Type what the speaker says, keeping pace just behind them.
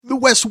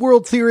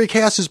Westworld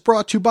Theorycast is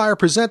brought to you by our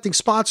presenting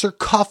sponsor,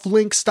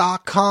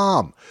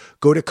 Cufflinks.com.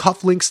 Go to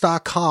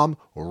Cufflinks.com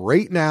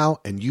right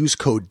now and use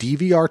code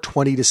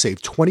DVR20 to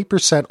save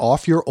 20%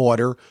 off your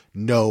order,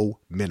 no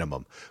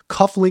minimum.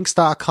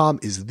 Cufflinks.com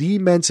is the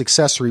men's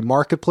accessory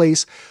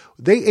marketplace.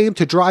 They aim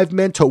to drive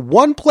men to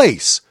one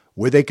place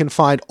where they can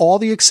find all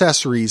the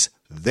accessories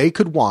they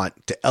could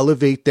want to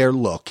elevate their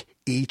look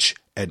each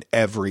and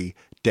every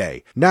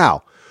day.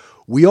 Now,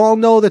 we all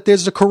know that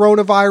there's a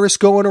coronavirus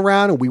going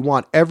around and we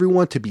want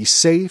everyone to be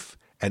safe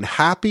and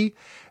happy.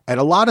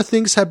 And a lot of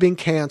things have been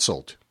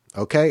canceled,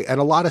 okay? And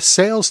a lot of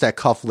sales that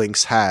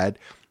Cufflinks had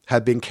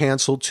have been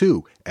canceled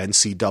too.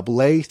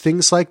 NCAA,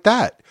 things like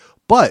that.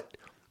 But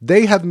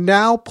they have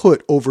now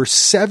put over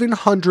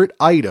 700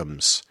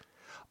 items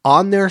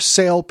on their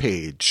sale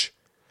page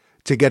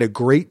to get a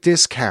great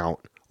discount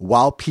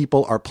while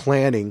people are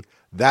planning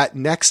that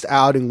next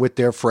outing with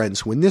their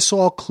friends. When this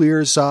all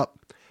clears up,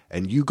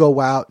 and you go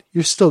out,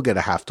 you're still going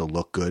to have to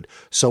look good.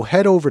 So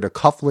head over to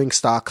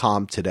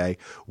Cufflinks.com today.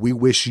 We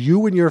wish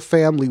you and your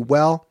family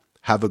well.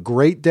 Have a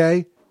great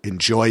day.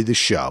 Enjoy the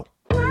show.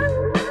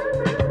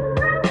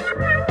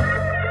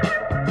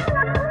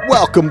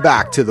 Welcome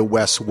back to the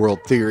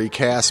Westworld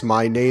Theorycast.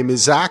 My name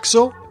is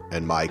Axel,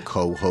 and my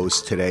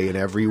co-hosts today and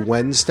every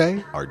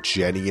Wednesday are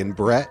Jenny and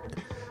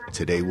Brett.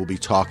 Today we'll be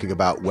talking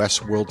about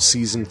Westworld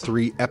Season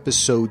 3,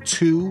 Episode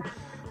 2,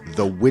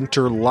 The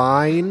Winter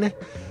Line.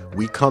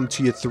 We come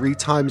to you 3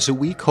 times a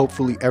week.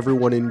 Hopefully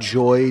everyone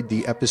enjoyed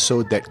the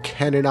episode that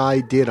Ken and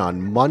I did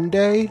on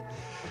Monday.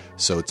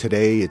 So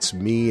today it's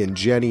me and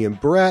Jenny and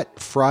Brett.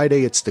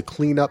 Friday it's the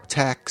cleanup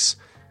techs,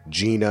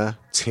 Gina,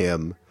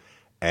 Tim,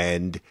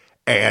 and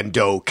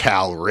Ando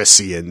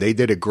Calrissian. They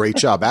did a great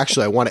job.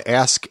 Actually, I want to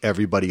ask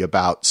everybody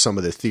about some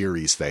of the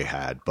theories they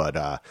had, but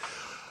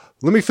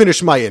let me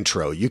finish my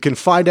intro. You can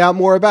find out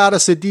more about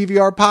us at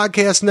DVR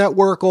Podcast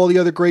Network, all the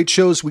other great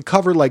shows we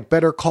cover, like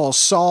Better Call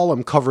Saul.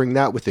 I'm covering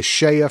that with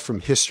Ashaya from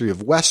History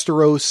of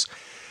Westeros.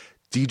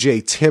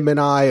 DJ Tim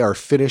and I are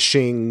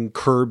finishing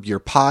Curb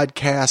Your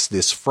Podcast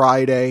this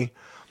Friday.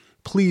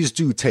 Please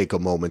do take a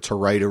moment to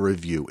write a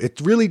review. It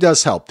really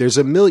does help. There's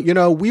a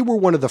million, we were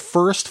one of the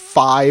first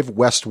 5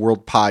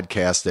 Westworld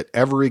podcasts that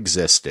ever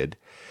existed.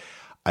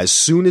 As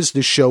soon as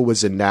the show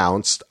was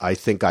announced, I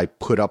think I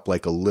put up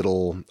like a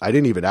little, I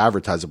didn't even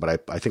advertise it,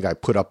 but I think I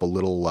put up a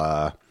little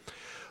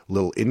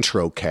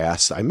intro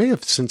cast. I may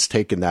have since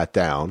taken that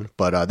down,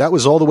 but that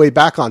was all the way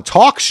back on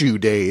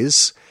TalkShoe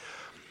days.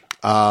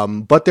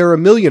 But there are a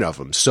million of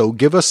them. So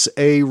give us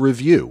a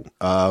review,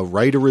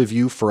 write a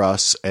review for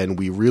us. And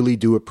we really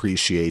do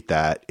appreciate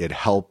that. It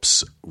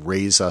helps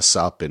raise us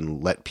up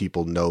and let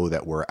people know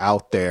that we're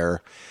out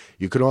there.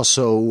 You can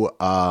also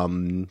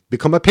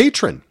become a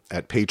patron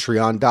at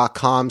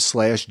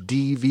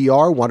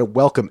patreon.com/DVR. Want to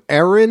welcome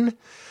Erin,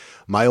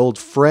 my old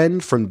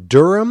friend from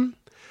Durham.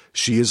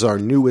 She is our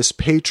newest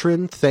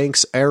patron.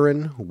 Thanks,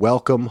 Erin.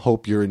 Welcome.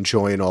 Hope you're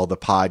enjoying all the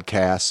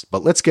podcasts.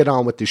 But let's get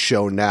on with the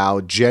show now.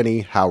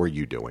 Jenny, how are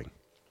you doing?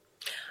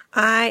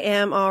 I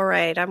am all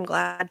right. I'm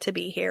glad to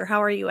be here.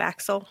 How are you,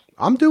 Axel?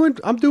 I'm doing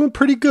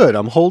pretty good.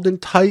 I'm holding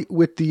tight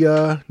with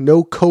the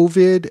no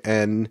COVID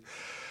and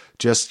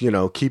just,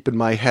 keeping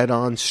my head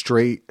on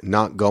straight,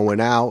 not going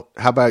out.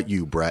 How about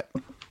you, Brett?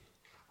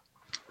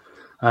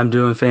 I'm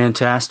doing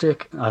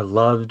fantastic. I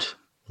loved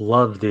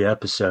the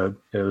episode.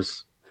 It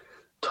was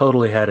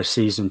totally had a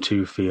season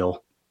 2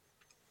 feel.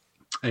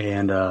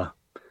 And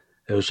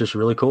it was just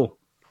really cool.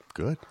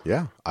 Good.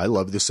 Yeah. I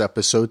love this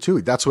episode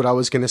too. That's what I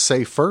was going to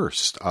say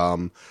first.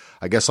 I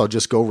guess I'll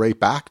just go right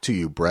back to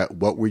you, Brett.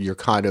 What were your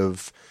kind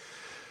of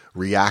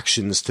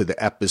reactions to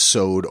the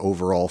episode,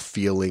 overall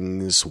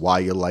feelings, why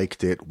you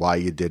liked it, why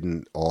you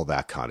didn't, all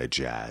that kind of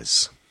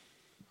jazz?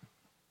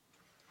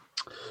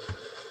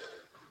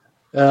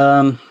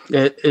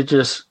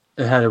 It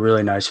had a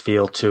really nice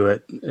feel to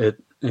it.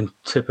 It, in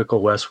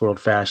typical Westworld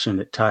fashion,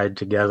 it tied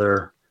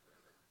together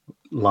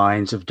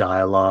lines of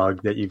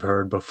dialogue that you've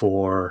heard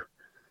before,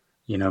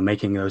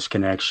 making those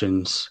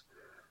connections.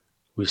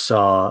 We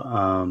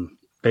saw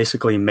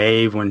basically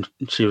Maeve when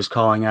she was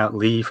calling out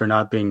Lee for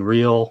not being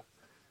real.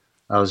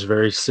 That was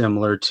very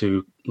similar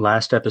to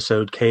last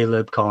episode,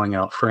 Caleb calling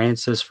out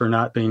Francis for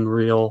not being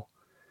real.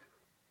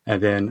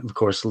 And then, of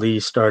course, Lee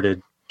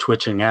started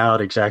twitching out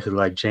exactly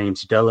like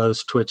James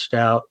Delos twitched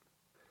out.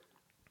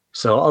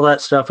 So all that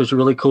stuff was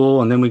really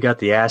cool. And then we got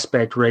the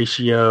aspect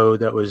ratio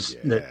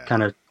that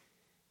kind of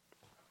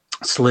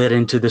slid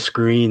into the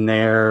screen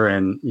there,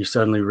 and you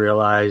suddenly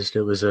realized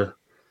it was a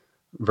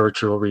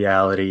virtual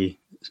reality.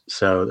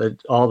 So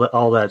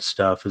all that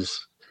stuff it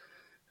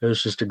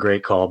was just a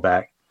great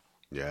callback.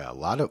 Yeah, a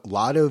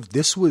lot of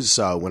this was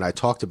when I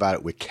talked about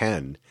it with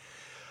Ken.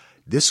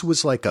 This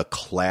was like a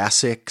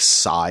classic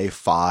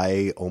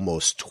sci-fi,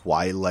 almost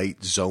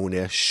Twilight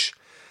Zone-ish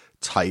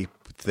type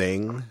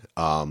thing.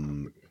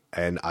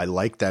 And I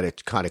like that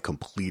it kind of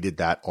completed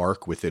that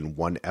arc within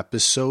one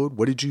episode.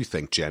 What did you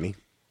think, Jenny?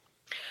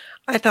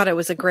 I thought it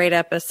was a great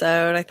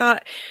episode. I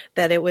thought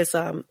that it was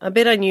a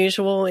bit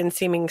unusual in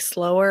seeming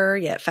slower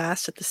yet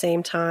fast at the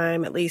same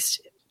time, at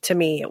least to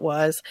me, it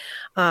was.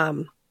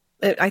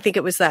 I think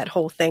it was that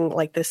whole thing,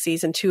 like the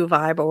season 2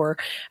 vibe, or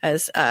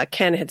as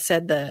Ken had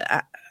said,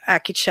 the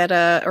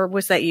Akecheta, or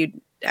was that you,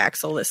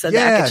 Axel, that said the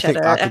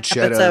Akecheta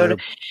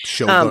episode?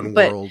 Shogun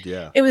World,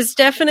 yeah. It was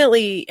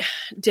definitely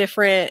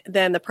different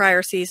than the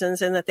prior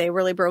seasons in that they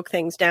really broke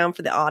things down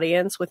for the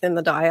audience within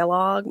the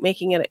dialogue,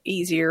 making it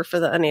easier for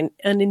the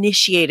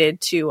uninitiated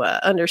to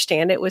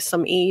understand it with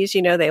some ease.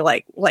 You know, they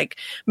like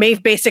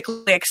Maeve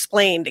basically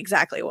explained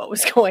exactly what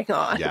was going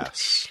on.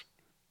 Yes.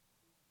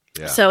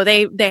 Yeah. So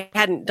they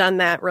hadn't done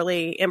that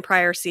really in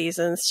prior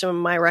seasons, to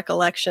my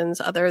recollections,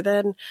 other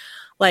than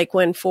like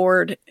when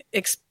Ford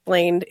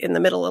explained in the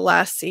middle of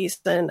last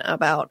season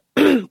about,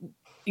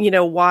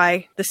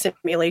 why the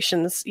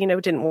simulations,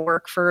 didn't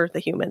work for the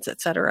humans, et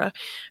cetera. I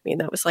mean,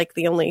 that was like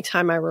the only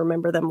time I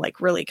remember them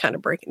like really kind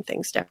of breaking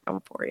things down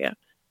for you.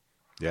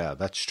 Yeah,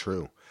 that's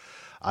true.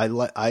 I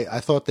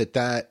thought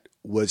that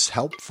was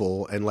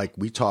helpful. And like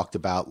we talked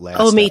about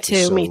last me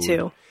episode, me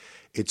too.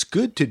 It's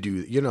good to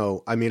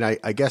do, I mean, I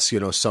guess,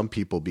 some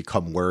people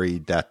become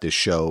worried that this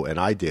show, and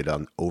I did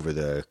over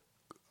the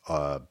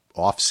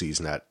off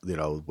season, that,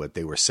 what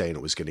they were saying,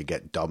 it was going to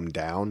get dumbed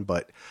down,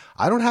 but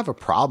I don't have a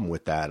problem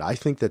with that. I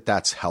think that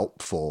that's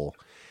helpful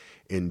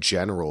in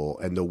general.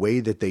 And the way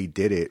that they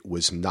did it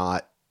was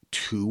not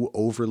too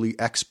overly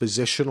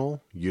expositional,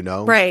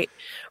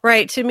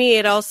 Right. To me,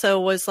 it also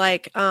was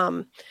like,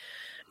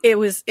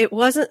 it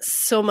wasn't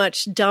so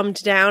much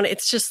dumbed down.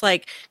 It's just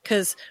like,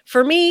 cause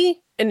for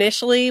me,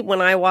 initially,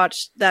 when I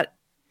watched that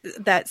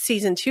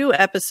season 2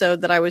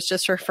 episode that I was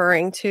just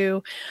referring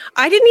to,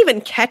 I didn't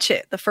even catch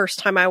it the first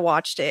time I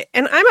watched it.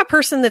 And I'm a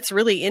person that's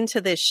really into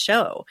this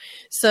show.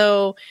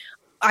 So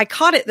I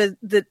caught it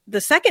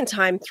the second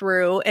time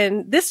through.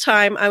 And this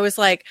time I was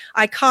like,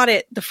 I caught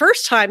it the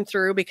first time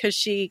through because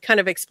she kind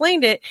of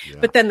explained it. Yeah.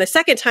 But then the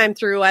second time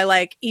through, I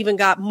like even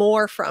got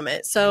more from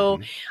it. So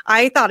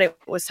I thought it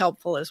was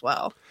helpful as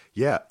well.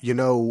 Yeah.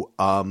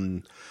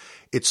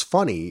 It's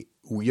funny.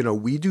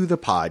 We do the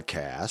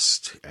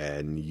podcast,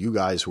 and you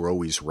guys were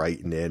always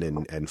writing in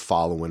and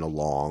following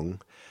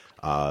along,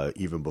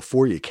 even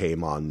before you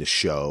came on the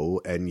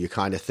show, and you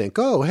kind of think,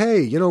 oh,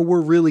 hey, we're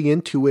really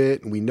into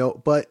it, and we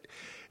know, but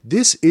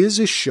this is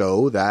a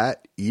show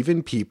that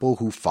even people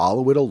who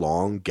follow it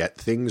along get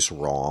things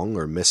wrong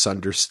or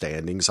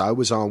misunderstandings. I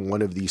was on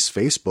one of these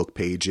Facebook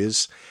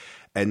pages,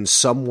 and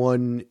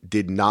someone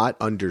did not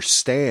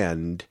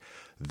understand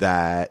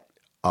that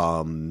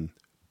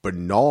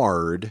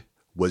Bernard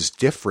was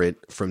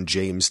different from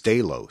James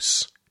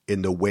Delos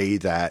in the way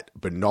that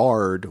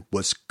Bernard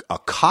was a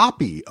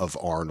copy of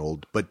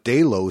Arnold, but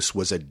Delos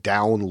was a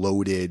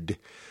downloaded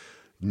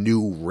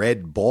new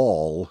red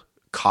ball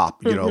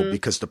cop,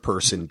 because the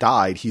person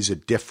died. He's a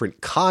different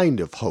kind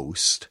of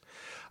host.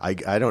 I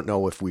don't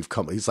know if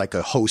he's like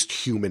a host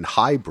human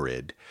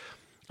hybrid.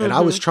 And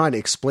I was trying to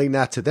explain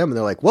that to them, and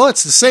they're like, well,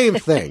 it's the same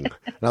thing.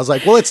 And I was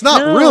like, well, it's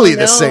not really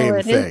the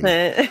same thing.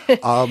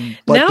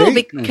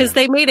 Because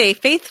they made a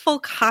faithful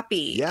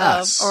copy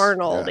of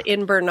Arnold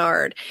in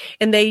Bernard.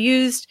 And they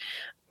used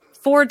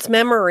Ford's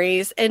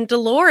memories and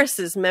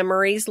Dolores's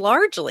memories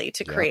largely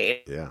to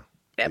create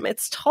them.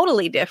 It's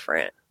totally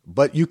different.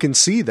 But you can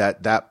see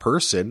that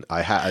person,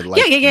 I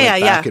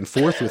went back and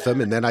forth with them,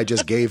 and then I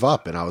just gave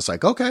up, and I was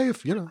like, okay,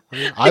 if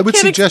I would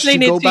suggest you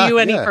go back.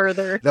 Any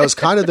further. That was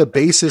kind of the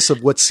basis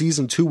of what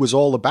season 2 was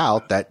all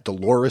about. That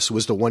Dolores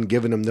was the one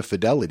giving him the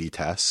fidelity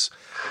tests.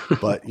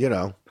 But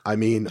I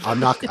mean,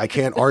 I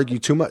can't argue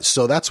too much.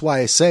 So that's why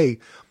I say,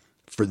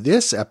 for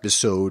this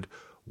episode,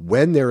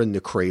 when they're in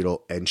the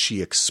cradle and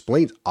she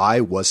explains, I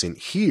wasn't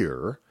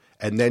here,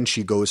 and then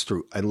she goes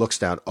through and looks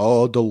down,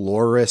 oh,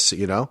 Dolores,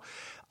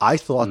 I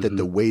thought that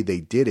the way they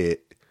did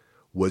it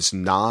was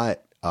not,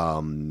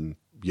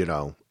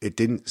 it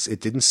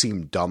didn't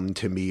seem dumb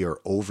to me or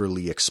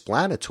overly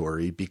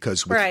explanatory,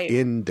 because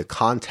within the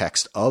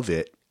context of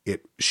it,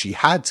 she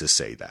had to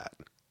say that.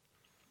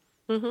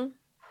 Mm-hmm.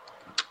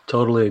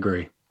 Totally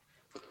agree.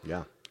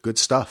 Yeah. Good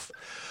stuff.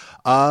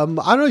 I don't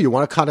know. You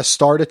want to kind of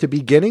start at the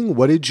beginning?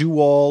 What did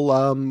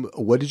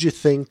you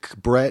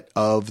think, Brett,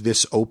 of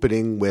this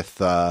opening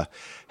with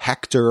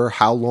Hector?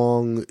 How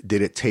long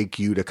did it take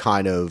you to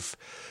kind of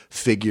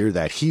figure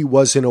that he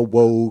wasn't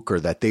awoke or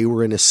that they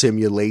were in a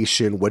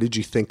simulation? What did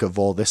you think of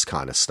all this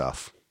kind of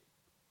stuff?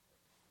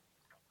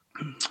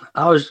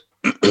 I was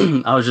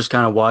just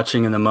kind of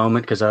watching in the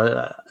moment, because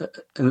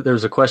there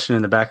was a question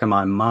in the back of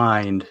my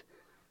mind,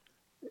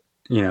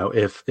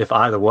 if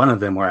either one of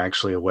them were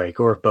actually awake,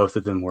 or if both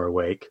of them were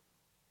awake.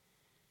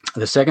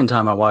 The second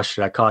time I watched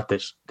it, I caught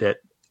that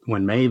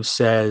when Maeve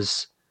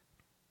says,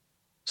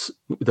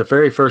 the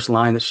very first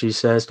line that she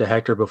says to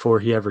Hector before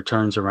he ever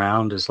turns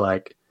around is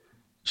like,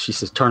 she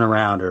says, turn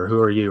around, or who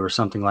are you, or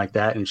something like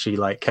that. And she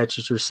like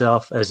catches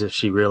herself as if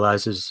she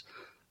realizes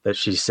that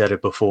she said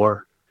it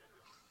before.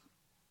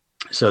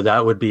 So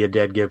that would be a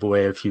dead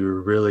giveaway if you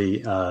were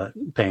really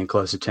paying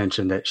close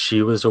attention, that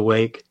she was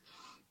awake.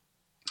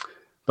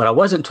 But I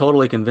wasn't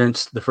totally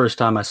convinced the first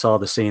time I saw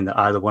the scene that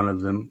either one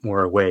of them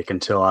were awake,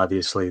 until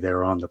obviously they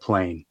were on the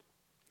plane.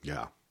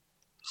 Yeah.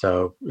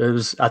 So it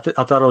was. I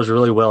thought it was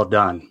really well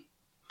done.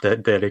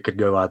 That it could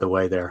go either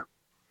way there.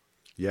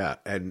 Yeah,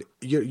 and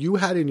you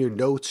had in your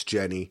notes,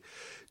 Jenny.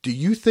 Do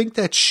you think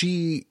that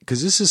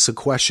because this is a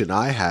question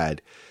I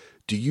had,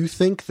 do you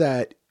think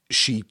that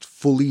she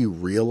fully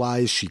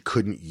realized she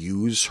couldn't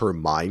use her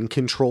mind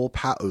control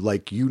power?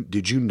 Like,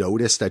 did you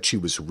notice that she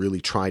was really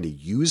trying to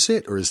use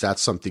it, or is that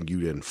something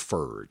you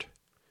inferred?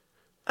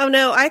 Oh,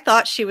 no, I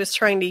thought she was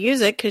trying to use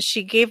it because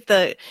she gave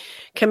the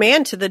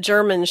command to the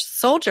German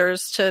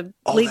soldiers to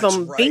leave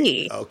him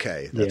be.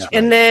 Okay, that's right.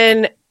 And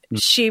then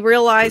she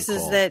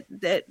realizes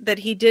that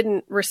he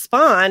didn't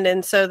respond,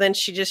 and so then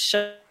she just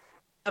shoves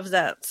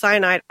that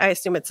cyanide, I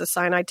assume it's a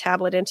cyanide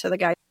tablet, into the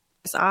guy's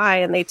eye,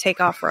 and they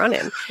take off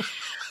running.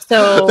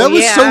 So that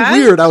was so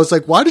weird. I was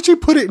like, why did you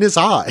put it in his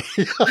eye?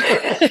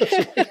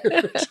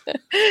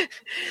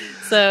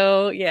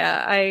 So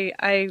yeah,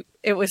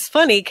 it was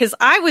funny because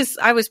I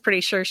was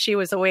pretty sure she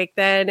was awake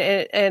then,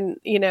 and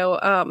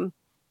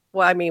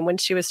well, I mean, when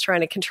she was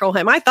trying to control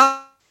him, I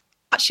thought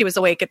she was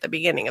awake at the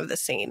beginning of the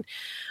scene.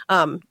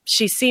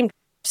 She seemed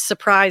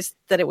surprised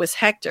that it was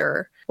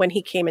Hector when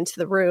he came into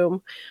the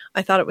room.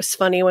 I thought it was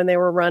funny when they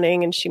were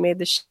running and she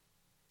made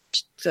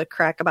the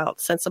crack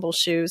about sensible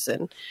shoes,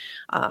 and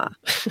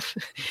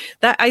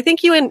that I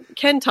think you and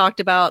Ken talked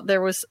about.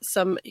 There was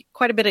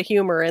quite a bit of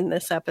humor in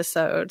this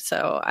episode,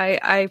 so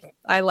I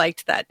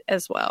liked that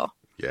as well.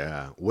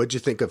 Yeah. What'd you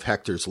think of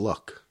Hector's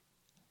look?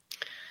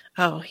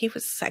 Oh, he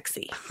was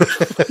sexy.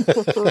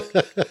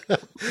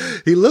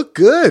 He looked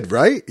good,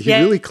 right? He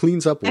really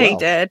cleans up well. He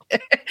did.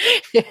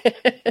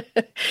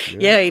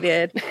 Yeah, he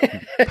did.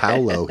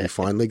 Paolo, he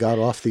finally got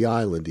off the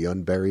island. He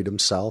unburied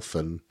himself,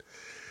 and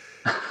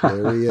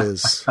there he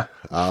is.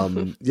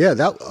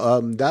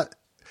 That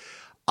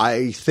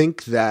I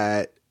think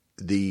that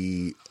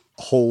the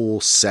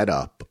whole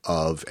setup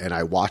of, and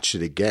I watched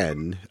it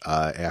again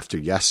after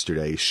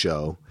yesterday's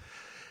show,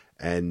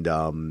 and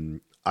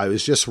I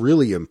was just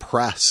really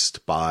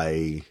impressed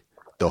by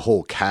the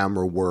whole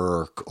camera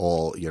work,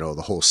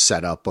 the whole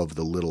setup of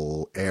the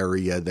little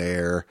area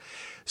there.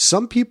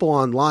 Some people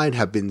online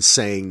have been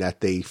saying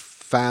that they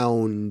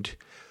found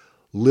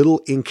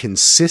little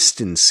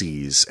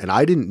inconsistencies, and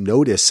I didn't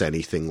notice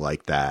anything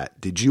like that.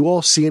 Did you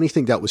all see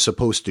anything that was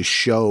supposed to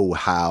show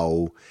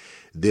how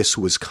this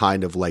was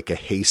kind of like a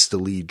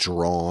hastily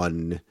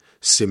drawn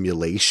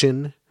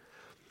simulation?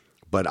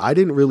 But I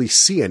didn't really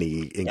see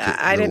any.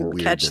 I didn't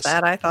catch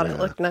that. I thought it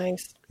looked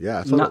nice. Yeah,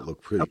 I thought it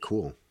looked pretty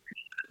cool.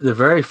 The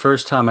very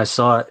first time I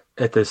saw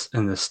it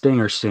in the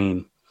Stinger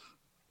scene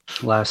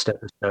last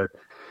episode,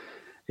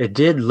 it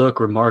did look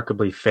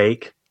remarkably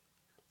fake.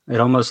 It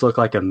almost looked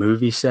like a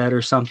movie set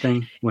or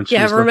something. When she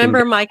was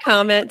remember my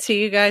comment to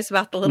you guys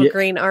about the little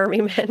green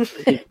army men?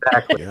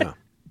 Exactly. Yeah.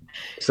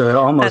 So it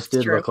almost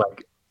did look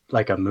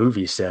like a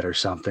movie set or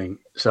something.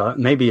 So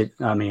maybe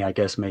I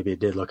guess maybe it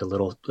did look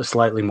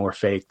slightly more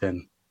fake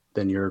than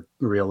your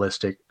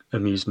realistic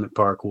amusement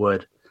park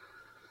would.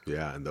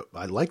 Yeah, and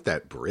I like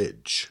that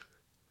bridge.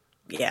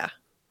 Yeah,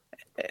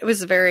 it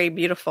was very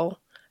beautiful.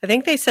 I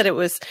think they said it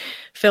was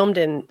filmed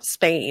in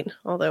Spain,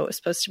 although it was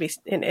supposed to be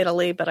in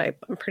Italy, but I'm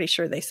pretty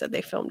sure they said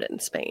they filmed it in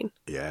Spain.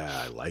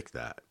 Yeah, I like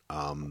that.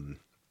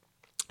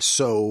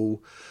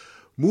 So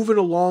moving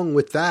along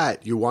with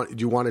that, do you want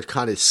to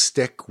kind of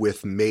stick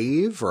with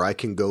Maeve, or I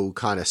can go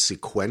kind of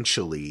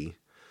sequentially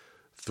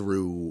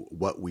through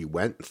what we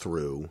went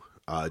through?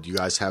 Do you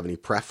guys have any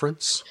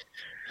preference?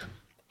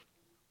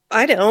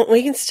 I don't.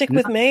 We can stick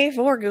with Maeve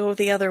or go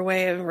the other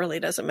way. It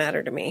really doesn't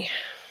matter to me.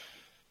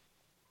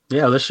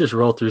 Yeah, let's just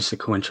roll through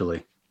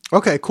sequentially.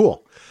 Okay,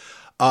 cool.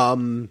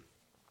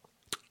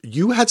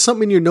 You had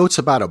something in your notes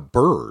about a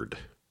bird.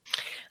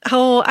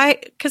 Oh,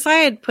 because I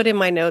had put in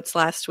my notes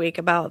last week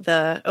about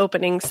the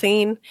opening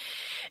scene,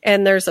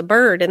 and there's a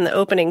bird in the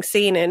opening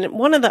scene. And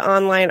one of the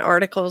online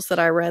articles that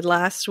I read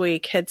last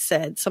week had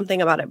said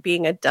something about it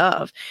being a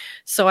dove.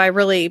 So I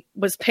really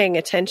was paying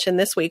attention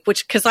this week,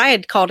 because I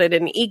had called it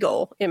an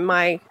eagle in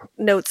my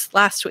notes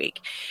last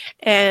week.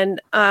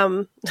 And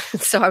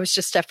so I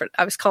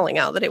was calling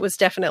out that it was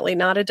definitely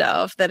not a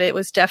dove, that it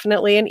was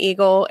definitely an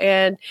eagle.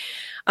 And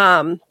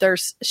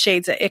there's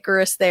shades of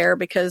Icarus there,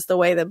 because the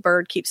way the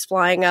bird keeps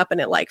flying up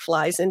and it like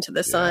flies into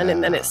the sun,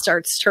 and then it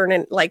starts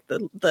turning, like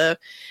the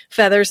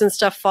feathers and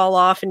stuff fall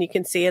off, and you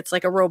can see it's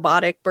like a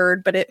robotic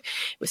bird, but it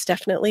was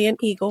definitely an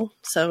eagle.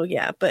 So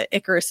yeah, but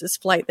Icarus's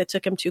flight that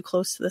took him too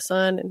close to the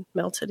sun and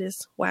melted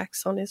his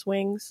wax on his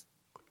wings.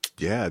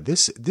 Yeah,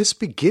 this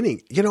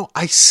beginning, the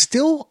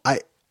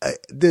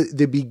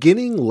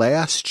beginning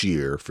last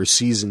year for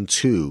season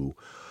 2,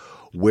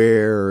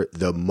 where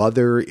the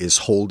mother is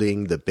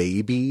holding the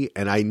baby.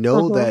 And I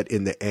know that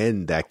in the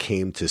end that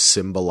came to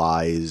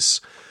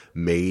symbolize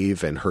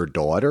Maeve and her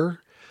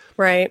daughter.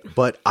 Right.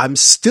 But I'm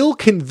still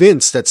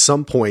convinced at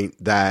some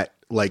point that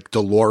like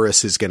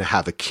Dolores is going to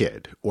have a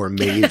kid, or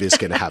Maeve is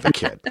going to have a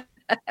kid.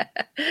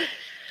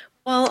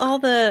 Well, all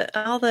the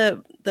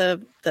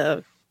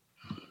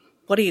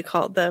what do you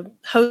call it? The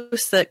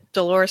hosts that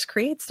Dolores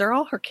creates, they're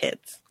all her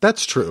kids.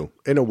 That's true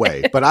in a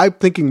way, but I'm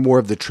thinking more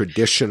of the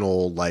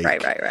traditional, like,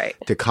 right.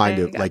 To kind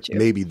of like, you.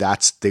 maybe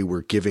they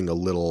were giving a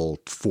little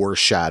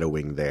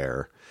foreshadowing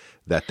there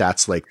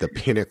that's like the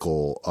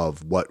pinnacle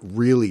of what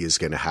really is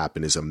going to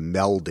happen is a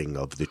melding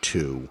of the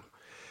two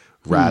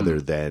rather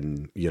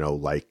than,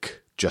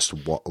 like just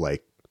what,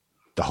 like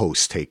the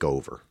hosts take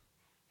over.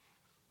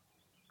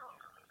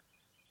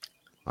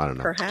 I don't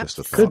know. Perhaps. Just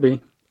a thought. Could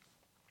be.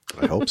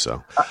 I hope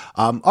so.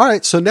 All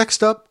right. So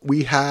next up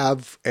we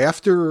have,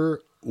 after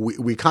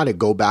we kind of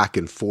go back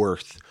and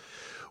forth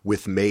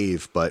with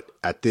Maeve, but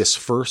at this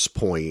first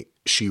point,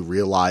 she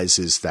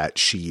realizes that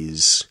she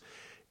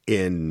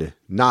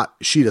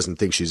doesn't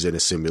think she's in a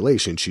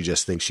simulation. She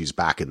just thinks she's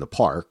back in the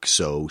park.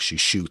 So she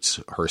shoots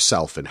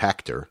herself and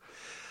Hector.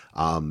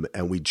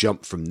 And we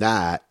jump from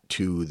that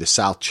to the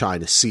South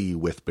China Sea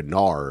with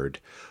Bernard.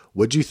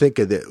 What do you think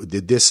of it?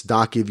 Did this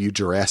not give you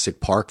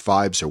Jurassic Park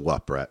vibes or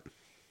what, Brett?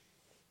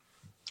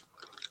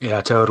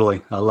 Yeah,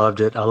 totally. I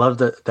loved it. I loved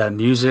that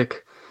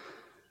music,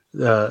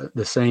 the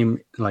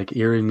same like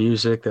eerie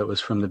music that was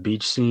from the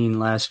beach scene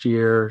last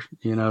year.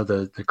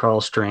 The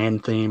Carl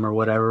Strand theme or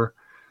whatever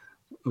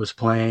was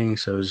playing.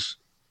 So it was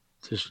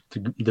just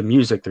the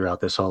music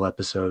throughout this whole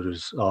episode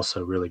was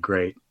also really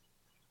great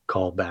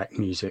callback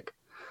music.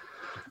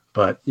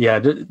 But yeah,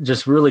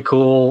 just really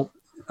cool.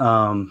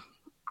 The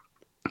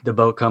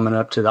boat coming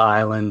up to the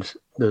island,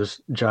 those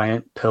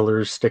giant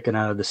pillars sticking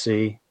out of the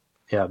sea.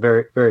 Yeah,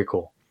 very, very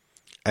cool.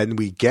 And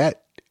we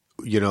get,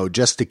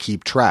 just to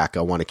keep track,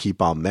 I want to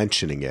keep on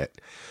mentioning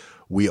it.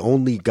 We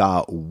only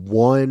got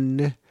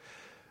one,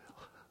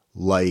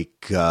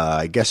 like,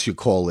 I guess you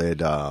call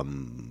it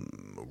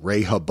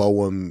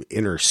Rehoboam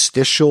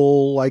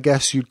interstitial, I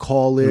guess you'd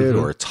call it,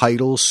 or a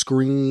title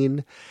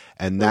screen.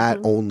 And that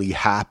only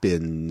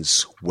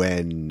happens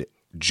when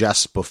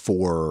just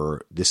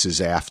before, this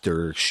is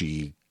after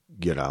she,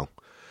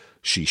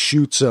 she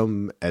shoots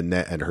him and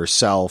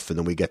herself, and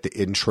then we get the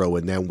intro,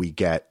 and then we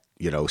get,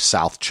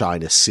 South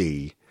China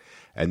Sea,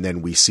 and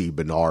then we see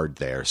Bernard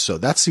there. So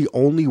that's the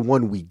only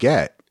one we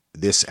get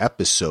this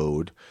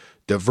episode.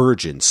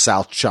 Divergence,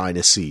 South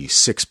China Sea,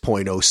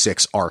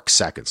 6.06 arc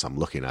seconds. I'm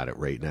looking at it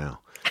right now.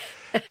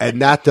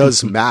 And that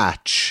does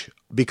match,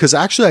 because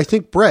actually I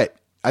think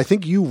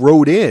you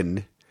wrote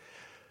in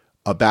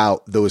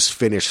about those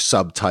Finnish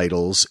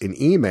subtitles in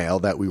email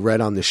that we read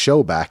on the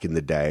show back in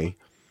the day,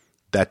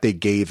 that they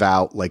gave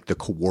out like the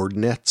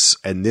coordinates,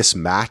 and this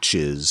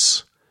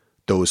matches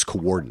those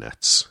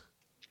coordinates.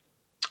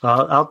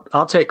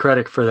 I'll take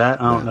credit for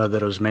that. I don't know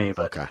that it was me,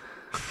 but okay.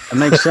 It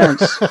makes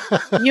sense.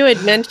 You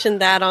had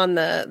mentioned that on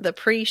the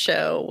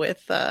pre-show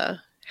with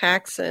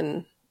Hax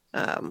and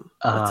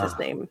what's his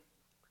name?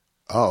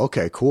 Oh,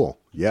 okay, cool.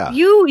 Yeah.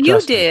 You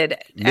Justin. Did,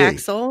 Me.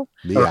 Axel.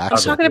 Me, I'm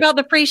Axel. talking about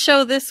the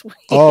pre-show this week.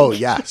 Oh,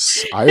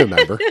 yes. I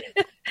remember.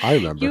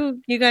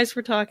 You guys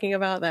were talking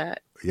about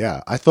that.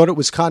 Yeah. I thought it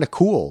was kind of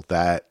cool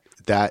that,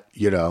 I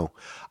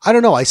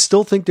don't know. I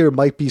still think there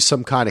might be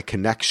some kind of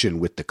connection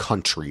with the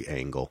country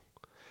angle,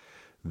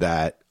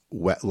 that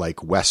like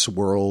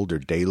Westworld or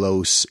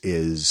Delos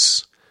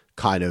is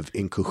kind of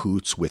in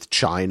cahoots with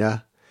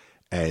China,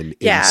 and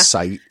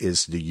Insight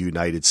is the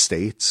United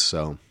States.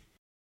 So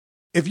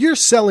if you're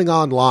selling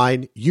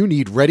online, you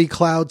need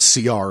ReadyCloud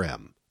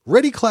CRM.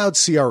 ReadyCloud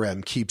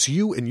CRM keeps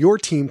you and your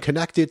team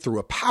connected through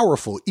a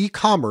powerful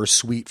e-commerce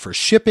suite for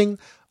shipping,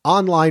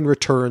 online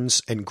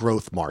returns, and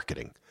growth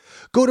marketing.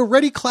 Go to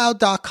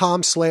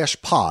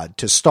readycloud.com/pod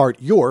to start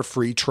your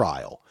free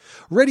trial.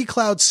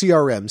 ReadyCloud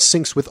CRM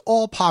syncs with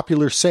all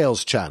popular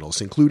sales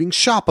channels, including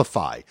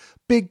Shopify,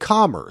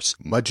 BigCommerce,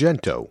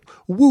 Magento,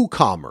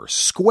 WooCommerce,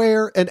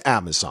 Square, and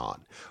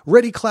Amazon.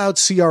 ReadyCloud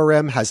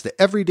CRM has the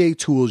everyday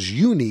tools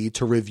you need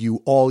to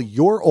review all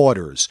your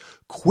orders,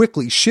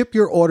 quickly ship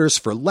your orders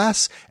for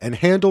less, and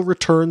handle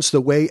returns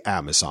the way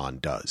Amazon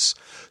does.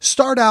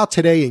 Start out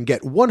today and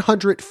get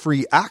 100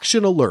 free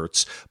action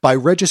alerts by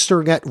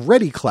registering at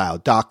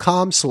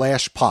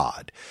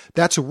readycloud.com/pod.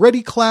 That's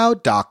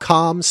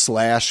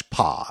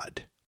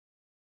readycloud.com/pod.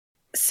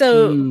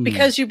 So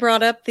because you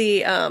brought up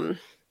the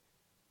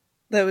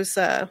those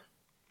the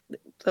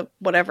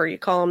whatever you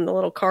call them, the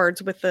little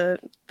cards with the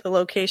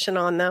location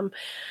on them.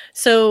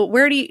 So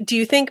where do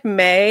you think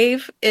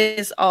Maeve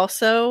is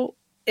also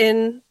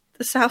in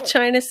the South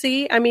China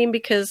Sea? I mean,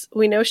 because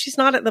we know she's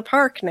not at the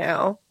park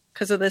now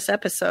because of this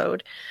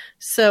episode.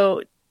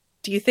 So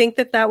do you think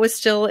that was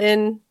still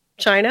in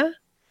China?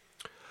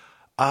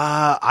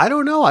 I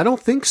don't know. I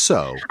don't think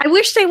so. I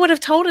wish they would have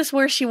told us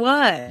where she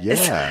was.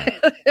 Yeah.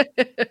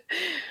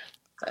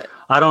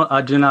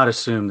 I do not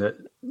assume that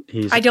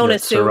I don't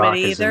assume Sirach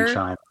it is in either.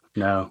 China.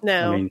 No.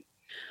 No. I mean,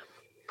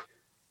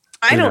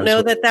 I don't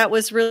know that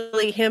was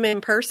really him in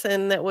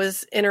person that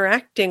was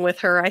interacting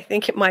with her. I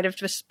think it might have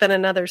just been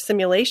another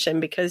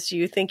simulation, because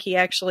you think he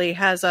actually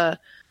has a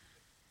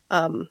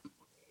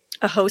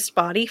host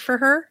body for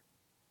her.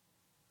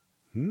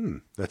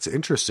 That's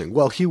interesting.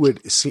 Well, he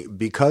would see,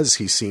 because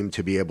he seemed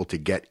to be able to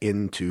get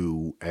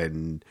into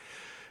and,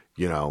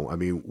 You know, I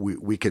mean,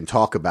 we can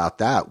talk about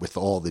that with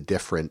all the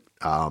different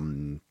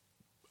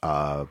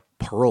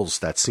pearls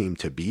that seem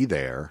to be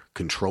there,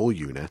 control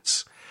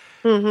units.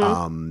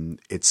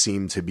 It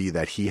seemed to be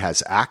that he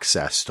has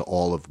access to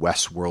all of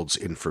Westworld's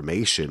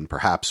information,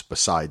 perhaps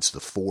besides the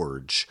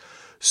Forge.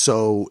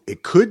 So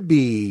it could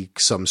be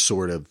some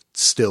sort of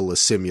still a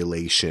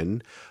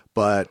simulation,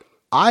 but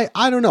I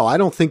don't know. I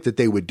don't think that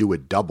they would do a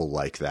double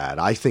like that.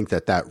 I think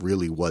that that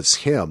really was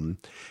him.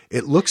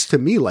 It looks to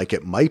me like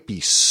it might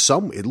be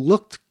it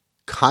looked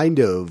kind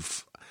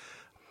of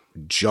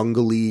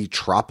jungly,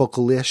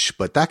 tropical-ish,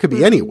 but that could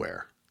be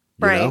anywhere.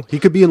 You know? He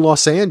could be in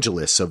Los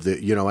Angeles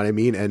you know what I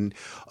mean? And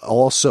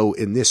also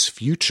in this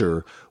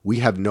future, we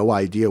have no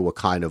idea what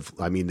kind of,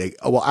 I mean,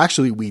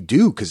 actually we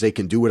do, because they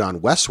can do it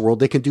on Westworld.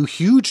 They can do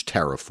huge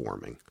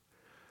terraforming.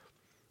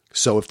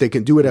 So if they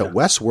can do it at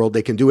Westworld,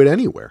 they can do it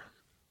anywhere.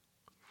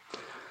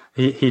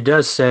 He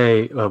does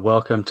say,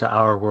 welcome to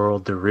our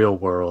world, the real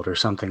world, or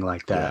something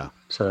like that. Yeah.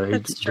 So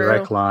it's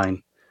direct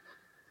line.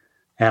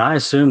 And I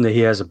assume that he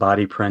has a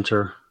body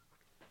printer,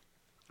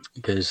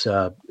 because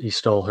he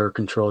stole her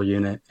control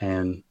unit,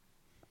 and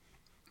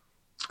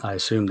I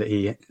assume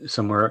that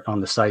somewhere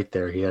on the site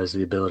there, he has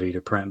the ability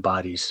to print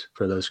bodies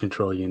for those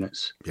control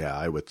units. Yeah,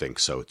 I would think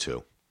so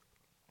too.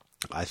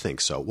 I think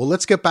so. Well,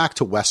 let's get back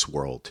to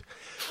Westworld.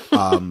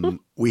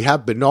 We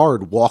have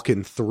Bernard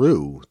walking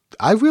through.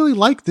 I really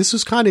like this.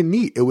 Is kind of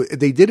neat.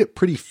 They did it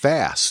pretty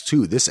fast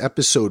too. This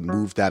episode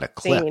moved at a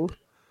clip.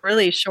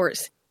 Really short.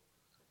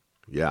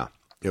 Yeah,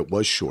 it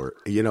was short.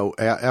 You know,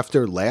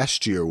 after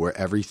last year where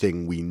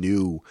everything we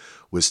knew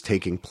was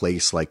taking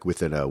place like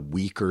within a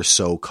week or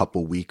so,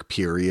 couple week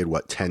period,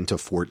 10 to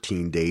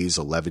 14 days,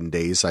 11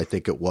 days, I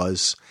think it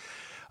was.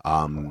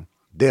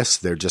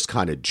 They're just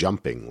kind of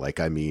jumping. Like,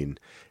 I mean,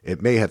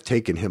 it may have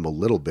taken him a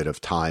little bit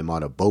of time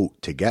on a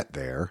boat to get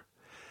there.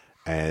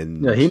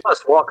 And yeah, he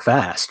must walk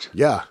fast.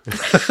 Yeah.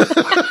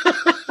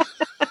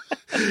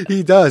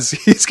 He does.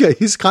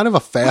 He's kind of a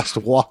fast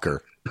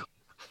walker.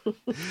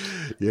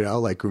 You know,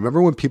 like,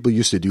 remember when people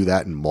used to do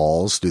that in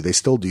malls? Do they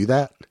still do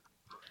that?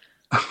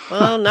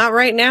 Well, not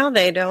right now.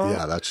 They don't.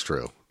 Yeah, that's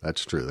true.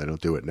 That's true. They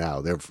don't do it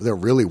now. They're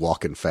really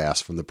walking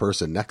fast from the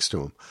person next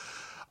to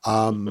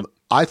them.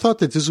 I thought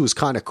that this was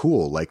kind of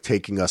cool, like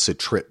taking us a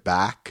trip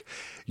back.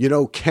 You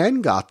know,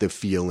 Ken got the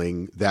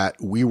feeling that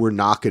we were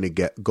not going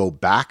to go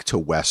back to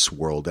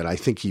Westworld. And I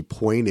think he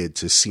pointed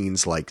to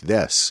scenes like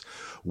this,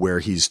 where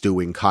he's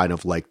doing kind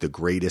of like the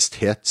greatest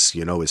hits,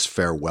 you know, his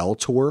farewell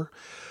tour.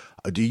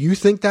 Do you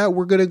think that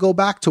we're going to go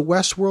back to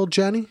Westworld,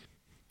 Jenny?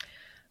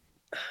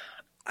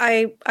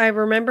 I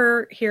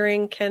remember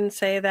hearing Ken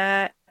say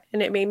that,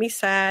 and it made me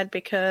sad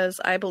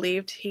because I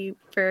believed he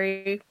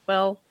very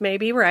well may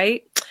be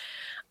right.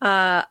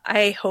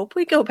 I hope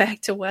we go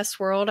back to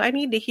Westworld. I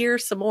need to hear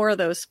some more of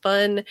those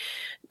fun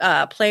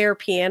player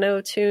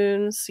piano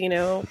tunes, you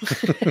know,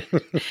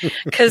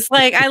 because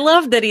like I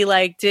love that he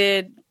like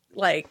did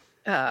like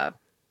I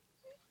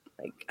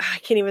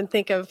can't even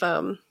think of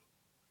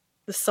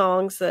the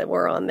songs that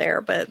were on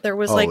there, but there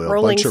was like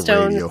Rolling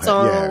Stones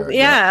songs.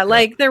 Yeah,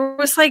 like there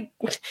was like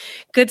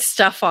good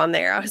stuff on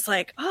there. I was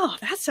like, oh,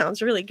 that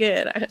sounds really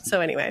good.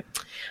 So anyway,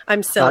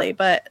 I'm silly,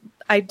 but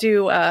I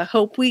do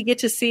hope we get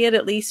to see it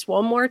at least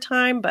one more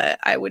time, but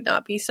I would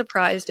not be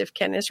surprised if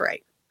Ken is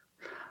right.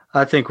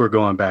 I think we're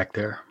going back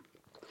there.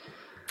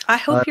 I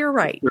hope you're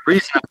right. The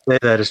reason I say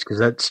that is because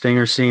that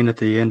stinger scene at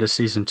the end of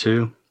season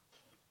 2,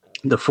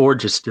 the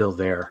Forge is still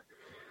there.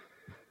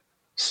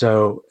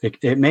 So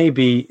it may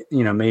be,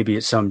 you know, maybe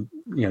at some,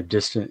 you know,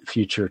 distant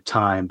future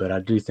time, but I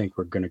do think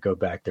we're going to go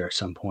back there at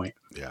some point.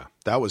 Yeah,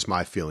 that was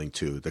my feeling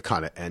too. The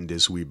kind of end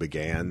as we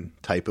began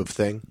type of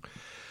thing.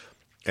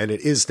 And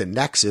it is the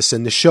Nexus,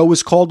 and the show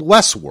is called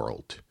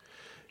Westworld.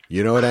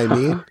 You know what I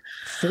mean?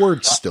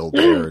 Ford's still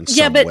there in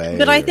some way.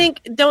 But I think,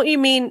 don't you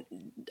mean,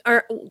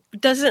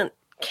 doesn't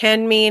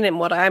Ken mean, and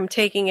what I'm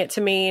taking it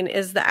to mean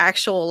is the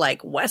actual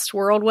like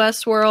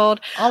Westworld.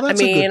 Oh,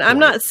 that's I mean, a good point. I'm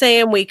not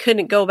saying we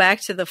couldn't go back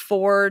to the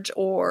Forge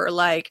or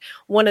like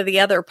one of the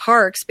other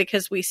parks,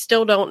 because we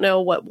still don't know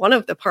what one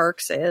of the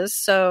parks is.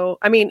 So,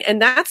 I mean,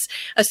 and that's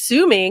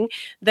assuming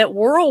that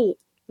World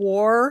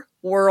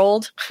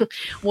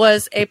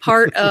was a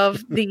part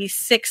of the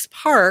 6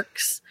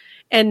 parks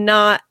and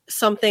not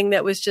something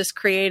that was just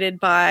created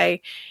by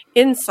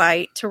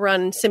Insight to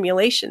run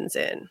simulations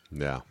in.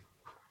 Yeah.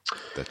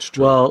 That's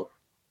true. Well,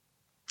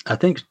 I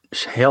think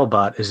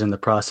Halebot is in the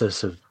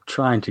process of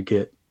trying to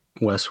get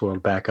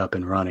Westworld back up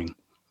and running.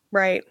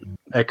 Right.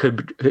 It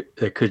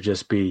could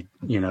just be,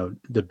 you know,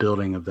 the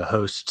building of the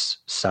hosts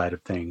side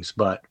of things,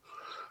 but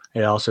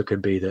it also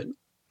could be that,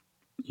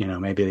 you know,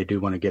 maybe they do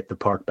want to get the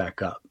park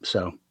back up.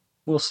 So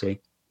we'll see.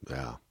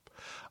 Yeah.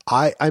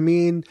 I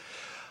mean,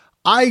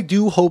 I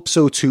do hope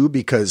so too,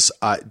 because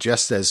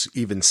just as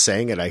even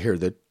saying it, I hear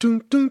the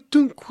dunk, dunk,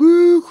 dunk,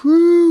 whoo,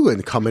 whoo,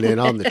 and coming in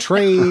on the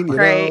train, you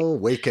right. know,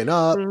 waking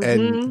up.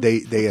 And they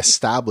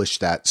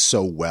established that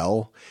so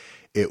well.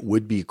 It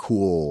would be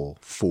cool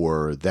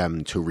for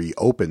them to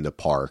reopen the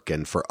park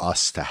and for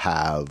us to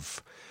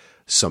have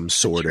some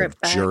sort of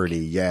journey.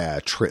 Yeah,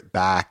 trip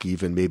back,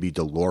 even maybe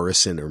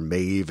Dolores or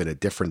Maeve in a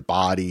different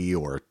body,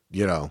 or,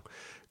 you know,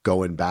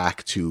 going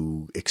back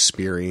to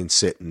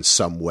experience it in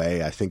some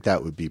way. I think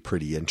that would be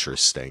pretty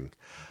interesting.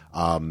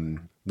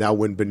 Now,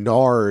 when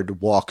Bernard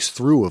walks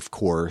through, of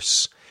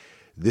course,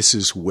 this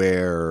is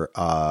where,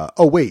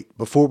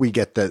 before we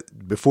get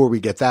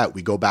that,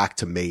 we go back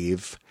to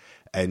Maeve,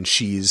 and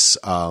she's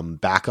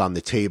back on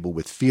the table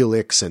with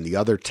Felix and the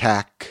other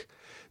tech.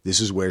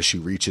 This is where she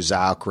reaches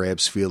out,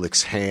 grabs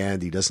Felix's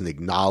hand. He doesn't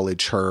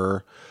acknowledge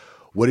her.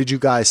 What did you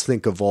guys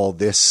think of all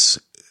this?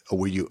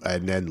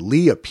 And then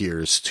Lee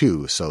appears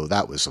too, so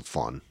that was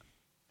fun.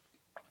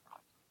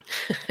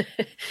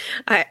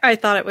 I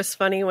thought it was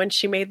funny when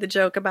she made the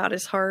joke about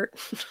his heart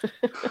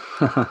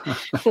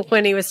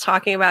when he was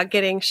talking about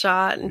getting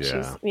shot, and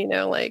she's, you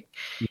know, like,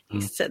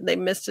 he said they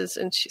missed his,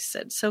 and she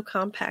said, so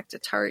compact a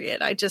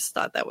target. I just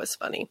thought that was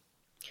funny.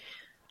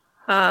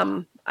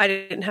 I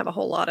didn't have a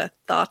whole lot of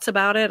thoughts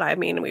about it. I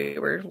mean, we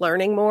were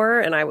learning more,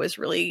 and I was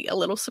really a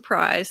little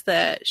surprised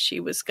that she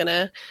was going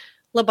to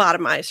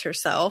lobotomize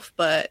herself,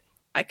 but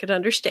I could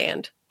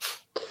understand.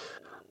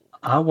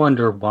 I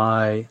wonder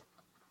why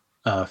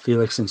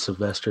Felix and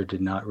Sylvester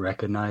did not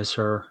recognize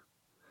her.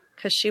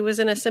 Because she was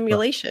in a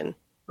simulation.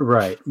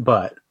 Right,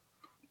 but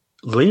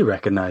Lee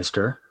recognized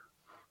her.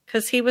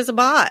 Because he was a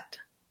bot.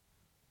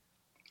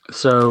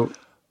 So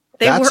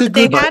they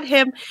had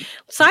him.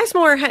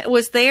 Sizemore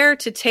was there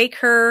to take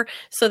her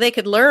so they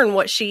could learn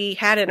what she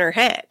had in her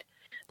head.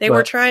 They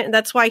were trying.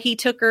 That's why he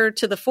took her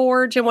to the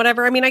forge and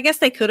whatever. I mean, I guess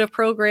they could have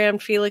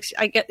programmed Felix.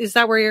 Is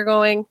that where you're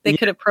going? They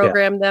could have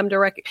programmed them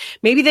to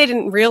maybe they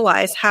didn't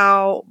realize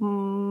how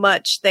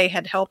much they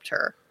had helped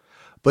her.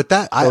 But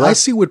that I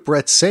see what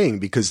Brett's saying,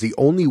 because the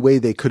only way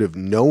they could have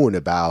known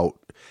about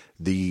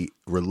the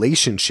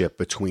relationship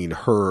between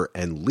her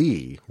and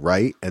Lee,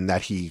 right, and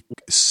that he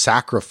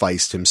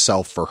sacrificed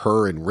himself for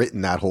her and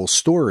written that whole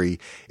story,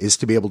 is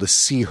to be able to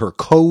see her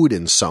code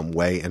in some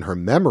way and her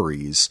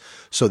memories.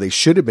 So they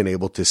should have been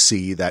able to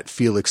see that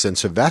Felix and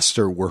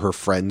Sylvester were her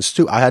friends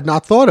too. I had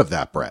not thought of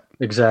that, Brett.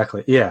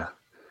 Exactly. Yeah.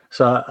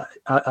 So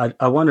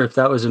I wonder if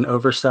that was an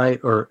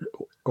oversight, or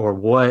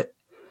what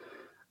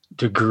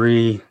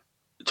degree,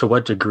 to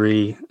what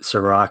degree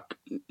Serac,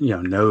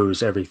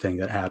 knows everything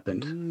that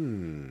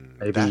happened.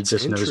 Maybe he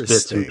just knows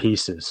bits and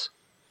pieces.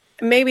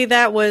 Maybe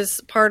that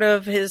was part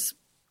of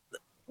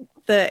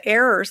the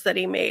errors that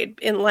he made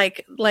in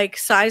like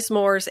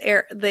Sizemore's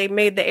error. They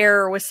made the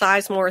error with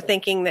Sizemore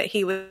thinking that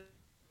he was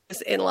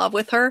in love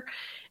with her,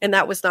 and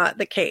that was not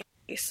the case.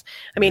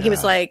 I mean, he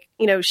was like,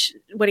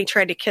 when he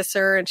tried to kiss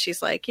her, and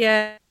she's like,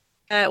 yeah,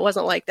 it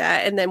wasn't like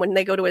that. And then when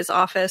they go to his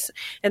office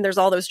and there's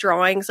all those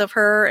drawings of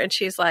her, and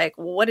she's like,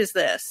 what is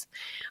this?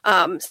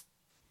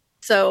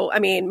 So, I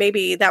mean,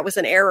 maybe that was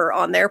an error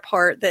on their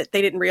part, that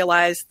they didn't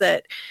realize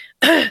that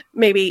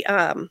maybe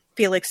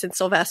Felix and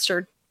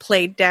Sylvester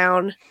played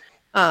down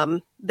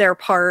their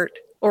part,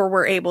 or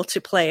were able to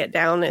play it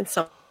down in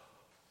some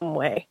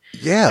way.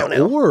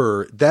 Yeah,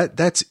 or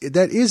that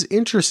is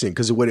interesting,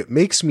 because what it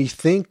makes me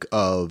think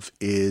of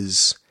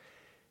is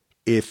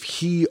if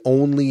he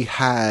only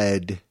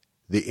had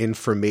the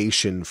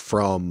information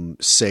from,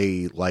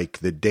 say, like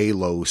the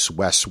Delos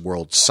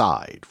Westworld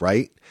side,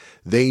 right?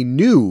 They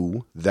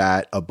knew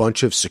that a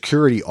bunch of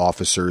security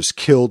officers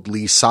killed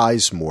Lee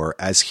Sizemore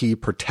as he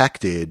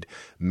protected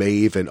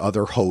Maeve and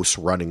other hosts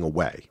running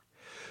away.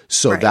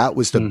 So that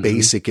was the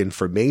basic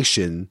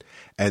information,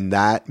 and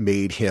that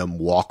made him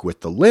walk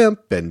with the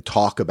limp and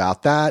talk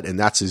about that, and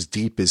that's as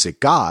deep as it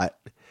got.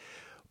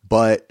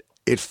 But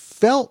it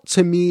felt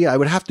to me, I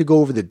would have to go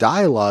over the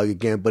dialogue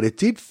again, but it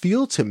did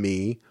feel to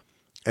me,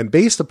 and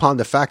based upon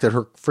the fact that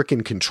her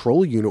freaking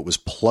control unit was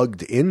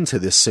plugged into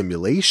this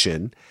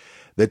simulation,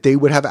 that they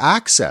would have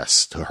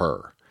access to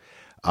her.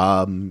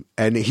 And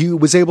he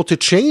was able to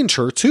change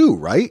her too,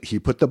 right? He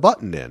put the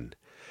button in.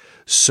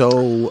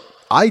 So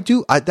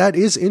that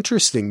is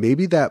interesting.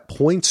 Maybe that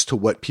points to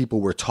what people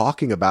were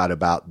talking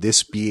about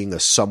this being a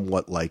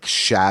somewhat like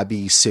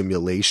shabby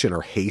simulation,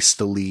 or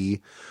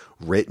hastily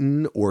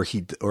written, or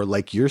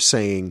like you're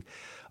saying,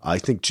 I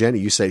think, Jenny,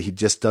 you said he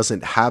just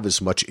doesn't have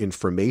as much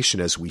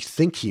information as we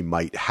think he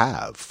might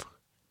have.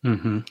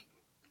 Mm-hmm.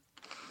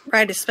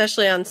 Right,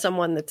 especially on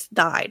someone that's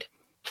died.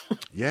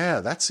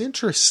 Yeah, that's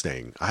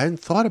interesting. I hadn't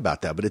thought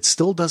about that, but it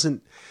still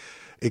doesn't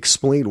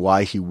explain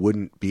why he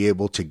wouldn't be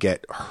able to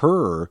get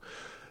her.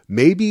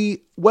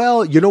 Maybe,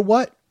 well, you know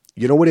what?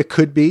 You know what it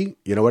could be?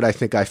 You know what? I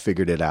think I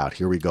figured it out.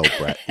 Here we go,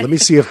 Brett. Let me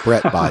see if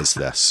Brett buys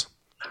this.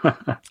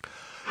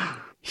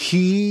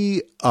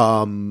 He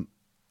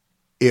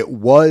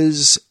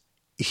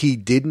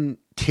didn't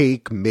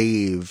take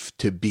Maeve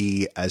to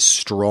be as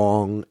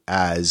strong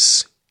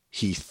as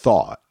he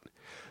thought.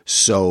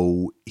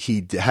 So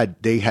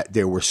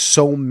there were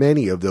so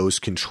many of those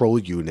control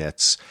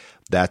units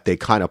that they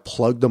kind of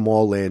plugged them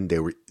all in.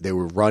 They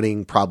were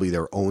running probably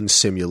their own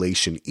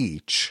simulation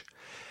each.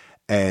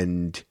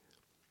 And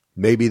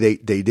maybe they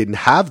didn't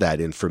have that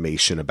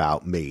information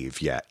about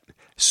Maeve yet.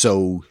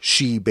 So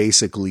she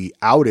basically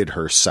outed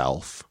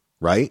herself,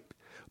 right?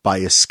 by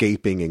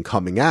escaping and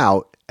coming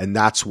out. And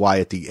that's why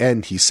at the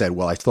end he said,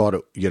 well, I thought,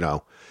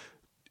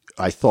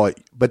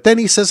 but then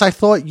he says, I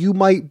thought you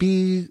might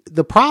be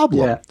the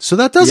problem. Yeah. So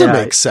that doesn't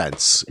make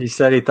sense. He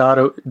said he thought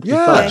he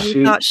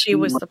thought she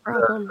was the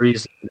problem.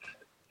 Reason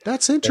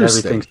that's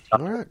interesting. All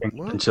right.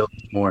 Until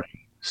this morning.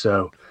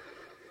 So,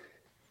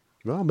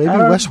 well, maybe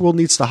Westworld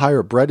needs to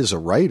hire Brett as a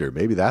writer.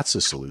 Maybe that's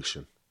the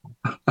solution.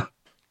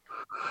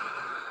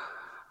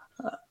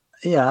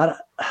 Yeah.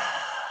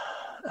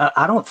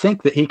 I don't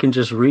think that he can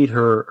just read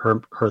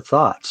her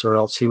thoughts, or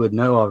else he would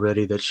know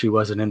already that she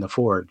wasn't in the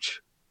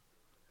forge.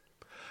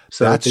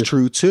 So that's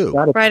true too.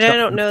 Right. I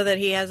don't know that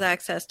he has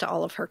access to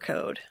all of her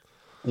code.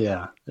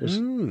 Yeah.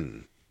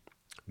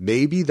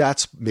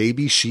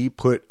 Maybe she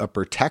put a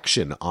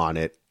protection on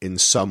it in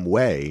some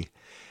way.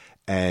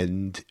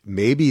 And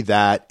maybe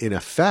that in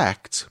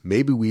effect,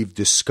 maybe we've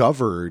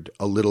discovered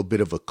a little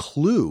bit of a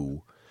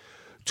clue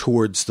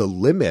towards the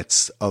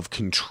limits of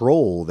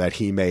control that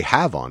he may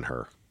have on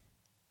her.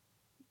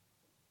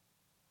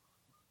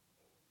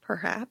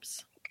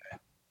 Perhaps.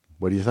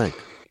 What do you think?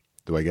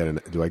 Do I get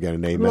a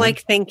name? I'm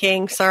like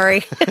thinking,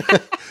 sorry.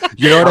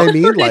 You know what I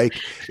mean? Like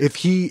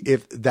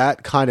if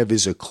that kind of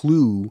is a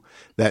clue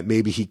that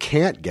maybe he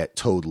can't get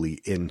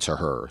totally into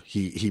her.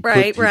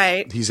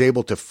 He's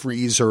able to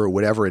freeze her or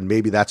whatever. And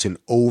maybe that's an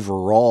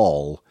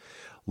overall,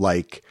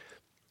 like,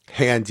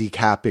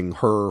 handicapping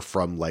her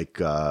from like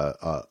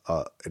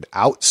an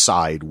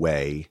outside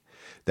way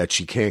that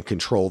she can't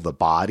control the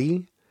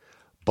body,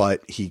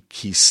 but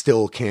he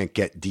still can't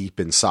get deep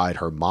inside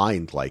her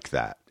mind like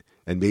that.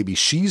 And maybe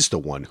she's the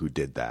one who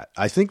did that.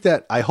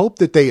 I hope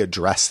that they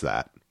address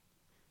that.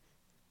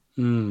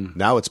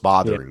 Now it's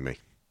bothering me.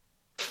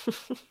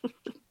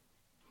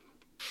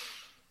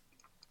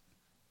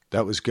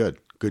 That was good.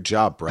 Good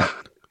job, Brett.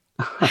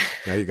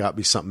 Now you got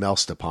me something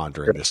else to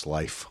ponder in this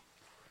life.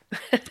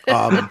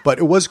 But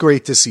it was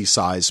great to see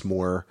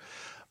Sizemore.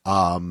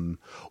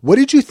 What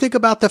did you think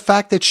about the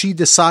fact that she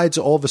decides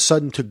all of a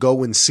sudden to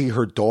go and see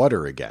her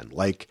daughter again?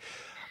 Like,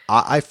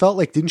 I felt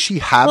like, didn't she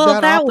have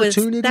that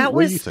opportunity?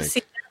 What do you think?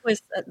 See,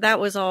 that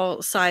was all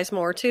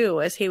Sizemore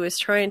too, as he was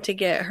trying to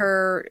get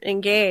her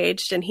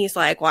engaged. And he's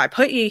like, well, I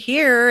put you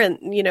here. And,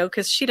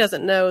 because she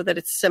doesn't know that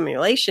it's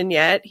simulation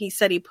yet. He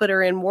said he put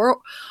her in War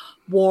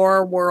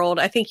World.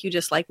 I think you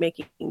just like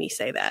making me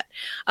say that.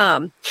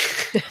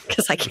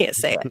 Because I can't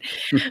say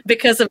it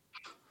because of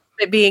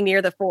it being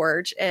near the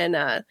forge.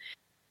 And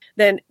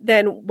then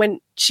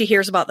when she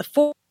hears about the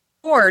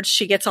forge,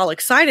 she gets all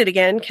excited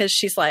again because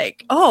she's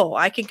like, oh,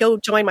 I could go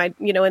join my,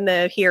 in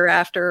the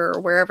hereafter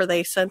or wherever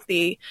they sent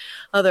the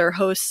other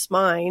hosts'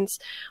 minds.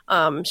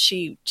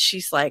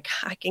 She's like,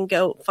 I can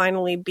go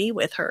finally be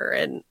with her.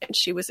 And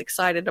she was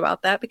excited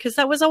about that because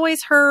that was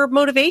always her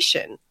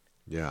motivation.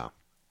 Yeah.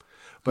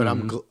 But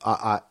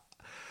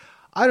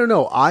I don't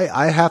know.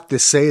 I have to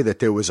say that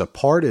there was a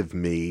part of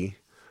me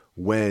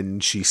when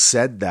she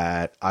said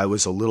that I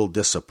was a little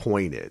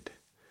disappointed.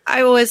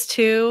 I was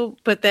too,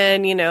 but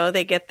then,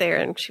 they get there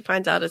and she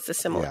finds out it's a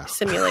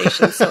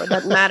simulation, so it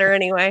doesn't matter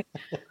anyway.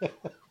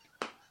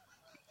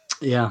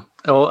 Yeah.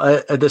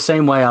 Well, the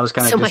same way I was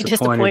kind of disappointed.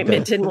 So my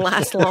disappointment didn't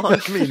last long.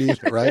 Me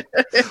neither, right?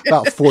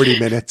 About 40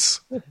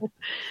 minutes.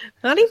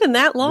 Not even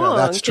that long. No,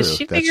 that's true. Because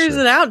she figures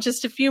it out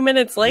just a few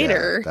minutes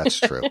later. Yeah, that's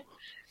true.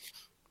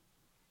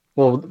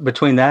 Well,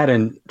 between that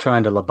and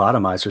trying to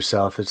lobotomize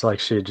herself, it's like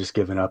she had just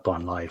given up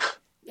on life.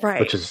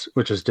 Right.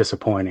 Which is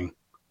disappointing.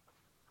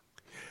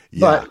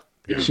 Yeah.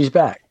 But she's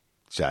back.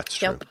 That's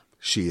true. Yep.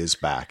 She is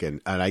back.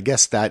 And I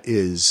guess that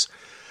is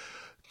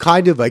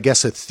kind of, a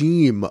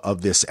theme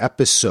of this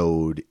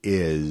episode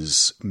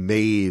is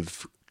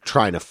Maeve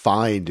trying to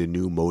find a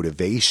new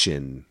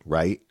motivation,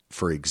 right,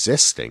 for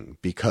existing.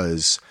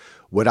 Because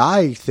what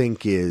I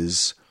think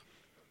is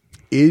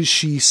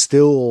she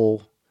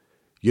still,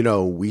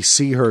 we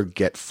see her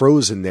get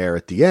frozen there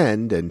at the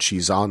end and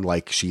she's on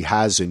she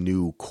has a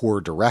new core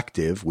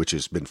directive, which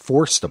has been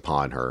forced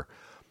upon her.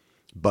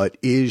 But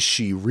is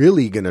she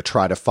really going to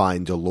try to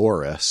find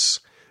Dolores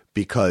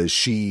because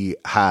she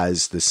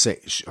has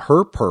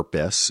her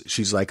purpose?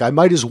 She's like, I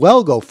might as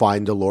well go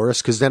find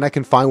Dolores because then I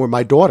can find where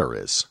my daughter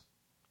is.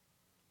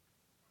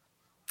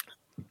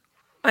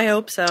 I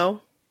hope so.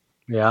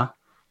 Yeah.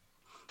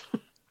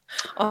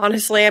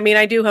 Honestly,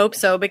 I do hope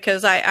so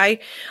because I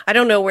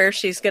don't know where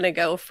she's going to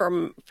go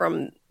from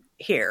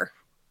here.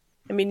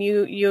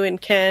 You and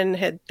Ken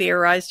had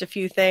theorized a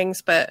few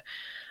things, but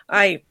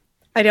I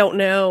don't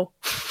know.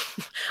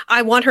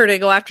 I want her to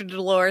go after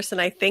Dolores, and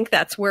I think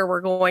that's where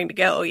we're going to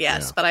go,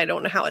 yes, but I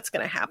don't know how it's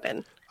going to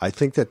happen. I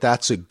think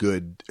that's a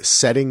good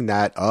setting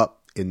that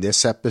up in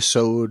this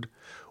episode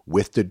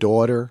with the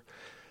daughter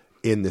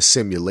in the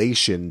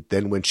simulation.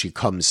 Then when she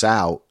comes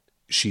out,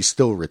 she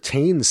still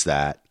retains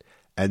that,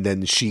 and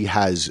then she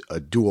has a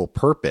dual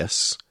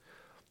purpose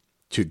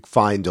to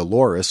find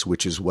Dolores,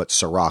 which is what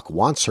Serac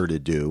wants her to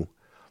do.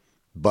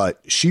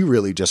 But she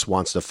really just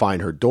wants to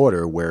find her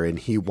daughter, wherein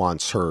he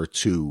wants her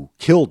to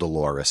kill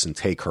Dolores and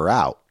take her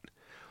out.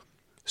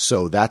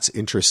 So that's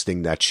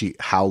interesting that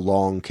how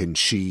long can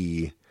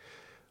she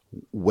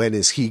when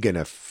is he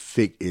gonna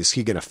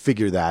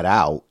figure that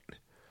out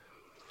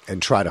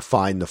and try to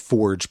find the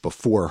Forge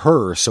before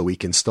her so he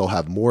can still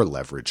have more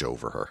leverage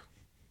over her?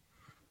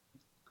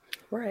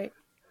 Right.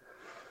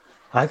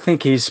 I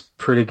think he's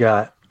pretty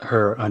got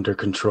her under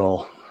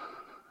control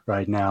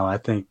right now. I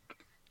think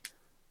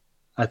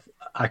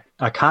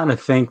I kind of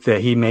think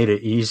that he made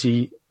it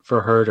easy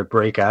for her to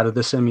break out of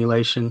the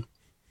simulation,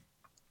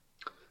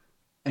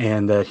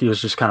 and that he was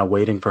just kind of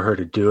waiting for her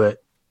to do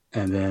it.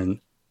 And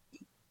then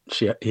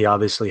he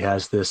obviously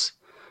has this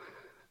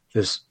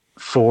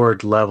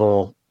Ford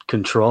level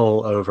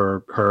control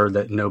over her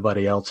that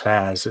nobody else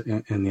has,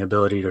 and the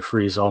ability to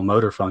freeze all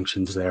motor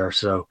functions there.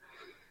 So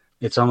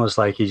it's almost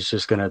like he's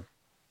just going to,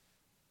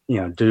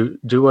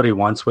 do what he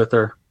wants with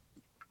her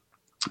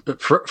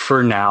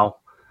for now.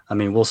 I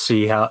mean, we'll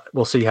see how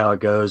it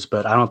goes,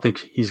 but I don't think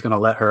he's going to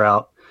let her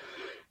out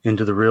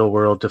into the real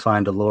world to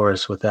find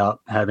Dolores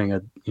without having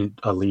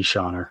a leash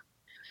on her.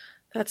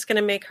 That's going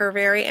to make her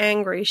very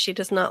angry. She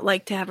does not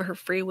like to have her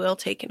free will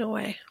taken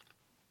away.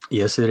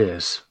 Yes, it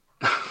is.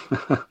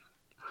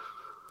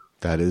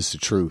 That is the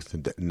truth.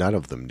 None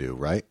of them do,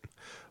 right?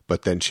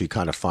 But then she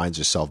kind of finds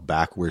herself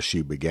back where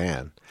she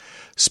began.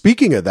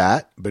 Speaking of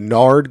that,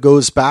 Bernard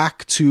goes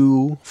back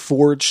to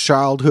Ford's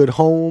childhood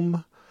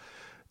home.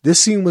 This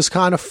scene was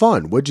kind of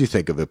fun. What'd you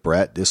think of it,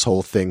 Brett? This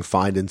whole thing,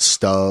 finding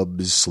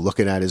Stubbs,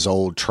 looking at his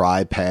old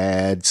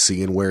tripod,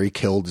 seeing where he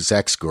killed his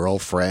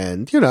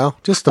ex-girlfriend,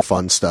 just the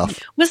fun stuff.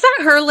 Was that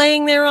her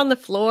laying there on the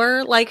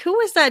floor? Like, who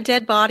was that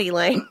dead body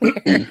laying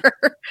there?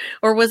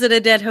 Or was it a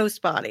dead host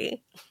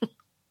body?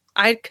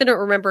 I couldn't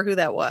remember who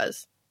that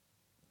was.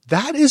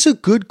 That is a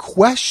good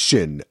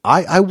question.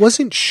 I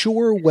wasn't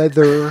sure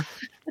whether...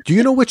 Do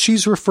you know what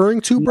she's referring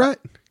to, Brett?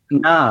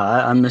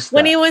 Nah, I missed that.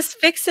 When he was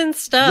fixing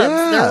Stubbs,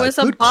 there was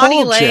a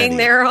body laying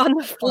there on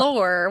the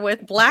floor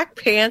with black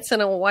pants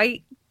and a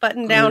white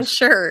button-down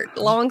shirt,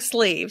 long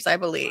sleeves, I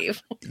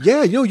believe.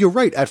 Yeah, you're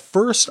right. At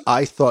first,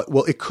 I thought,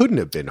 well, it couldn't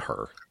have been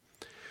her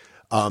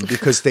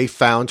because they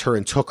found her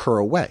and took her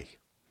away.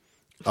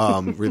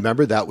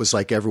 Remember, that was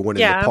like everyone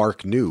in the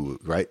park knew,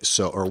 right?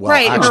 So,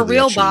 actually, her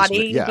real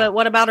body. But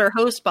what about her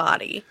host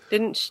body?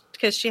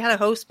 Because she had a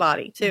host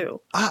body too.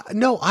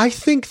 No, I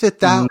think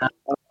that.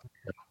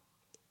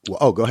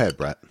 Well, go ahead,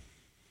 Brett.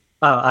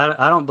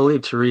 I don't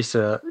believe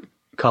Teresa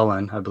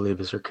Cullen, I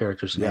believe is her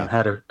character's name,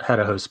 had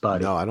a host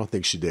body. No, I don't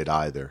think she did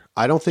either.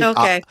 I don't think.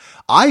 Okay.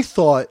 I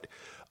thought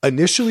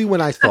initially when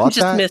I thought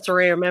I'm just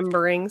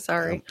misremembering.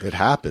 Sorry. It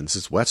happens.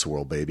 It's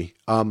Westworld, baby.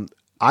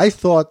 I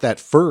thought that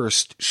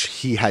first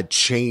he had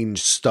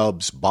changed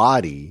Stubbs'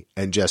 body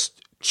and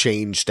just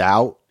changed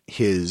out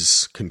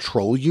his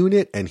control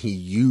unit, and he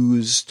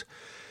used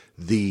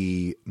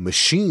the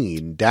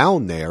machine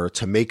down there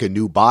to make a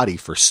new body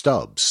for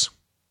Stubbs.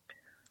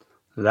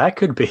 That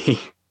could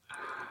be.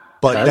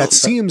 But that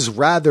seems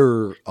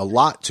rather a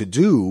lot to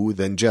do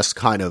than just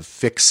kind of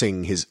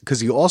fixing his,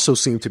 because he also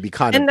seemed to be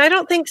kind of. And I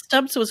don't think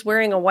Stubbs was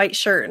wearing a white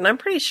shirt, and I'm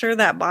pretty sure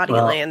that body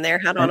laying there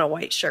had on a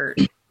white shirt.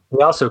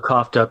 He also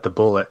coughed up the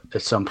bullet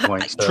at some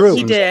point. So true.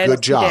 He did.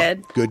 Good job. He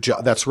did. Good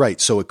job. That's right.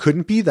 So it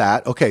couldn't be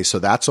that. Okay, so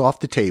that's off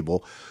the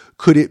table.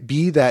 Could it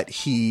be that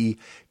he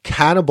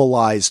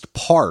cannibalized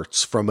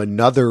parts from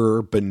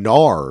another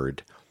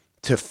Bernard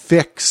to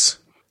fix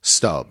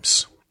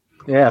Stubbs?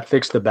 Yeah,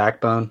 fix the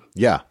backbone.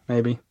 Yeah.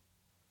 Maybe.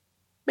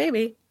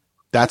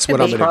 That's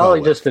what I'm going to go with.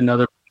 Probably just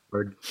another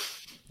word.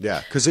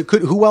 Yeah, because it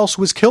could. Who else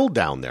was killed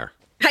down there?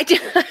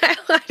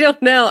 I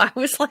don't know. I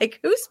was like,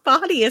 whose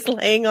body is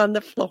laying on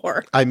the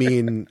floor? I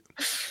mean,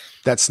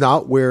 that's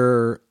not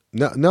where.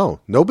 No,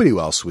 nobody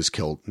else was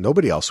killed.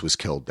 Nobody else was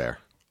killed there.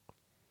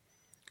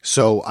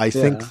 So I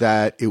think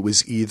that it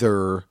was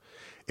either,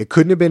 it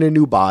couldn't have been a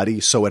new body,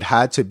 so it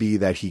had to be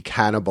that he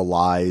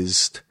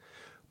cannibalized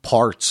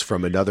parts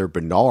from another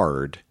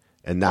Bernard,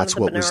 and that's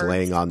what was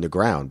laying on the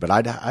ground. But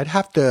I'd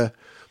have to,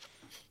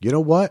 you know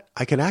what?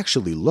 I can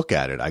actually look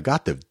at it. I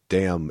got the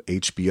damn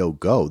HBO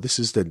Go. This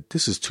is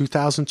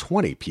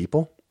 2020,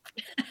 people.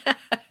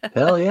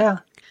 Hell yeah.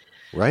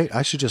 Right?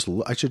 I should just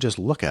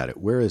look at it.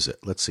 Where is it?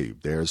 Let's see.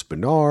 There's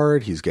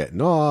Bernard. He's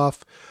getting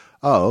off.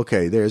 Oh,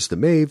 okay. There's the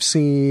Maeve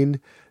scene.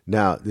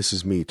 Now, this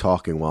is me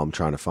talking while I'm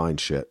trying to find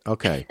shit.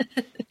 Okay.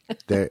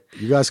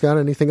 You guys got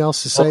anything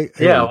else to say?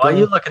 Well, while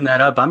you're looking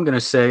that up, I'm going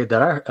to say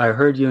that I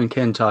heard you and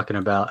Ken talking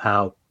about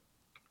how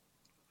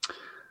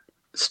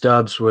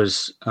Stubbs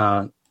was,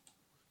 I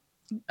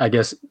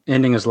guess,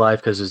 ending his life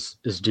because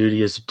his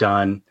duty is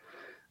done.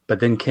 But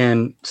then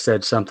Ken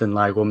said something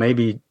like, well,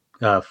 maybe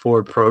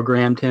Ford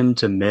programmed him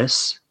to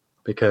miss,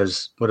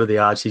 because what are the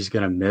odds he's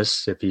going to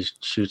miss if he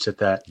shoots at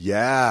that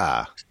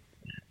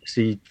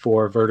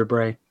C4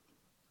 vertebrae?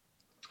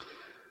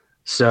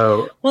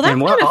 So, well, that's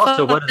what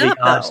are the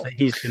odds though? that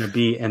he's going to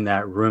be in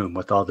that room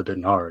with all the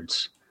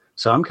Bernards?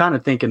 So I'm kind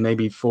of thinking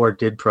maybe Ford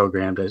did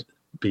program to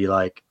be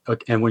like,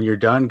 okay, and when you're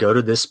done, go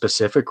to this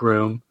specific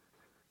room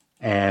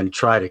and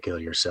try to kill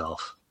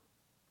yourself,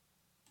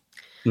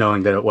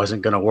 knowing that it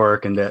wasn't going to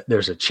work, and that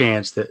there's a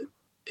chance that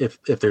if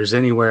there's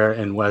anywhere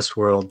in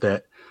Westworld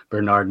that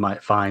Bernard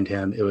might find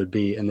him, it would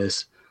be in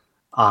this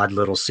odd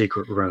little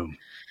secret room.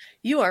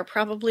 You are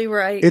probably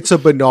right. It's a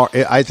Bernard.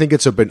 I think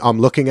it's I'm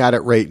looking at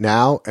it right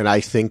now, and I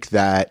think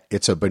that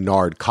it's a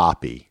Bernard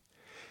copy.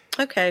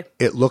 Okay.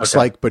 It looks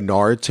like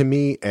Bernard to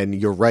me, and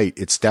you're right.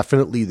 It's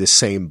definitely the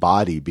same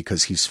body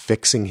because he's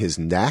fixing his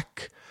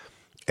neck,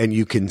 and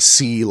you can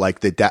see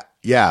like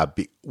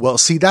well,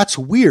 see, that's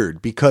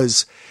weird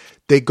because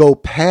they go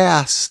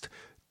past.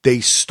 They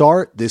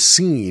start the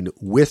scene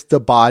with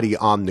the body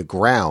on the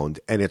ground,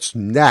 and its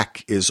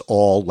neck is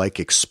all like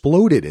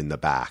exploded in the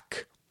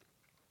back.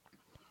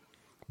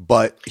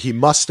 But he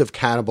must have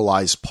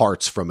cannibalized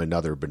parts from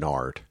another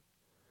Bernard.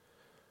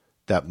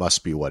 That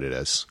must be what it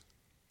is.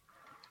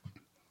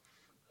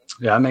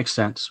 Yeah, that makes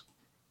sense.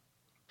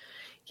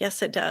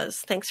 Yes, it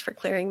does. Thanks for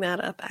clearing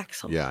that up,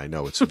 Axel. Yeah, I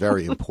know. It's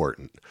very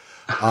important.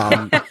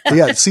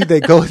 Yeah, see, they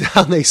go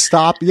down, they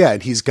stop. Yeah,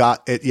 and he's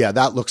got it. Yeah,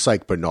 that looks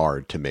like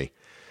Bernard to me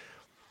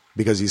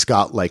because he's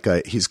got like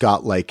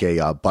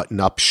a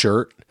button-up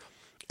shirt.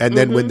 And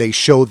then when they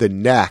show the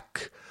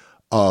neck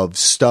of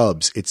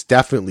Stubbs, it's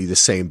definitely the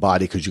same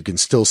body because you can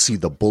still see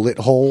the bullet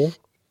hole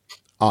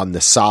on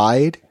the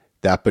side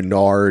that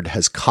Bernard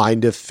has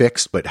kind of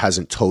fixed but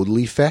hasn't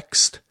totally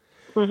fixed.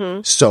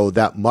 Mm-hmm. So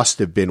that must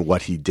have been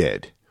what he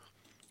did.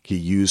 He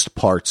used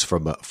parts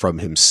from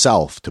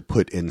himself to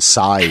put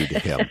inside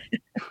him.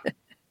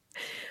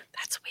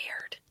 That's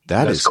weird.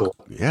 That's cool.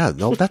 Yeah,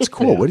 no, that's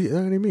cool. Yeah. What do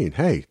you mean?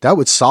 Hey, that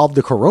would solve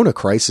the corona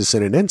crisis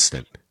in an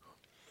instant.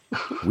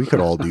 We could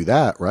all do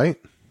that, right?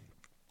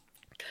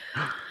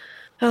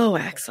 Oh,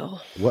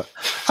 Axel. What?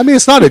 I mean,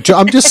 it's not a joke.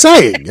 I'm just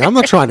saying. I'm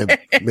not trying to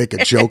make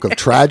a joke of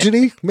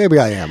tragedy. Maybe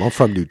I am. I'm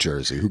from New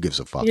Jersey. Who gives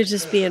a fuck? You're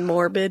just being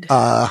morbid.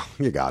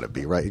 You got to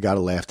be, right? You got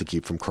to laugh to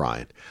keep from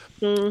crying.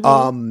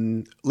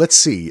 Mm-hmm. Let's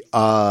see.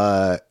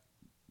 Bernard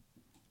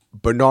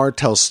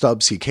tells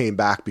Stubbs he came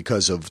back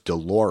because of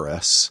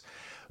Dolores,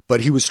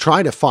 but he was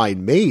trying to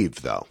find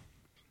Maeve, though.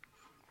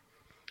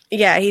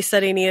 Yeah, he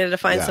said he needed to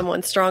find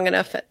someone strong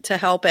enough to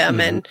help him.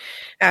 Mm-hmm. And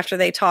after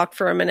they talked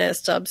for a minute,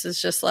 Stubbs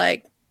is just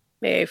like,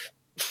 Maeve.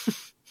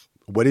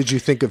 What did you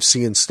think of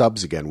seeing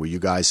Stubbs again? Were you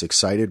guys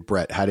excited?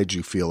 Brett, how did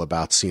you feel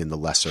about seeing the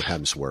lesser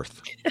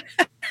Hemsworth?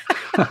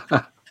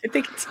 I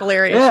think it's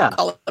hilarious to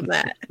call him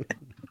that.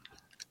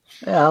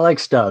 Yeah, I like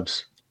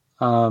Stubbs.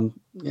 Yeah,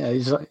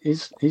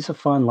 he's a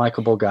fun,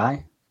 likable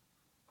guy,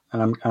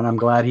 and I'm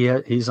glad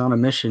he's on a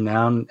mission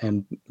now,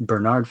 and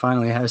Bernard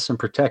finally has some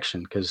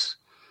protection because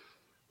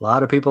a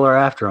lot of people are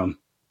after him.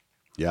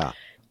 Yeah,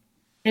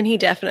 and he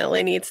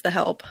definitely needs the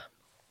help.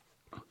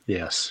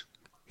 Yes.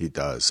 He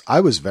does.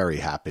 I was very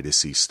happy to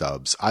see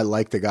Stubbs. I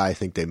like the guy. I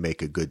think they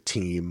make a good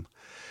team.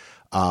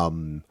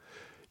 Now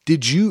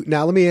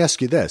let me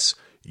ask you this.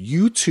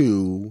 You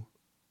two,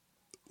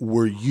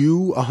 were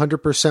you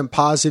 100%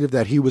 positive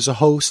that he was a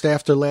host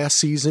after last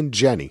season?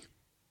 Jenny?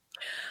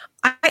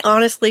 I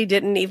honestly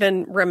didn't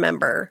even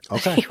remember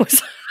he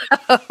was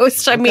a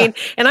host. I mean,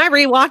 and I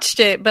rewatched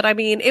it, but I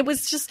mean, it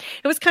was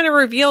kind of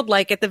revealed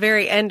like at the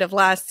very end of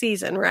last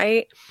season,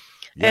 right?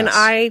 Yes. And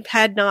I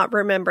had not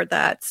remembered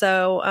that.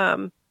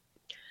 So,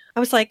 I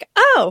was like,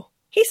 oh,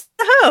 he's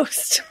the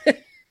host.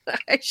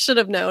 I should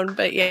have known,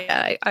 but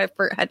yeah, I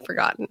had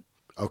forgotten.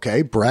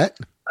 Okay, Brett?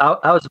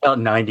 I was about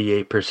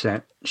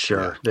 98%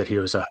 sure that he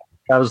was I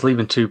was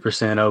leaving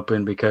 2%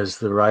 open because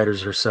the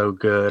writers are so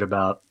good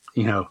about,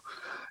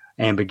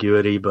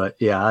 ambiguity. But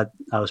yeah,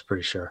 I was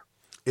pretty sure.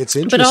 It's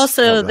interesting. But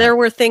also there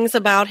were things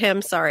about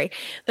him. Sorry.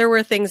 There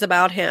were things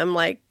about him,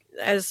 like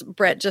as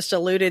Brett just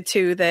alluded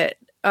to, that,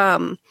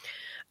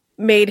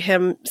 made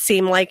him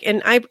seem like,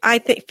 and I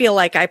feel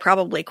like I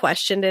probably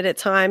questioned it at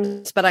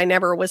times, but I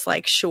never was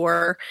like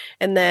sure.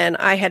 And then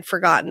I had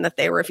forgotten that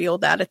they revealed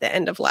that at the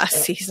end of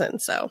last season.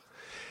 So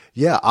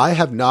yeah, I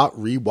have not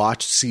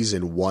rewatched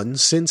season 1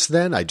 since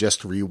then. I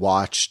just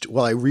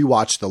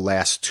rewatched the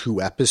last 2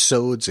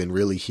 episodes, and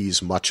really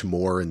he's much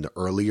more in the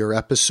earlier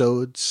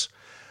episodes.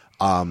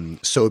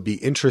 So it'd be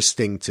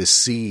interesting to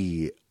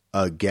see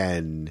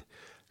again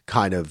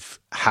kind of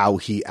how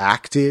he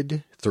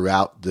acted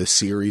throughout the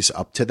series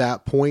up to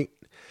that point.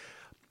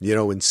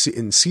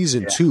 In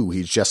season 2,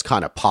 he just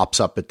kind of pops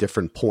up at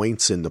different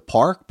points in the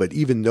park, but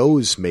even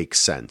those make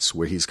sense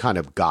where he's kind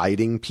of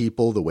guiding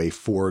people the way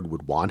Ford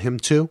would want him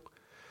to.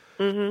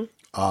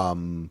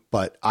 Mm-hmm.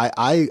 But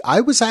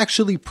I was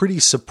actually pretty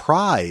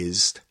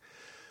surprised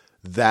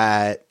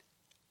that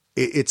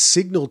it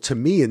signaled to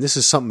me, and this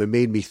is something that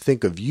made me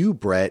think of you,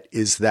 Brett,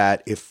 is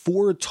that if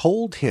Ford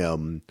told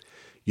him,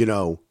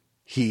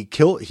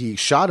 he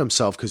shot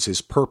himself because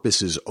his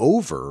purpose is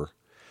over,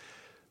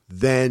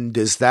 then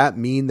does that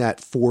mean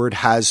that Ford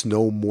has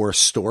no more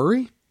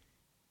story?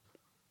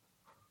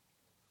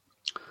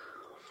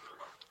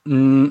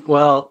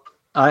 Well,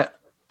 I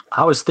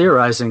was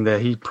theorizing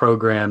that he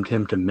programmed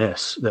him to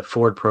miss, that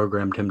Ford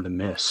programmed him to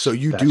miss. So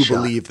you do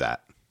believe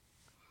that?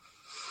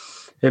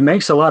 It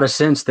makes a lot of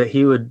sense that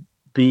he would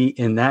be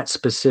in that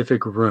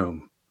specific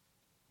room.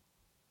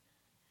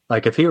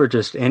 Like if he were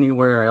just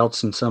anywhere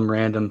else in some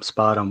random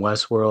spot on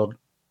Westworld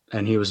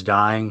and he was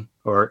dying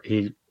or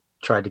he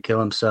tried to kill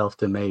himself,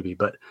 then maybe.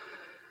 But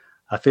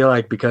I feel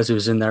like because he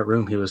was in that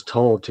room, he was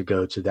told to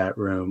go to that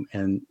room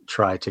and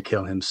try to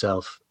kill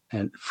himself,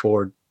 and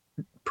Ford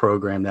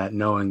programmed that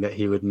knowing that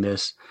he would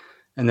miss,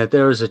 and that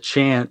there was a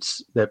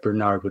chance that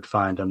Bernard would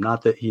find him.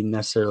 Not that he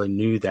necessarily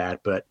knew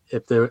that, but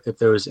if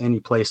there was any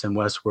place in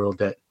Westworld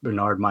that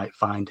Bernard might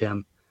find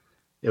him,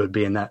 it would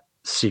be in that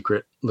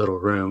secret little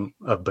room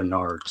of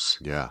Bernard's.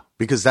 Yeah,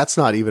 because that's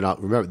not even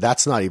on, remember,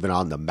 that's not even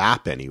on the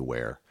map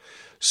anywhere.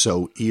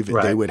 So even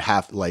they would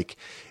have, like,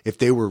 if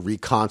they were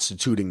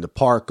reconstituting the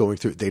park, going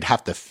through, they'd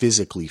have to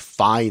physically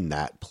find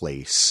that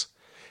place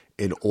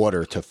in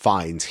order to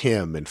find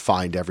him and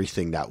find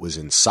everything that was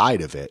inside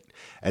of it.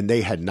 And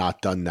they had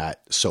not done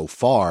that so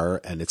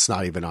far, and it's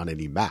not even on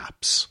any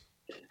maps.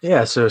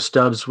 Yeah, so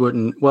Stubbs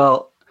wouldn't,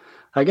 well,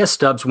 I guess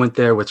Stubbs went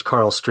there with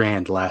Carl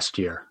Strand last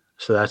year.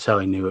 So that's how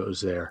he knew it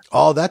was there.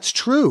 Oh, that's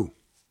true.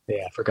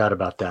 Yeah, I forgot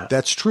about that.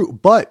 That's true.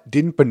 But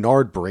didn't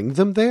Bernard bring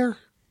them there?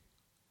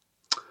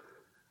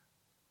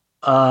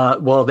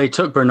 Well, they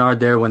took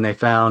Bernard there when they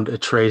found a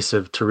trace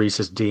of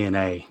Teresa's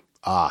DNA.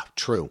 Ah,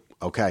 true.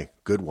 Okay,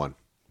 good one.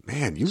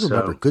 Man, you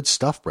remember good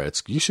stuff,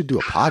 Brett. You should do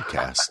a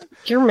podcast.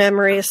 Your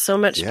memory is so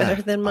much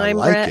better than mine,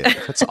 Brett. It.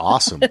 That's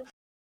awesome.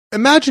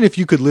 Imagine if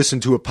you could listen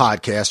to a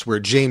podcast where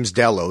James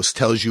Delos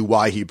tells you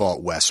why he bought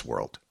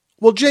Westworld.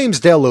 Well,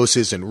 James Delos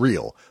isn't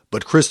real,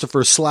 but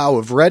Christopher Slough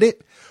of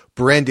Reddit,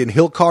 Brandon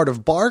Hilcard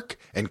of Bark,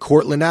 and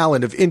Cortland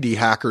Allen of Indie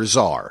Hackers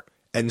are.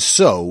 And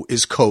so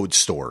is Code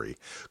Story.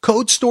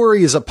 Code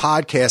Story is a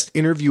podcast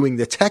interviewing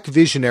the tech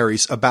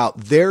visionaries about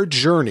their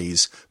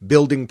journeys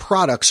building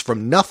products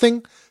from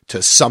nothing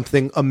to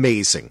something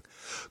amazing.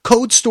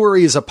 Code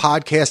Story is a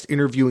podcast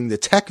interviewing the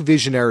tech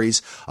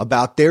visionaries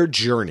about their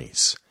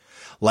journeys.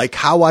 Like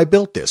How I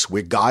Built This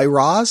with Guy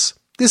Raz,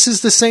 this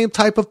is the same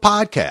type of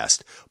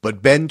podcast,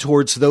 but bend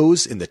towards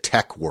those in the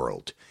tech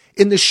world.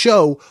 In the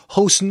show,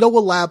 host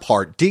Noah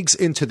Labhart digs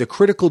into the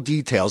critical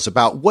details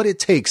about what it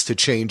takes to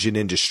change an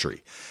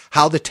industry,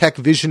 how the tech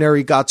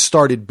visionary got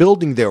started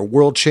building their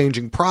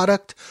world-changing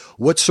product,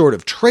 what sort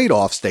of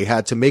trade-offs they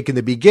had to make in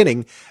the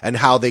beginning, and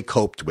how they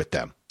coped with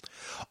them.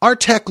 Our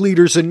tech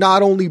leaders are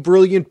not only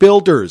brilliant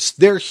builders,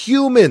 they're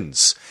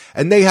humans,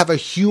 and they have a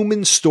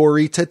human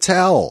story to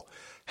tell.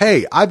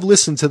 Hey, I've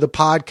listened to the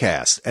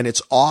podcast, and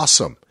it's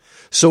awesome.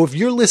 So if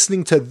you're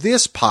listening to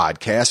this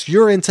podcast,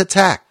 you're into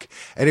tech.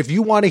 And if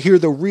you want to hear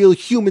the real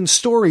human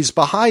stories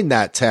behind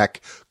that tech,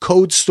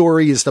 Code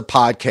Story is the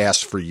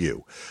podcast for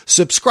you.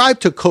 Subscribe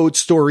to Code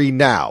Story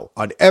now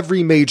on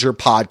every major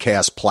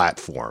podcast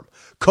platform.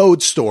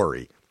 Code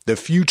Story. The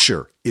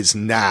future is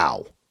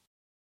now.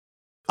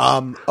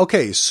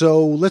 Okay,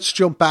 so let's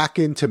jump back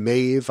into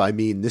Maeve. I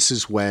mean, this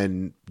is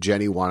when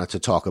Jenny wanted to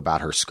talk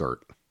about her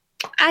skirt.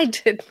 I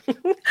did.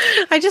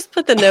 I just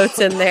put the notes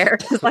in there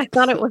because I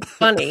thought it was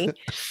funny.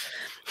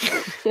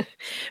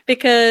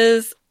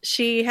 Because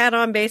she had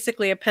on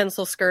basically a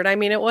pencil skirt. I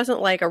mean, it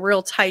wasn't like a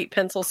real tight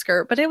pencil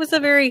skirt, but it was a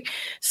very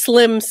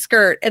slim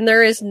skirt. And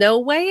there is no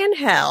way in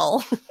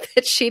hell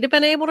that she'd have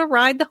been able to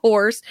ride the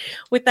horse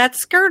with that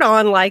skirt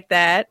on like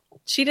that.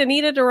 She'd have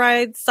needed to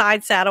ride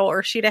side saddle,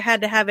 or she'd have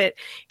had to have it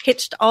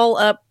hitched all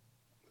up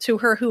to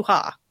her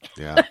hoo-ha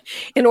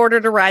in order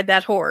to ride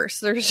that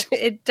horse.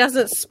 It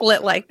doesn't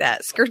split like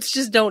that. Skirts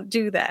just don't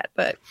do that.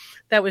 But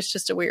that was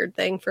just a weird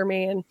thing for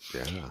me, and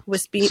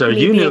was being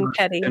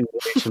petty.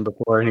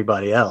 Before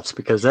anybody else,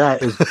 because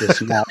that is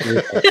just not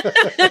real.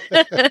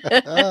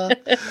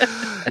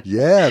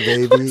 Yeah,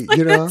 baby.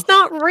 Like, that's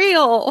not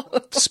real.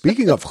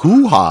 Speaking of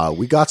hoo-ha,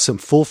 we got some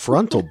full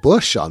frontal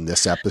Bush on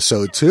this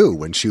episode too.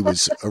 When she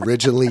was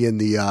originally in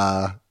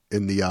the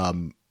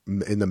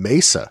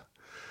Mesa.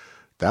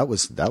 That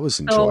was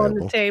enjoyable. Oh, on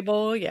the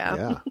table,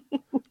 yeah.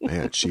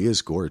 Man, she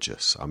is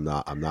gorgeous. I'm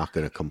not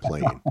going to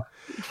complain.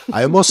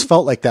 I almost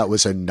felt like that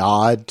was a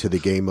nod to the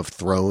Game of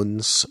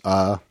Thrones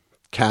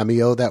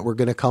cameo that we're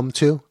going to come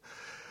to.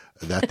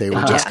 That they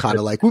were just kind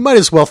of like, we might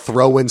as well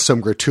throw in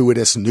some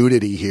gratuitous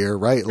nudity here,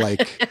 right?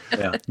 Like,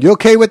 you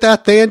okay with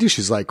that, Thandie?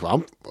 She's like, well,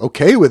 I'm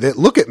okay with it.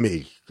 Look at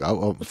me.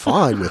 I'm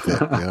fine with it.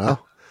 You know,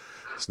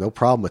 there's no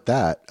problem with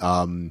that.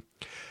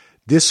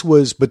 This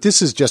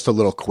is just a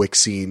little quick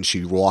scene.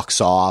 She walks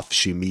off.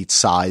 She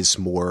meets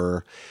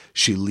Sizemore.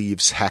 She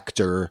leaves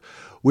Hector,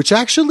 which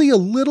actually a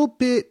little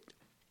bit,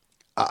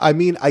 I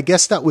mean, I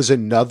guess that was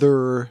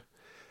another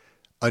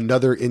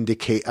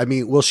indicate. I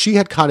mean, well, she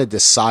had kind of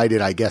decided,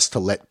 I guess, to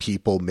let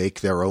people make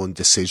their own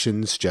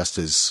decisions just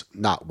as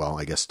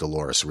I guess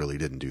Dolores really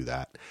didn't do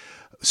that.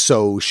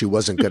 So she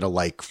wasn't going to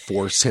like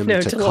force him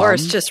to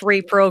Dolores come. just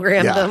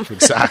reprogrammed them.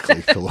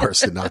 Exactly. Dolores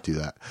did not do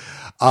that.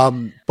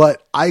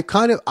 But I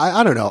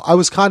don't know. I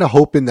was kind of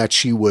hoping that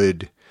she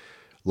would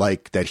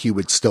that he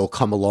would still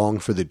come along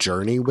for the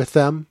journey with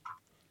them,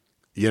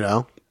 you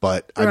know,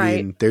 but I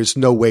mean, there's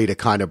no way to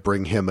kind of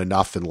bring him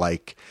enough. And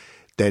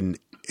then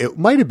it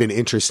might've been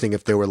interesting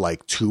if there were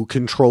like 2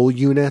 control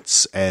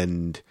units,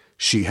 and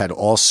she had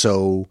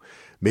also,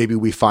 maybe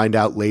we find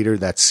out later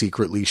that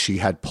secretly she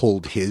had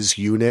pulled his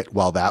unit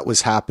while that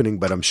was happening,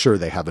 but I'm sure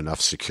they have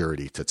enough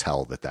security to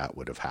tell that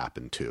would have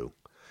happened too.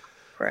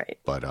 Right.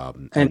 But,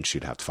 and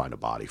she'd have to find a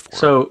body for him.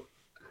 So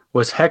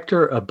Was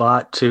Hector a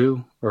bot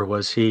too, or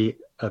was he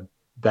a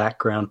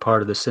background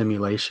part of the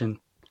simulation?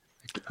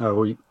 Are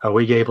we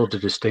able to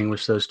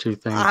distinguish those two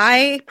things?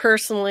 I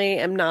personally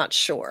am not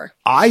sure.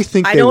 I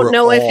think I don't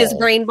know if his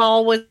brain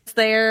ball was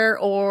there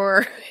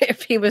or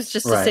if he was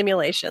just a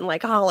simulation,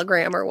 like a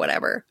hologram or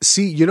whatever.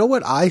 See, you know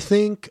what I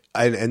think,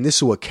 and this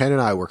is what Ken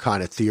and I were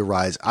kind of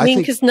theorizing. I mean,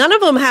 because none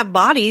of them have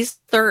bodies;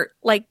 they're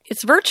like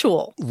it's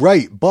virtual,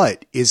 right?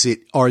 But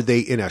are they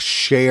in a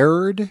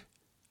shared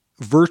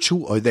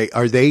virtual? Are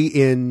they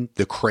in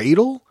the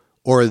cradle?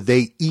 Or are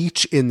they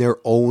each in their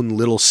own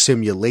little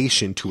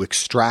simulation to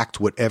extract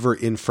whatever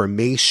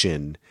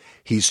information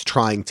he's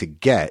trying to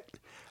get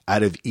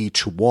out of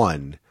each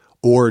one,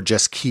 or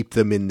just keep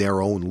them in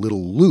their own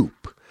little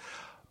loop?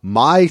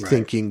 My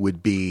thinking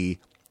would be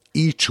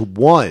each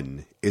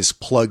one is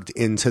plugged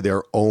into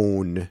their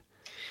own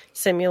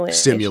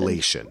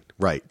simulation.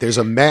 Right. There's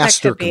a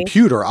master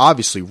computer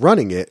obviously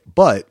running it,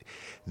 but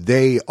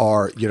they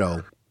are,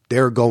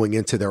 they're going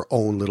into their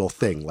own little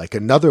thing. Like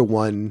another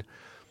one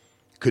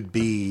could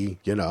be,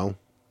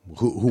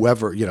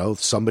 whoever,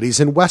 somebody's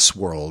in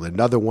Westworld,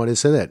 another one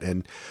is in it.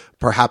 And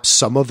perhaps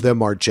some of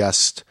them are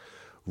just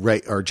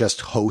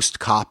host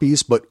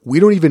copies, but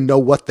we don't even know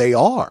what they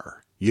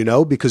are,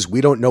 because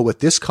we don't know what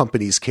this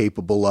company's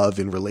capable of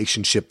in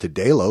relationship to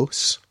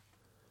Delos.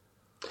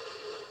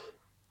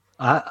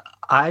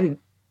 I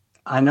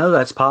know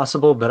that's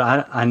possible, but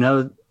I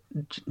know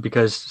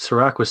because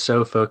Serac was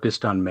so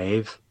focused on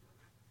Maeve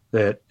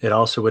that it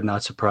also would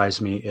not surprise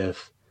me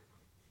if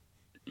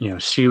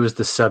she was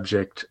the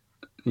subject.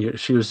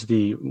 She was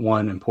the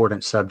one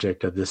important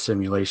subject of this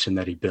simulation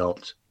that he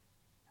built,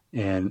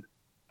 and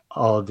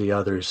all of the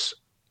others.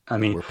 I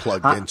mean, we're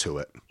plugged into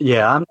it.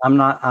 Yeah, I'm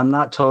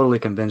not totally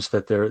convinced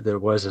that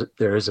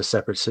there is a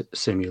separate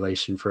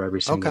simulation for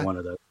every single one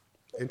of those.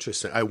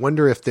 Interesting. I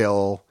wonder if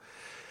they'll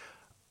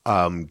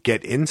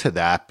get into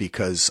that,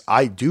 because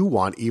I do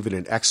want even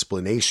an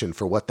explanation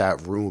for what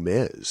that room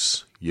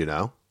is.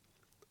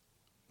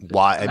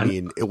 Why? I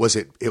mean,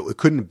 it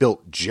couldn't be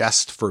built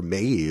just for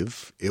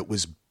Maeve. It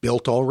was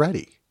built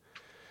already.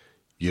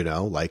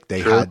 Like they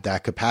had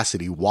that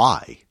capacity.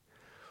 Why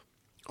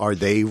are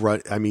they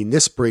run? I mean,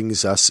 this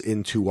brings us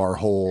into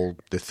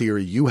the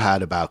theory you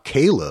had about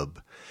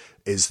Caleb.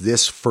 Is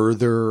this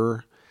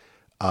further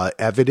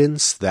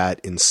evidence that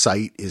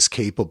Incite is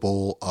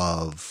capable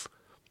of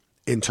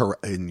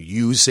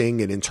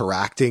using and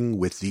interacting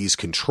with these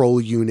control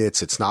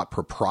units? It's not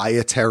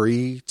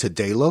proprietary to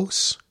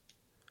Delos.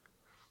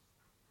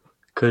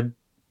 Could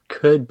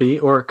be,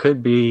 or it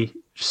could be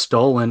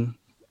stolen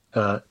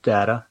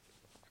data.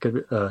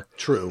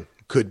 True.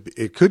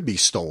 It could be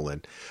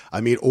stolen.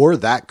 I mean, or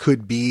that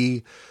could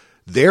be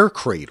their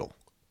cradle,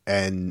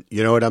 and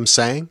you know what I'm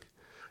saying?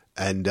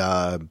 And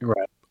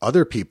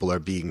other people are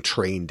being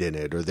trained in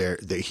it, or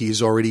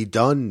he's already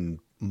done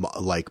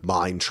like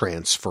mind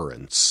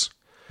transference.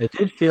 It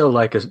did feel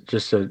like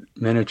just a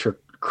miniature,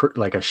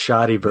 like a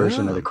shoddy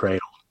version of the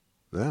cradle.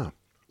 Yeah.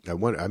 I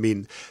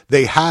mean,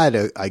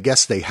 I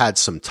guess they had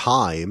some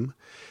time.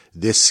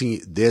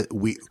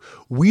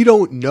 We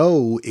don't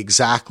know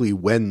exactly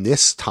when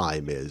this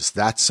time is.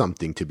 That's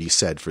something to be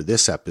said for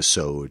this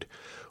episode.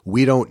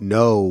 We don't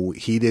know.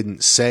 He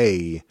didn't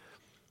say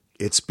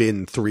it's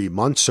been 3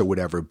 months or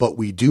whatever, but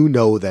we do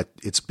know that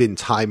it's been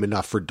time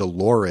enough for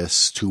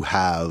Dolores to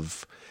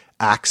have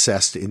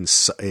accessed in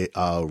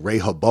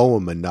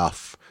Rehoboam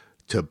enough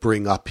to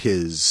bring up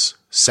his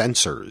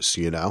sensors,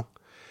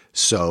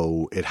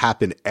 So it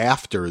happened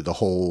after the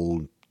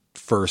whole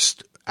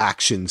first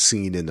action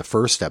scene in the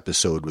first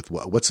episode with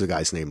what's the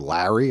guy's name?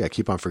 Larry? I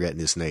keep on forgetting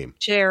his name.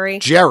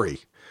 Jerry.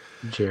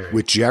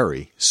 With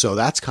Jerry. So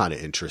that's kind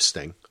of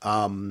interesting.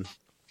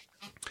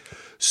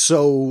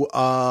 So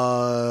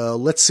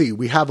let's see.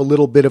 We have a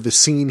little bit of a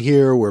scene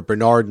here where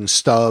Bernard and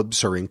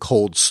Stubbs are in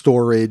cold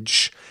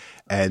storage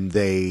and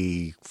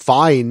they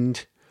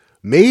find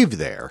Maeve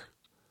there.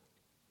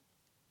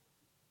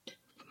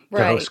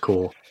 Right. That was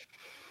cool.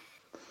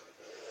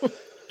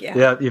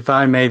 Yeah, you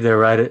find Maeve there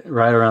right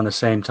around the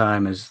same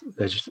time as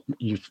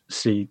you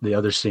see the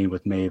other scene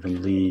with Maeve and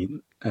Lee,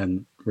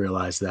 and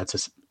realize that's a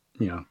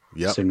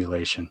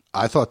simulation.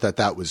 I thought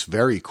that was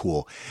very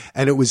cool,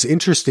 and it was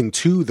interesting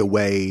too the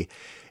way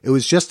it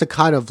was just a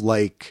kind of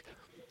like,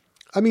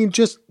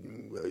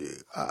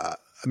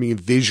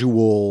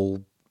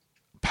 visual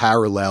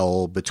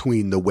parallel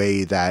between the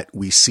way that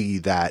we see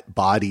that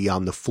body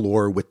on the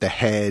floor with the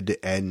head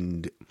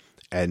and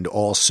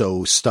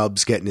also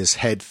Stubbs getting his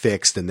head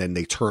fixed, and then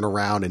they turn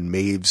around and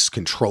Maeve's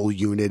control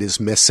unit is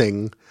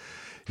missing.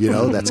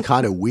 That's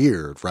kind of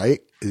weird, right?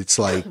 It's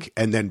like,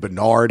 and then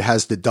Bernard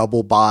has the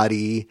double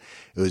body.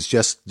 It was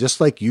just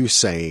like you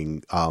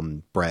saying,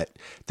 Brett,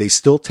 they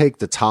still take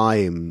the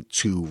time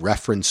to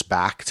reference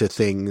back to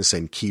things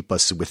and keep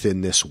us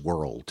within this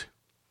world.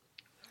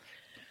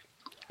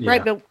 Yeah.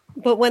 Right.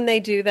 But when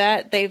they do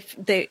that,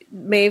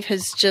 Maeve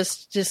has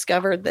just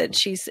discovered that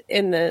she's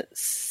in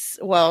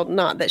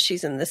not that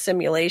she's in the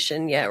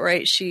simulation yet,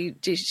 right? She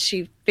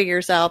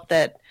figures out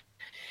that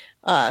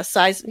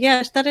size.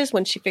 Yeah, that is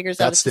when she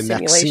figures out it's That's the a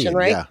next simulation, scene.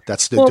 right? Yeah,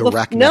 that's the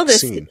direct next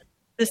scene.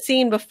 The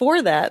scene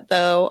before that,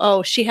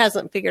 though, she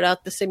hasn't figured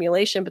out the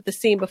simulation, but the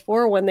scene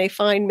before, when they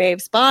find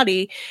Maeve's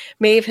body,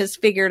 Maeve has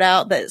figured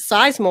out that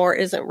Sizemore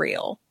isn't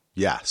real.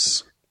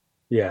 Yes.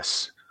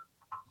 Yes.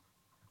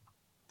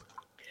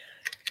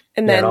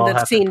 And then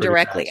the scene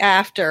directly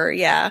after,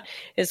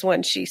 is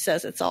when she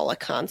says it's all a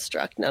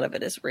construct. None of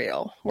it is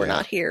real. We're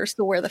not here,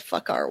 so where the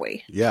fuck are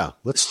we? Yeah,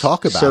 let's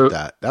talk about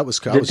that. That was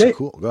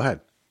cool. Go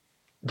ahead.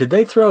 Did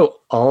they throw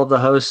all of the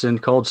hosts in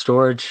cold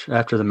storage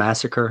after the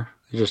massacre?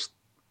 They just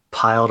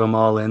piled them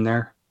all in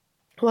there?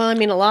 Well, I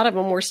mean, a lot of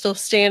them were still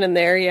standing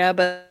there,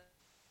 but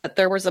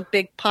there was a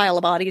big pile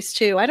of bodies,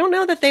 too. I don't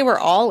know that they were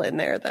all in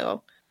there,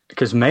 though.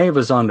 Because Maeve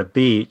was on the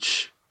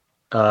beach,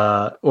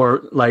 so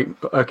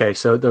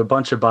the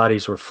bunch of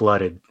bodies were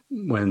flooded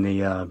when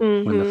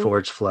the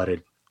forge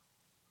flooded.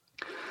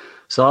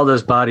 So all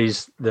those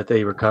bodies that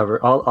they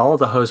recovered, all of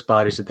the host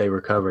bodies that they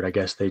recovered, I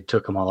guess they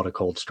took them all to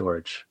cold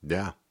storage.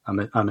 Yeah.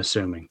 I'm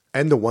assuming.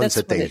 And the ones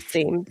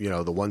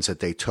the ones that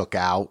they took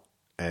out,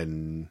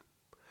 and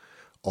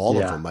all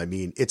of them. I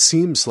mean, it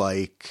seems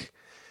like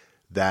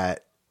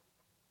that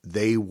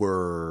they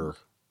were,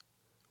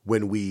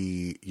 when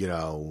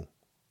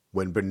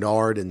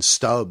Bernard and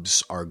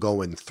Stubbs are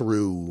going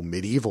through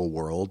Medieval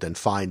World and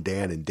find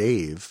Dan and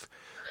Dave,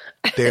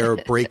 they're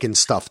breaking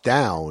stuff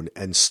down,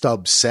 and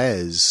Stubbs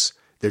says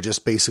they're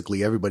just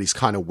basically, everybody's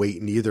kind of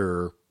waiting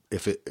either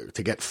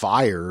to get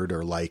fired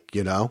or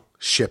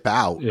ship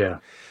out. Yeah.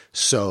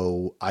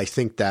 So I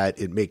think that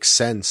it makes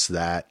sense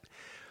that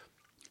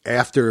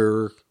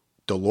after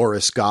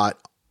Dolores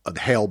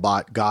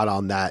Halebot got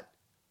on that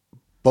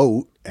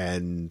boat,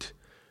 and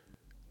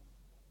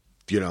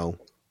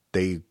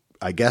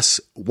I guess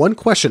one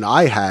question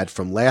I had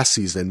from last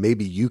season,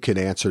 maybe you can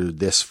answer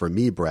this for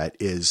me, Brett,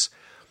 is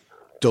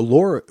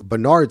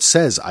Bernard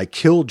says, I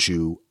killed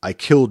you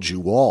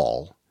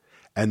all.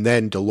 And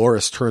then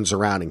Dolores turns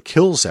around and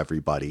kills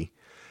everybody.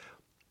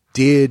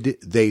 Did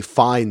they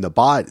find the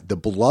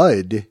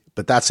blood,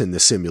 but that's in the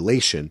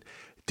simulation.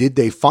 Did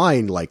they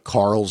find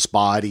Carl's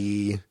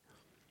body,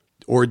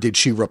 or did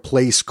she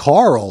replace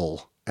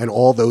Carl and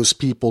all those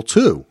people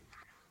too?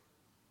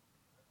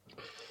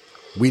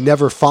 We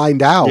never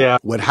find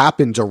out what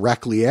happened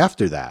directly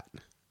after that.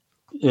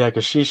 Yeah,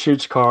 because she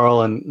shoots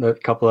Carl and a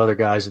couple other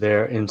guys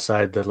there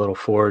inside the little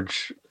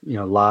forge,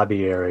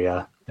 lobby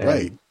area.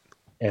 Right.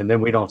 And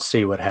then we don't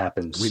see what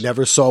happens. We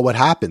never saw what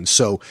happened.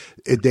 So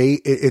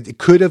it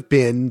could have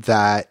been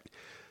that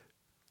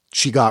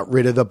she got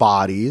rid of the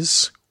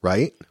bodies,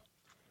 right?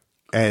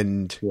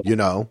 And,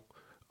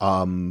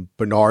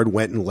 Bernard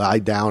went and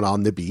lied down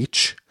on the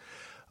beach,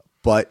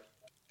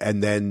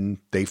 and then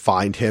they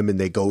find him and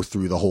they go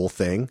through the whole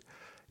thing.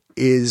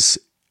 If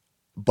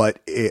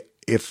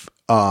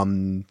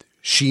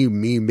she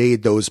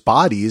made those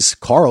bodies,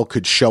 Carl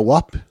could show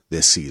up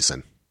this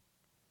season.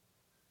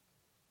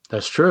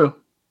 That's true.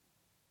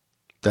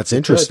 That's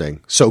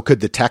interesting. So could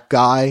the tech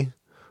guy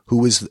who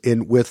was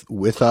in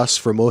with us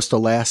for most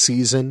of last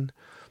season,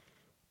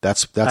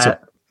 as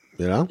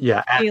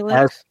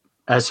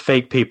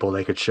fake people,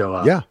 they could show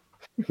up. Yeah.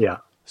 Yeah.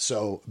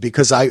 So,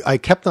 because I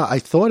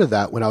thought of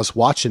that when I was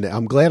watching it.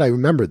 I'm glad I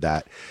remembered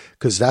that,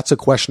 because that's a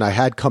question I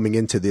had coming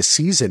into this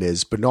season.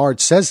 Is Bernard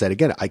says that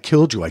again, I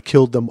killed you. I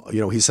killed them.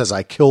 He says,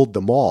 I killed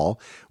them all.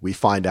 We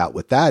find out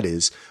what that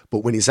is. But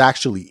when he's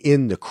actually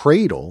in the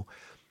cradle,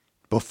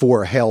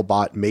 before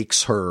Halebot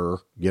makes her,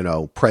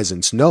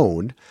 presence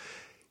known,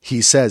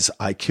 he says,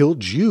 I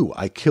killed you.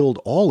 I killed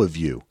all of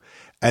you.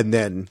 And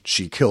then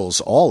she kills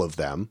all of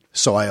them.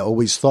 So I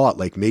always thought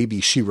maybe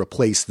she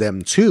replaced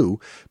them too,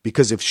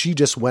 because if she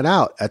just went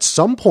out, at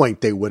some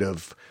point they would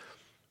have,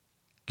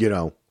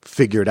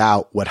 figured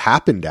out what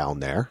happened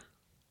down there.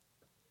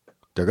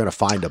 They're going to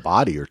find a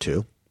body or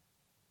two.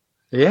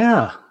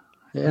 Yeah.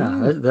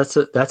 Yeah.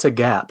 That's a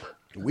gap.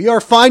 We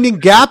are finding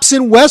gaps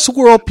in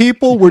Westworld,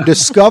 people. We're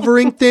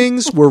discovering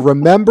things. We're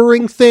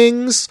remembering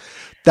things.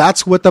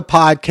 That's what the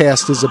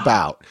podcast is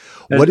about.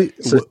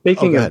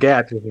 Speaking of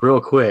gaps,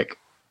 real quick.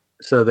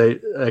 So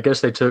I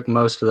guess they took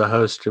most of the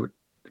hosts to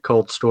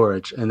cold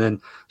storage, and then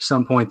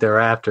some point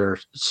thereafter,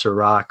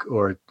 Serac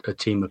or a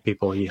team of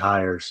people he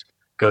hires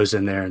goes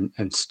in there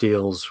and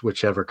steals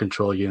whichever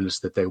control units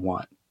that they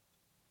want.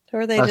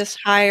 Or they just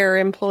hire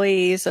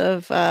employees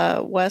of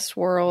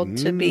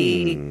Westworld to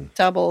be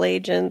double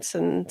agents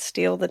and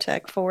steal the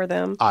tech for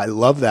them. I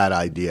love that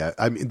idea.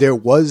 I mean,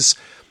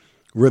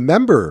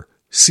 remember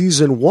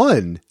season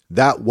 1,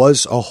 that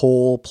was a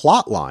whole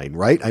plot line,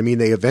 right? I mean,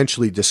 they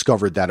eventually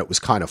discovered that it was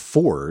kind of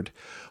Ford,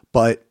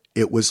 but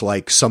it was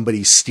like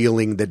somebody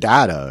stealing the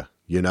data,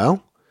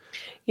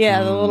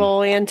 Yeah, the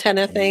little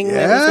antenna thing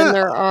that was in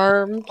their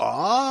arm.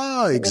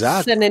 Ah,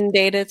 exactly. Sending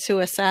data to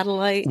a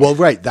satellite. Well,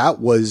 right. That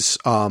was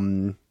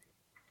Hale.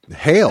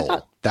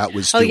 That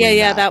was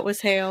that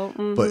was Hale.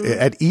 Mm-hmm. But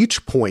at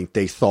each point,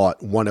 they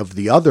thought one of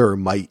the other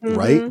might,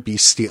 right, be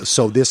steal.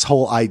 So this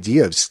whole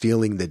idea of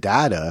stealing the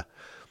data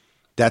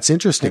That's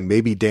interesting.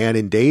 Maybe Dan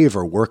and Dave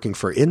are working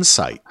for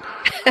Insight.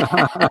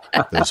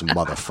 Those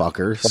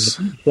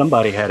motherfuckers.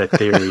 Somebody had a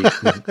theory.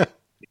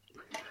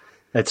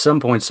 At some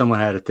point, someone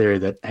had a theory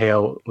that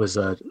Hale was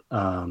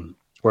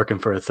working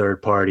for a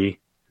third party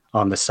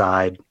on the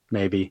side,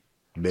 maybe.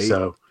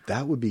 So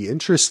that would be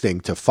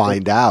interesting to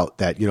find out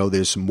that,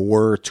 there's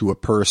more to a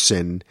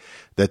person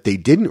that they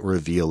didn't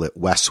reveal at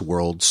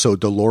Westworld. So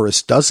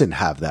Dolores doesn't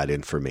have that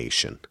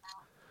information.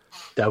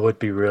 That would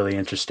be really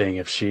interesting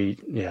if she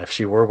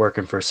were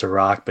working for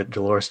Serac, but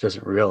Dolores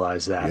doesn't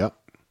realize that. Yep.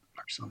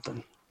 Or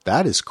something.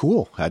 That is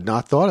cool. Had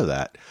not thought of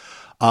that.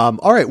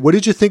 All right. What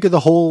did you think of the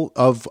whole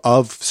of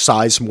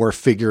Sizemore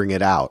figuring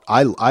it out?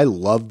 I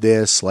love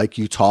this. Like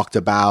you talked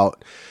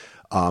about,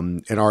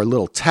 in our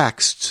little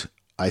text,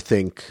 I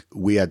think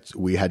we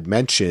had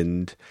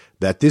mentioned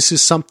that this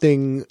is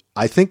something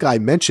I think I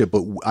mentioned,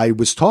 but I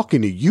was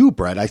talking to you,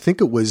 Brett. I think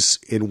it was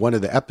in one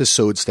of the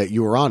episodes that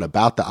you were on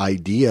about the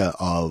idea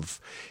of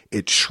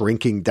it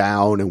shrinking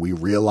down and we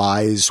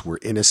realize we're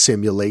in a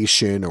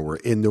simulation or we're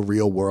in the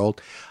real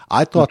world.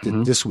 I thought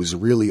that this was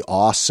really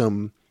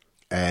awesome.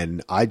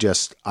 And I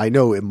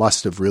know it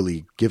must have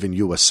really given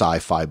you a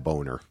sci-fi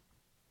boner.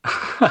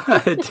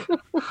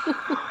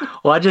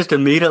 Well, I just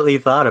immediately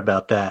thought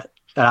about that.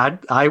 And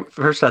I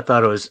first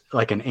thought it was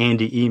like an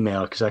Andy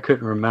email because I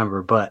couldn't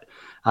remember, but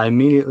I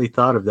immediately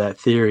thought of that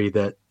theory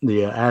that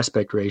the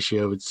aspect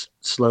ratio would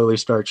slowly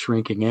start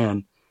shrinking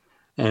in,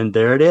 and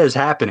there it is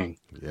happening.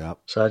 Yeah.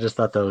 So I just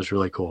thought that was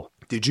really cool.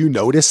 Did you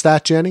notice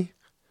that, Jenny?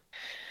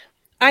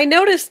 I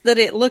noticed that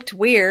it looked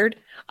weird.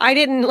 I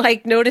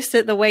didn't notice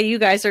it the way you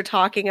guys are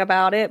talking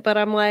about it, but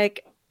I'm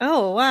like,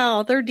 oh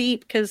wow, they're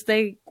deep because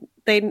they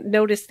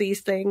notice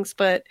these things.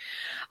 But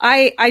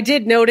I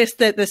did notice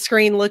that the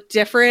screen looked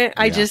different.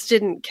 I just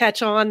didn't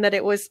catch on that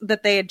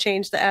that they had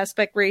changed the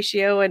aspect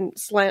ratio and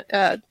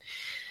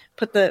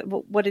put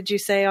what did you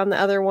say on the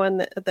other one,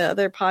 the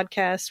other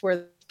podcast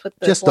where put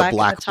the just black the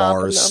black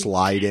bars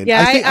slide in.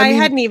 Yeah, I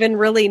hadn't even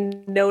really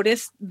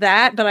noticed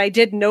that, but I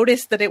did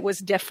notice that it was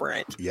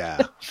different.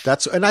 Yeah,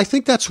 and I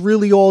think that's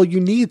really all you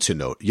need to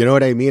know. You know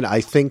what I mean?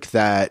 I think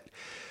that,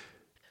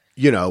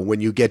 when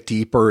you get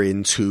deeper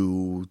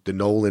into the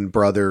Nolan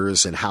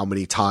brothers and how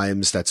many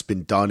times that's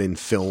been done in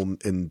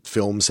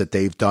films that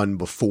they've done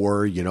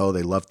before, they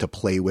love to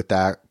play with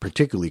that,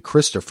 particularly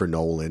Christopher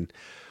Nolan.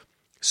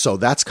 So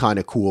that's kind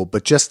of cool,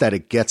 but just that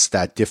it gets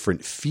that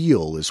different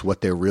feel is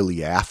what they're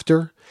really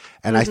after.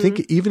 And I think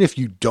even if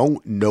you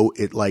don't know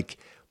it, like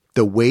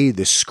the way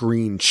the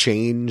screen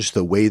changed,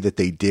 the way that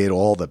they did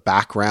all the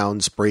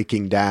backgrounds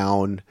breaking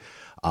down,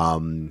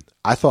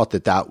 I thought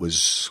that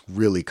was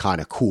really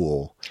kind of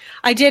cool.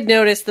 I did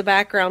notice the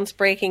backgrounds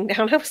breaking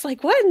down. I was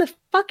like, what in the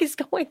fuck is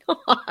going on?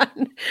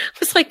 I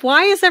was like,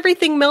 why is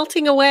everything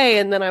melting away?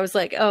 And then I was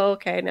like, oh,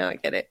 okay, now I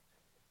get it.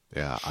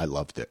 Yeah, I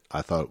loved it.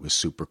 I thought it was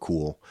super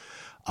cool.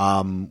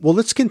 Well,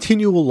 let's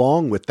continue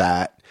along with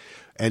that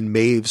and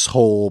Maeve's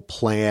whole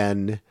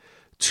plan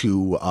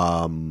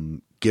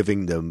to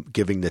giving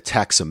the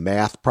techs a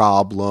math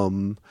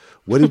problem.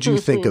 What did you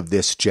think of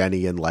this,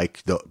 Jenny, and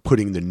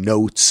putting the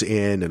notes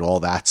in and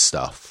all that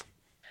stuff?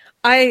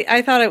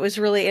 I thought it was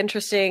really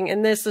interesting.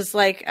 And this is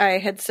like I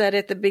had said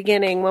at the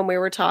beginning when we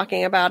were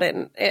talking about it.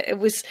 And it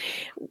was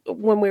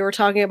when we were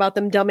talking about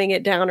them dumbing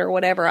it down or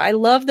whatever. I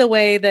love the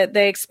way that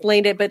they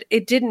explained it, but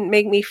it didn't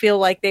make me feel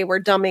like they were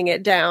dumbing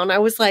it down. I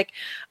was like,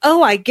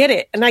 oh, I get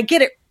it. And I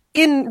get it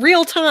in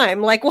real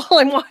time. Like while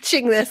I'm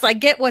watching this, I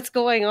get what's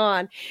going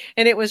on.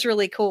 And it was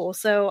really cool.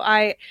 So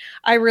I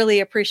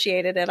really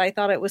appreciated it. I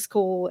thought it was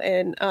cool.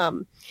 And,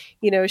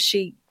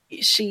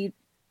 she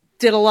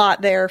did a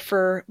lot there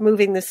for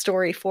moving the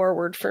story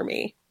forward for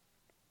me.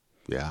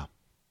 Yeah.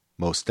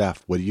 Most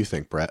def. What do you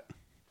think, Brett?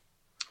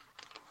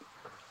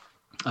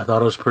 I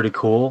thought it was pretty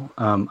cool.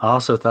 I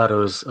also thought it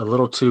was a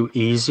little too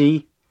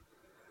easy.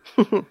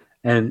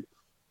 And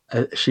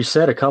she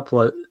said a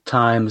couple of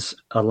times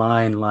a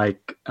line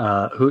like,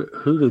 who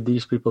do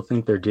these people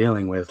think they're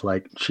dealing with?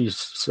 Like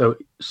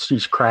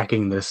she's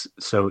cracking this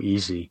so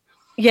easy.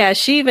 Yeah,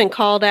 she even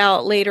called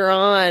out later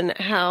on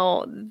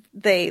how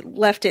they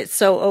left it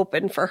so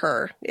open for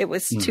her. It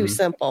was too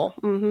simple.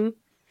 Mm-hmm.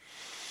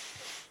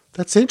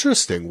 That's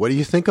interesting. What do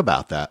you think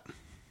about that?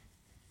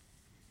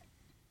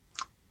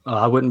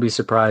 I wouldn't be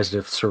surprised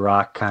if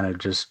Serac kind of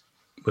just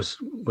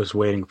was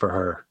waiting for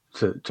her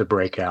to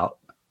break out.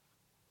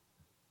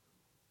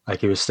 Like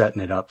he was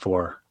setting it up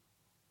for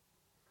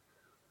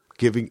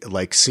her.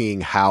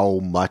 Seeing how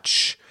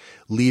much,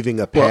 leaving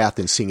a path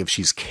and seeing if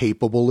she's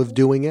capable of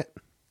doing it.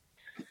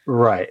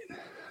 Right.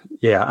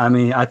 Yeah. I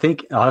mean, I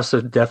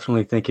also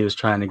definitely think he was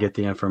trying to get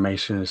the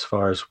information as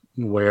far as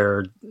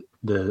where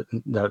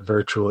that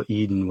virtual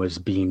Eden was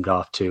beamed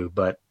off to.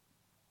 But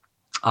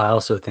I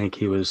also think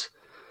he was,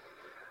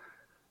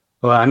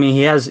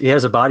 he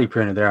has a body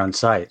printer there on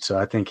site. So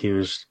I think he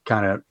was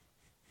kind of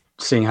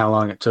seeing how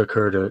long it took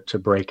her to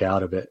break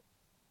out of it.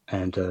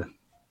 And,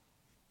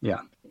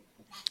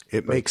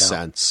 it makes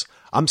sense.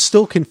 I'm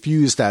still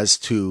confused as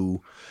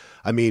to,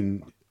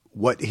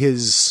 what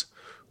his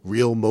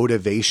real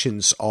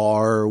motivations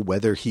are,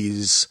 whether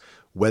he's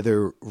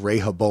whether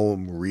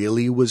Rehoboam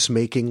really was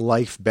making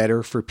life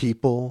better for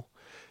people.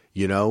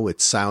 You know,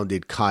 it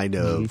sounded kind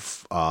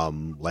of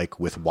like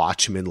with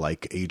Watchmen,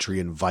 like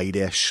Adrian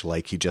Veidt-ish,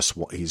 like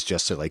he's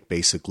just like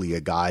basically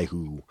a guy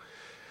who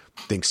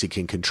thinks he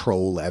can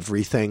control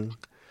everything.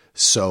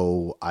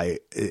 So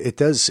it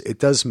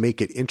does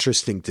make it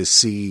interesting to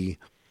see.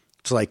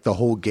 It's like the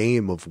whole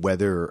game of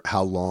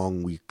how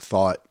long we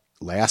thought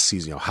last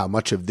season, how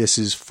much of this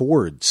is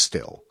Ford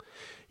still,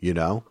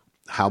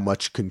 how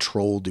much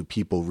control do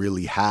people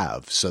really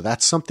have? So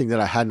that's something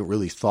that I hadn't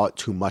really thought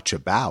too much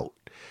about,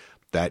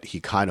 that he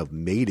kind of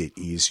made it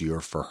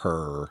easier for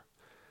her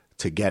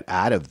to get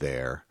out of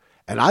there.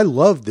 And I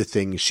loved the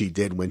thing she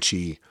did when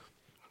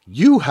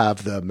you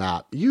have the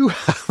map,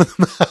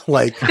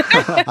 like,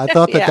 I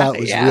thought that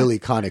was really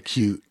kind of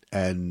cute,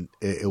 and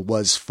it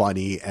was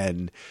funny,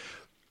 and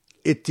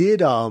it did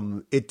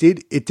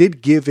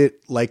give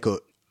it like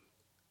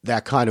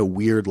that kind of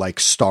weird, like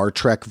Star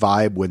Trek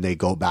vibe when they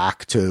go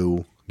back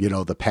to,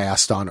 the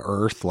past on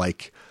Earth.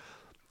 Like,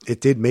 it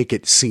did make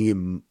it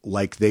seem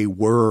like they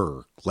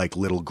were like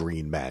little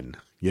green men,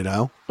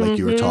 like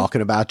you were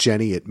talking about,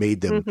 Jenny. It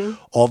made them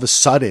all of a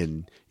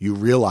sudden you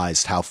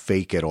realized how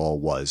fake it all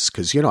was.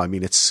 Cause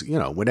it's,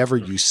 whenever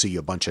you see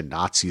a bunch of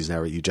Nazis and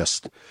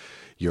everything,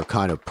 you're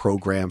kind of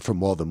programmed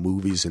from all the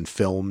movies and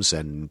films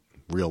and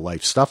real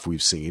life stuff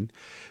we've seen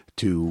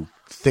to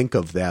think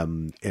of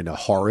them in a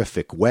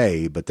horrific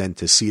way, but then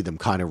to see them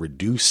kind of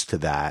reduced to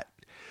that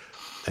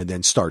and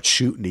then start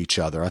shooting each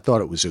other. I thought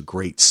it was a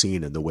great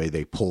scene in the way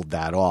they pulled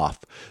that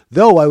off.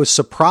 Though I was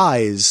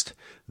surprised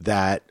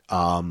that,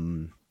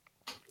 and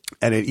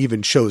it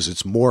even shows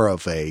it's more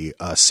of a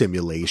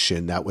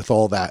simulation, that with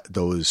all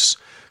those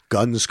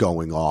guns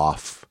going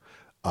off,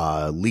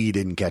 Lee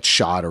didn't get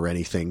shot or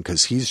anything,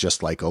 because he's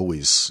just like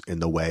always in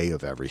the way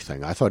of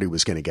everything. I thought he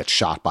was going to get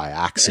shot by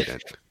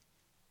accident.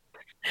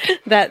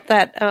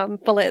 that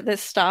bullet that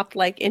stopped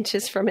like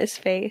inches from his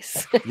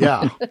face.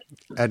 Yeah.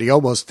 And he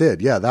almost did.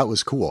 Yeah, that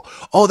was cool.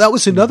 Oh, that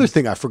was another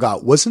thing I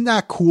forgot. Wasn't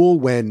that cool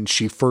when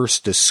she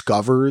first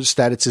discovers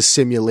that it's a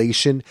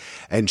simulation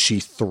and she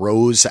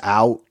throws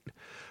out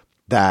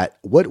that,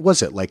 what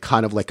was it? Like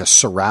kind of like a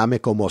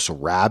ceramic, almost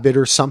rabbit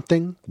or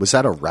something? Was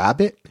that a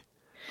rabbit?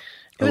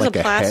 It was like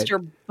a plaster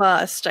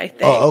bust, I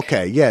think. Oh,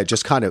 okay. Yeah,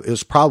 just kind of,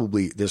 there's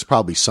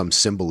probably some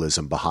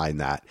symbolism behind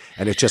that.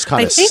 And it just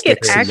kind of sticks in the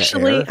air. I think it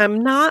actually,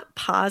 I'm not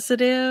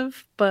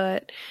positive,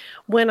 but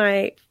when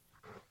I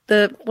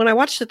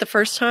watched it the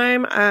first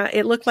time,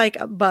 it looked like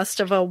a bust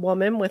of a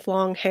woman with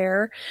long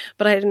hair,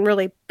 but I didn't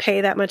really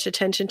pay that much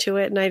attention to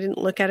it, and I didn't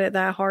look at it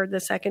that hard the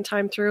second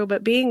time through.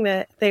 But being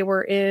that they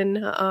were in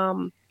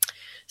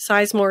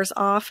Sizemore's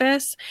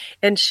office,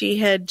 and she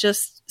had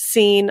just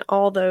seen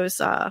all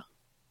those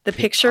the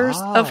pictures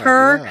of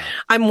her. Yeah.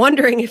 I'm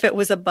wondering if it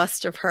was a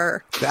bust of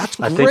her. That's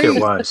great. I think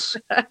it was.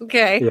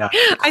 Okay. Yeah.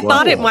 I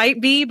thought it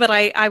might be, but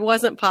I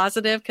wasn't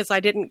positive because I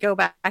didn't go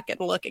back and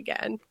look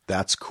again.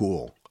 That's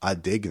cool. I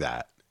dig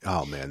that.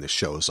 Oh man, this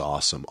show is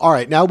awesome. All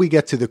right. Now we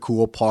get to the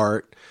cool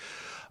part.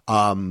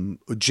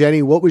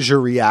 Jenny, what was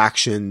your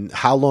reaction?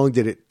 How long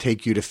did it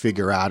take you to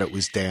figure out it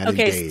was Dan and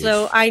Dave? Okay,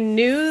 so I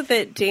knew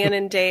that Dan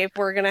and Dave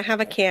were going to have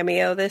a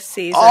cameo this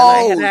season.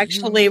 I had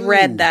actually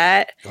read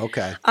that.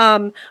 Okay.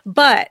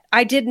 But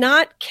I did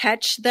not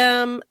catch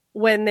them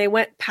when they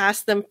went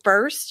past them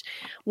first.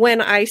 When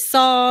I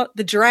saw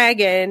the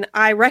dragon,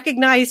 I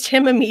recognized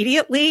him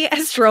immediately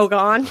as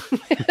Drogon.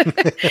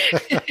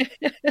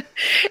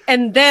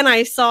 And then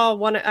I saw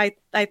one, I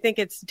think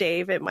it's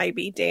Dave, it might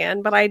be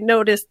Dan, but I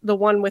noticed the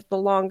one with the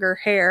longer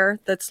hair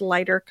that's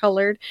lighter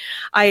colored.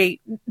 I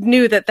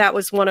knew that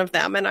was one of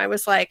them, and I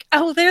was like,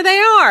 oh, there they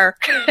are.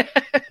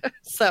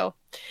 So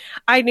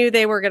I knew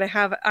they were going to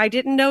have, I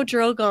didn't know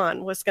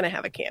Drogon was going to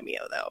have a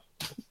cameo, though.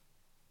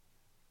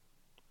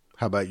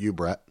 How about you,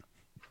 Brett?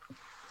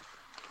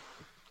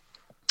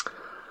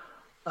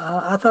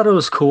 I thought it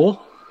was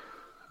cool.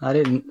 I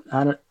don't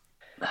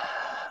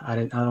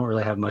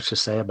really have much to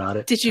say about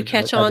it. Did you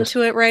catch on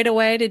to it right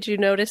away? Did you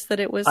notice that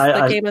it was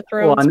the Game of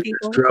Thrones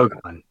people?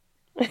 Drogon,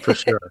 for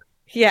sure.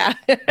 Yeah.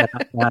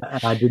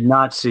 and I did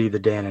not see the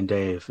Dan and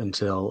Dave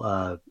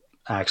until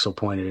Axel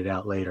pointed it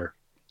out later.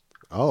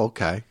 Oh,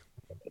 okay.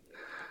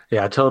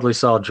 Yeah, I totally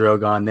saw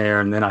Drogon there,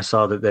 and then I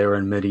saw that they were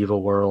in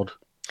medieval world.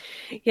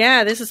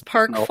 Yeah, this is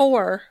Park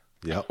 4.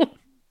 Yep.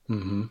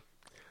 Mm-hmm.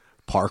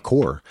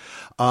 Parkour.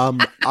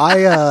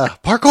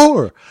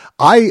 Parkour.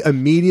 I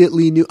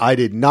immediately knew. I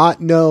did not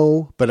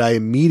know, but I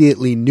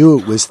immediately knew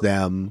it was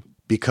them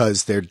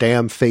because their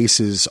damn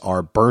faces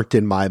are burnt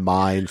in my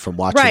mind from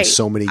watching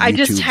so many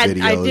YouTube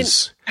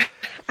videos.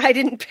 I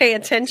didn't pay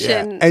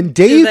attention. Yeah. And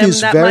Dave to them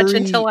is that very much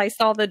until I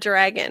saw the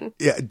dragon.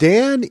 Yeah,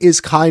 Dan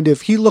is kind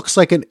of. He looks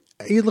like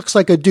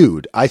a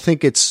dude. I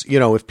think it's,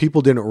 if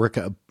people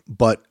didn't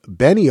but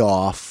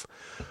Benioff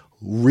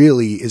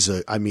really is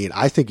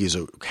I think he's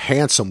a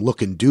handsome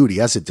looking dude. He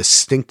has a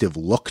distinctive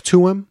look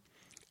to him.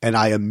 And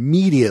I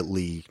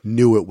immediately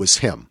knew it was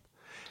him.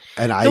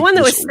 And the one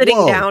that was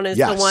sitting down is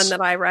yes. the one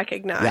that I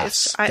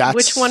recognized. Yes,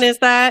 which one is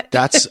that?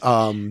 That's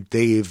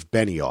Dave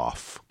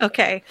Benioff.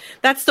 Okay,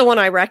 that's the one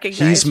I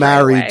recognize. He's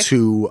married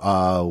to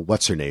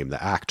what's her name,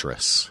 the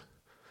actress.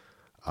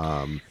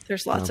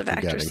 There's lots of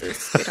actresses,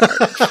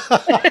 sweetheart.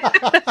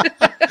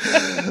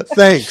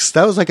 Thanks.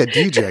 That was like a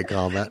DJ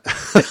comment.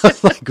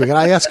 Like, can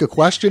I ask a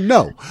question?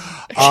 No.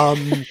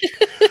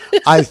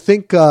 I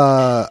think,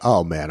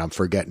 oh man, I'm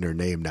forgetting her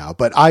name now,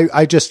 but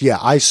I just,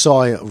 I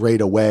saw it right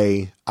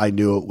away. I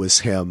knew it was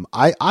him.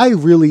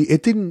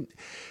 It didn't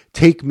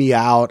take me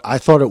out. I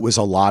thought it was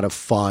a lot of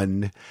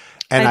fun.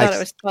 And I thought it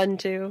was fun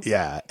too.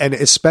 Yeah. And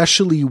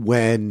especially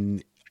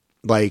when,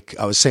 like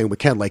I was saying with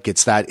Ken, like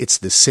it's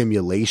the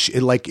simulation.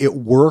 It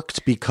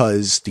worked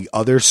because the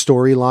other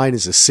storyline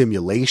is a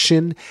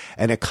simulation,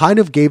 and it kind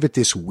of gave it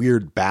this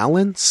weird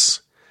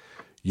balance,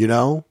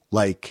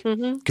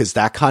 because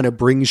that kind of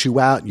brings you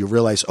out and you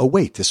realize, oh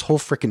wait, this whole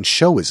freaking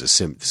show is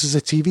this is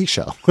a TV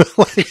show.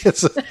 Like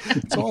it's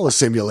all a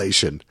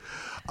simulation.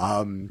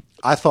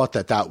 I thought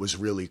that was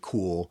really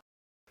cool.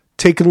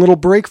 Taking a little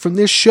break from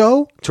this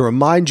show to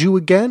remind you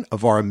again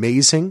of our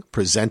amazing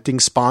presenting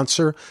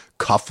sponsor,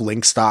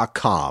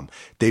 Cufflinks.com.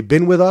 They've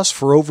been with us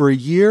for over a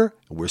year,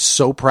 and we're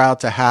so proud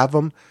to have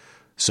them.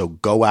 So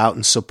go out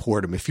and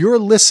support them. If you're a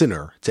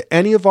listener to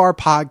any of our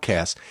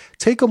podcasts,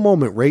 take a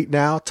moment right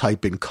now,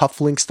 type in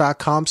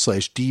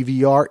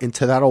cufflinks.com/DVR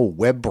into that old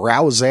web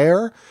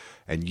browser,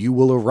 and you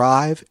will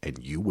arrive and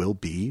you will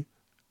be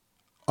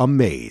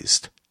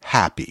amazed,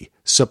 happy,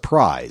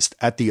 surprised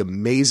at the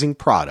amazing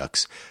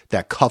products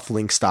that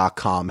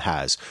Cufflinks.com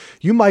has.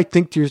 You might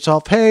think to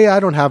yourself, hey, I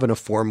don't have a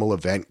formal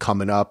event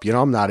coming up.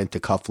 I'm not into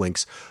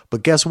cufflinks.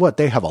 But guess what?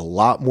 They have a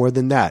lot more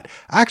than that.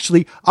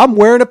 Actually, I'm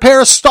wearing a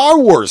pair of Star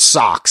Wars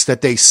socks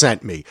that they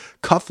sent me.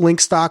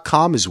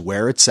 Cufflinks.com is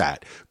where it's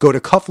at. Go to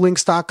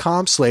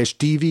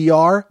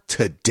cufflinks.com/DVR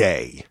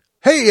today.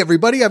 Hey,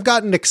 everybody, I've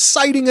got an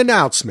exciting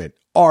announcement.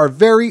 Our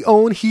very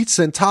own Heath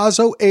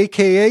Centazzo,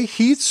 a.k.a.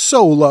 Heath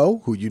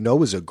Solo, who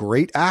is a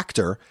great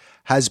actor,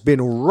 has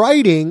been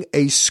writing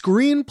a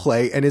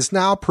screenplay and is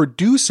now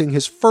producing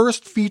his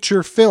first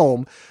feature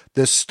film,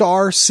 The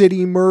Star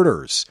City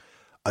Murders.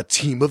 A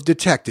team of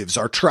detectives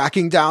are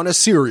tracking down a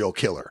serial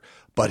killer,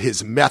 but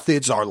his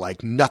methods are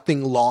like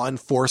nothing law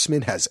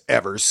enforcement has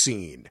ever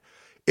seen.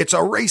 It's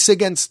a race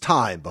against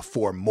time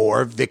before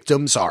more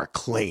victims are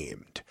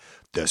claimed.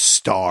 The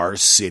Star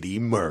City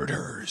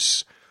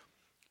Murders.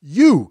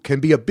 You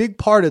can be a big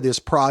part of this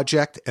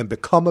project and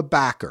become a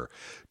backer.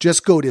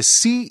 Just go to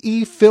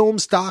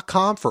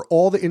cefilms.com for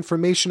all the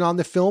information on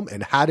the film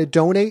and how to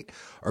donate,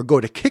 or go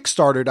to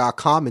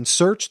kickstarter.com and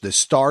search The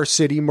Star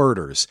City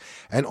Murders.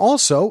 And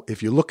also,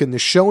 if you look in the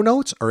show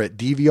notes or at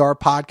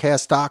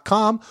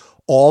dvrpodcast.com,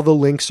 all the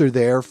links are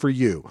there for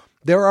you.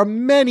 There are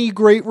many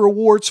great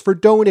rewards for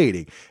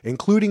donating,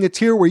 including a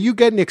tier where you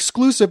get an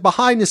exclusive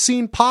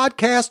behind-the-scene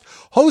podcast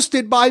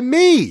hosted by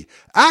me,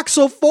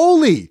 Axel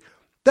Foley.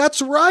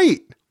 That's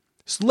right.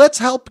 So let's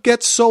help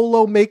get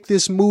Solo make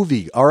this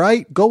movie, all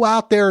right? Go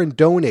out there and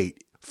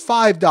donate.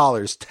 $5,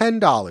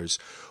 $10,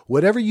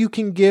 whatever you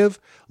can give.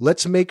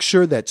 Let's make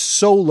sure that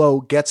Solo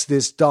gets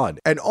this done.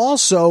 And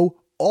also,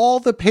 all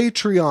the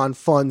Patreon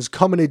funds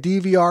coming to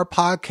DVR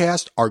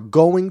Podcast are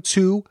going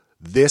to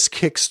this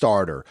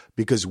Kickstarter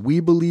because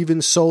we believe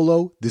in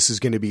Solo. This is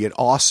going to be an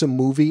awesome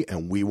movie,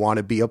 and we want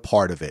to be a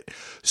part of it.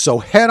 So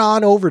head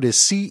on over to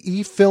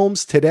CE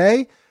Films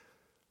today.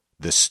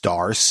 The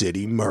Star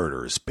City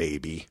Murders,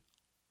 baby.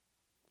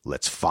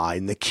 Let's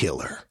find the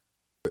killer.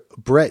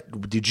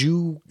 Brett, did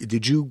you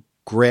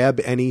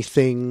grab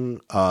anything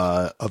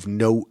of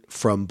note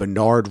from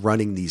Bernard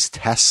running these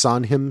tests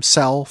on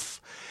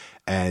himself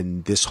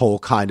and this whole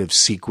kind of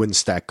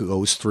sequence that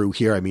goes through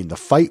here? I mean, the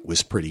fight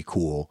was pretty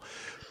cool,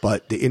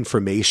 but the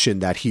information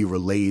that he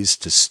relays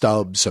to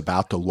Stubbs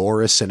about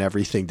Dolores and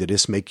everything, did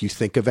this make you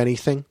think of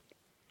anything?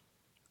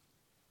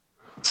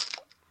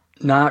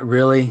 Not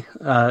really.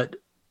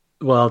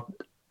 Well,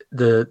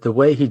 the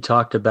way he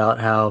talked about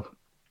how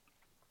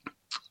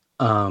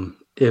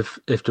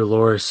if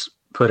Dolores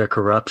put a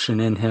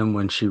corruption in him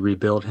when she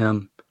rebuilt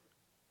him,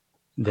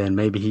 then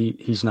maybe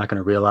he's not going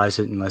to realize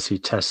it unless he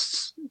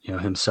tests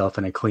himself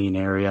in a clean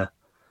area.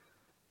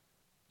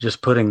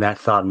 Just putting that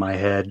thought in my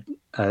head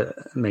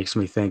makes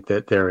me think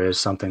that there is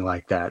something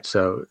like that.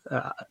 So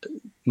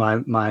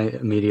my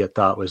immediate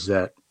thought was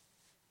that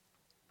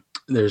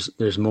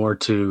there's more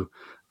to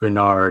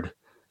Bernard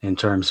in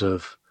terms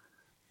of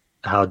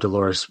how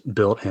Dolores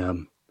built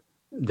him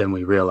than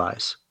we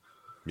realize.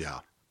 Yeah.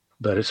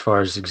 But as far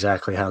as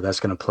exactly how that's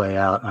going to play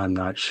out, I'm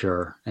not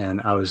sure.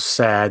 And I was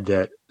sad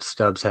that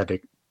Stubbs had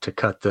to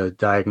cut the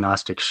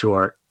diagnostic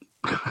short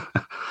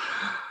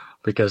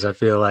because I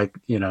feel like,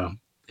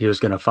 he was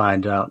going to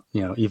find out,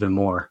 even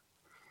more.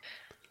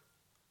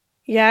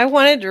 Yeah, I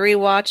wanted to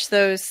rewatch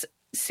those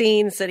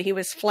scenes that he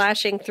was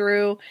flashing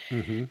through.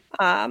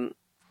 Mm-hmm.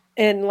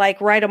 and like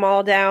write them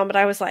all down, but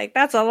I was like,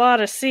 that's a lot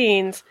of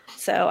scenes.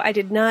 So I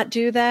did not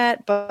do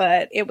that,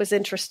 but it was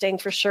interesting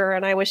for sure.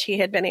 And I wish he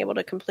had been able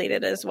to complete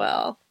it as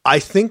well. I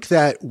think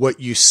that what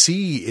you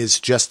see is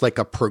just like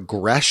a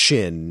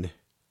progression,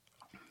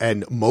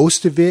 and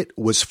most of it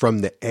was from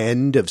the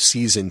end of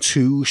season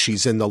 2.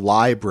 She's in the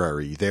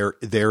library.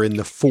 They're in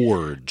the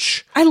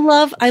forge. I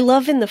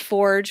love in the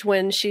forge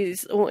when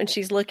she's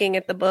looking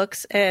at the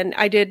books. And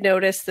I did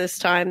notice this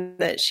time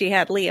that she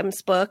had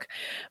Liam's book,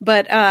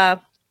 but,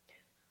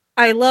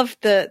 I love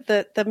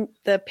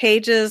the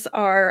pages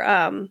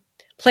are,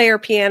 player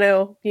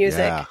piano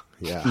music.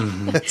 Yeah.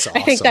 That's awesome.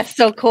 I think that's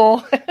so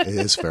cool. It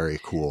is very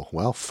cool.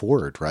 Well,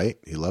 Ford, right?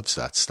 He loves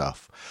that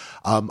stuff.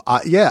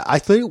 I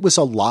think it was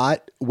a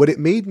lot. What it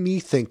made me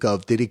think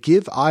of, did it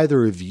give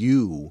either of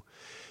you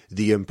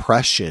the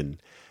impression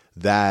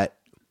that,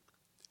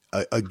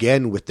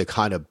 again, with the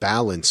kind of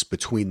balance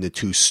between the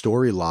two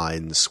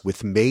storylines,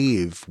 with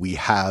Maeve, we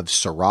have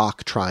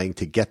Serac trying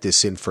to get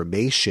this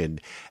information,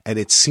 and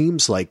it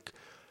seems like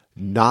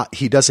not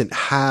only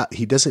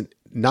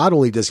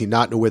does he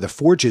not know where the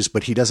forge is,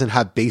 but he doesn't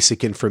have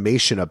basic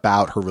information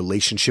about her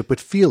relationship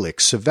with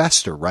Felix,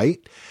 Sylvester,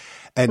 right?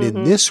 And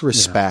in this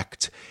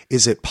respect,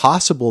 is it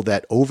possible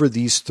that over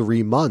these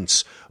 3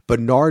 months,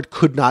 Bernard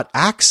could not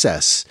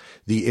access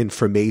the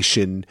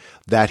information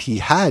that he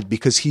had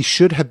because he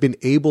should have been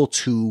able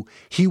to,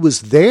 he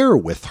was there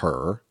with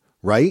her,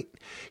 right?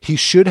 He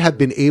should have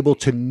been able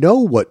to know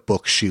what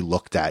books she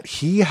looked at.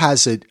 He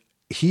has a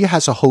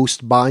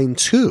host mind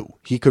too.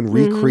 He can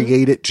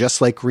recreate it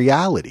just like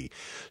reality.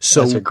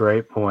 So that's a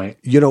great point.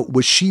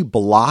 Was she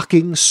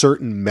blocking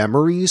certain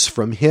memories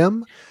from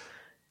him?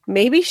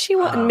 Maybe she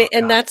was,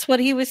 and that's what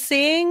he was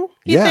seeing.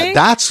 Yeah, think?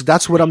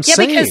 that's what I'm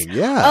saying. Because,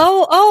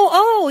 yeah.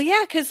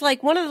 Yeah. Because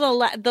like one of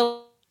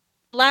the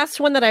last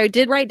one that I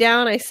did write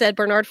down, I said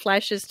Bernard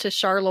flashes to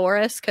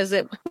Charloris because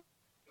it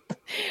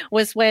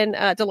was when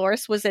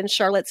Dolores was in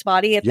Charlotte's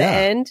body at the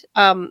end,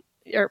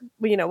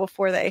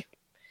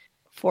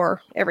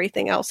 before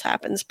everything else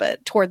happens,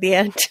 but toward the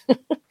end.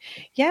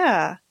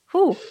 Yeah.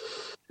 Whew.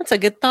 That's a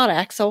good thought,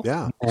 Axel.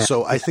 Yeah.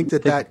 So I think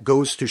that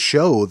goes to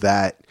show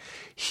that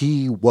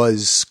he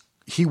was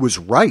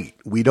right.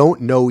 We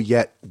don't know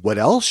yet what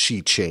else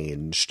she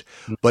changed,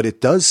 but it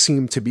does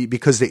seem to be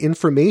because the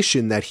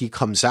information that he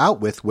comes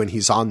out with when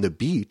he's on the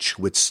beach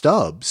with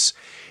Stubbs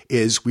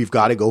is we've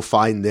got to go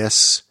find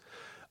this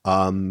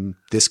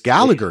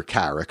Gallagher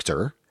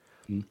character,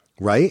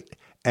 right?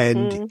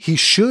 And he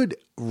should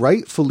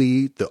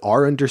rightfully,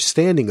 our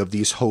understanding of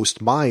these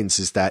host minds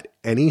is that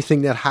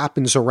anything that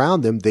happens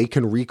around them, they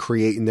can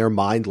recreate in their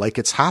mind like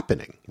it's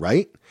happening,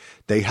 right?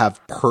 They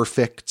have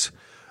perfect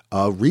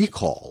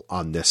recall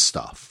on this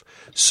stuff.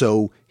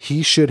 So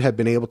he should have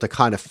been able to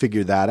kind of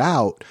figure that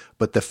out.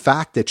 But the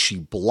fact that she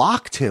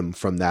blocked him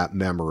from that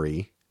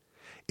memory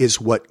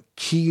is what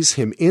keys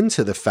him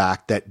into the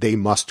fact that they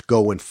must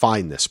go and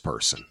find this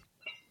person.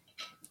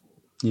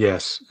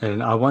 Yes.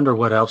 And I wonder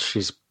what else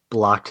she's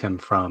blocked him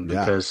from,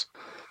 because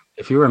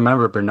if you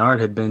remember,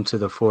 Bernard had been to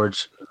the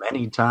forge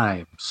many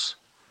times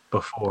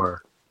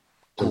before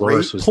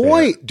Dolores was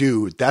point, there.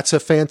 Dude. That's a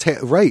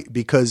fantastic, right?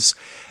 Because,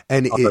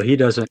 he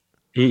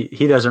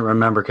doesn't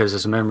remember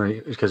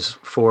because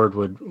Ford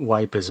would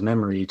wipe his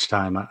memory each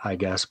time, I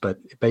guess. But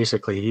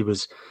basically he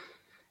was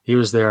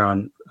there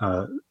on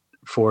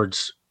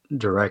Ford's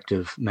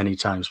directive many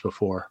times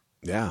before.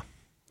 Yeah.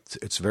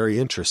 It's very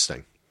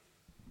interesting.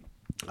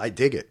 I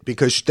dig it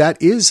because that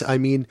is,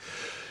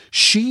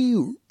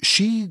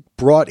 she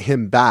brought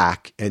him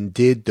back and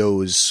did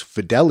those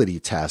fidelity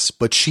tests,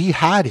 but she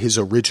had his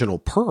original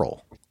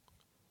pearl.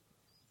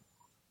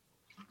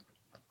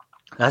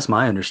 That's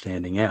my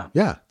understanding. Yeah.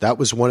 Yeah. That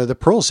was one of the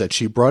pearls that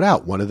she brought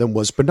out. One of them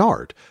was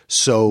Bernard.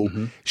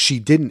 So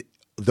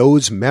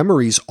those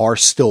memories are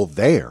still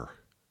there.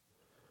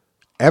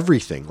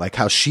 Everything, like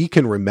how she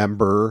can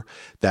remember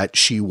that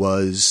she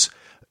was,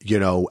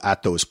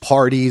 at those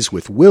parties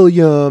with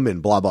William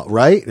and blah, blah,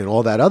 right? And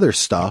all that other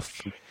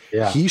stuff.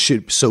 Yeah.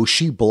 So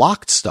she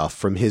blocked stuff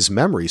from his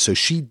memory. So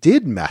she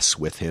did mess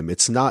with him.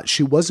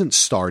 She wasn't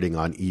starting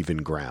on even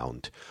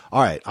ground.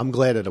 All right. I'm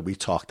glad that we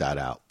talked that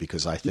out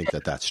because I think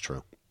that that's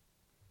true.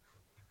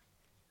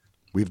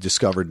 We've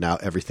discovered now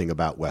everything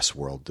about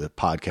Westworld. The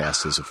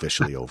podcast is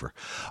officially over.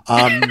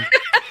 No.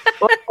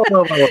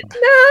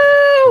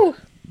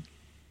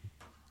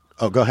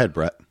 Oh, go ahead,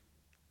 Brett.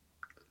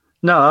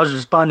 No, I was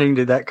responding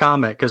to that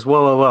comment because,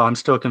 whoa, I'm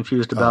still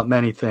confused about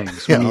many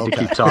things. We need to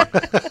keep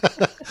talking.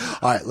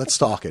 All right, let's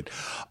talk it.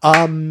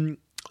 All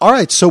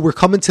right, so we're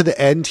coming to the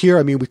end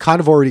here. We kind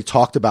of already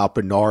talked about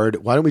Bernard.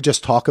 Why don't we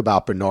just talk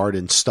about Bernard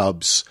and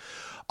Stubbs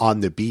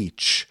on the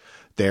beach?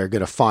 They're going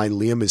to find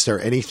Liam. Is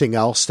there anything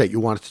else that you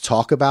wanted to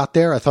talk about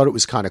there? I thought it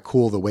was kind of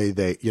cool the way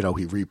they, he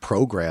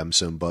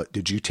reprograms him, but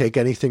did you take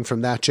anything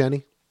from that,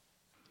 Jenny?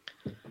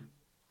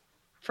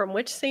 From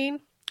which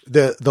scene?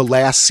 The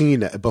last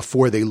scene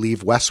before they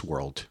leave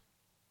Westworld.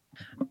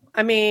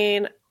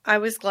 I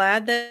was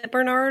glad that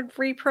Bernard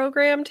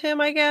reprogrammed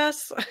him, I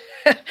guess.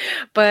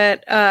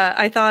 But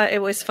I thought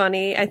it was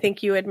funny. I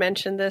think you had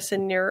mentioned this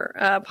in your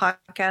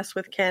podcast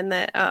with Ken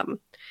that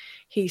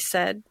he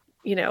said,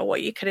 you know,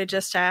 what you could have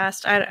just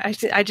asked.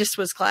 I just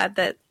was glad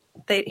that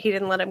he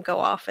didn't let him go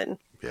off and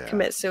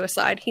commit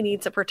suicide. He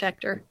needs a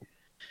protector.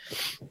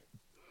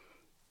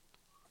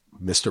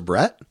 Mr.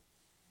 Brett?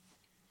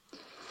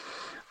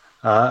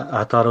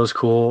 I thought it was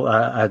cool.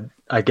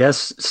 I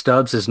guess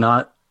Stubbs is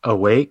not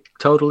awake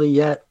totally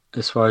yet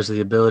as far as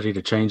the ability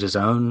to change his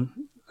own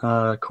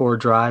core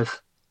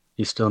drive.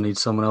 He still needs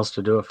someone else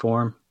to do it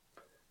for him.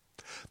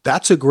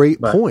 That's a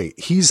great point.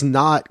 He's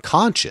not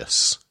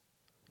conscious.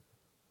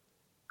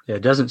 Yeah,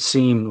 it doesn't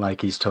seem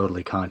like he's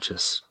totally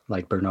conscious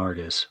like Bernard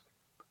is.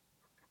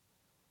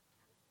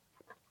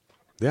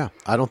 Yeah,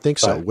 I don't think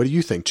so. What do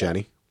you think,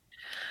 Jenny?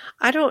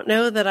 I don't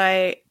know that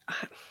I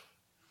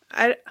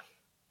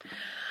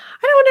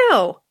don't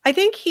know. I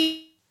think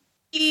he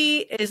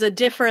is a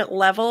different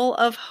level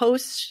of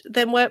host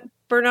than what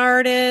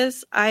Bernard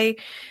is. I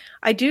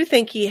do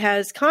think he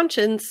has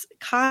consciousness.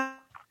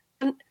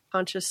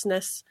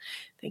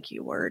 Thank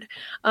you, word.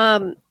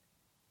 I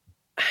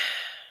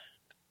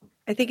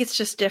think it's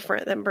just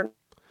different than Bernard.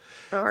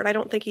 I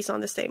don't think he's on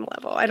the same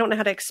level. I don't know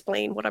how to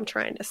explain what I'm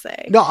trying to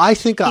say. No, I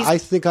think I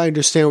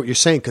understand what you're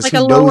saying because like he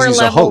a knows lower he's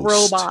level a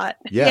host. Robot.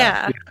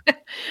 Yeah.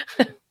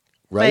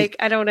 Right. Like,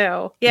 I don't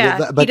know. Yeah.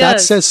 Well, but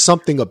that says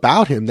something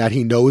about him that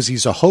he knows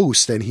he's a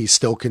host and he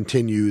still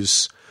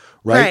continues,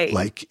 right?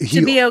 Like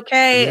to be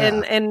okay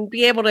and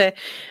be able to,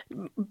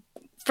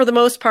 for the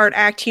most part,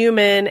 act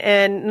human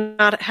and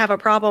not have a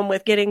problem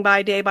with getting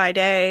by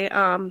day.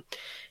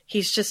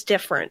 He's just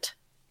different.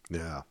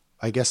 Yeah.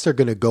 I guess they're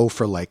going to go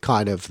for like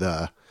kind of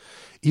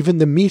even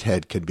the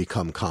meathead can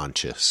become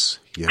conscious,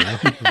 you know?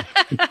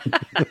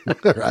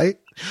 Right?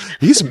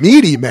 He's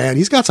meaty, man.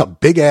 He's got some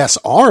big ass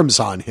arms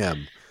on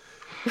him.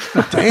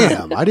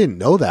 Damn, I didn't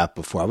know that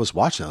before. I was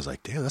watching. I was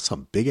like, damn, that's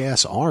some big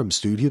ass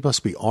arms, dude. He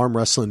must be arm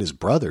wrestling his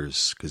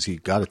brothers because he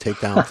got to take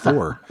down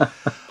Thor.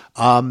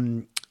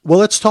 Well,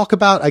 let's talk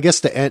about, I guess,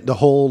 the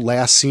whole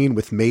last scene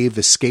with Maeve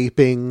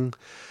escaping.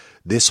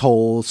 This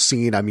whole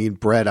scene, I mean,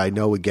 Brett, I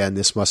know, again,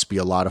 this must be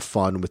a lot of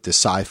fun with the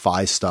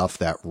sci-fi stuff,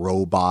 that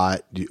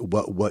robot.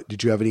 What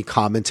did you have any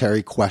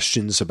commentary,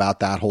 questions about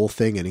that whole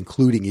thing, and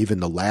including even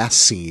the last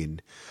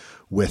scene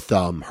with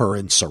her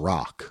and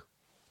Serac?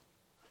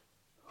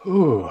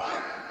 Ooh.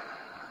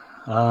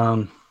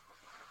 Well,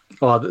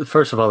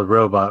 first of all, the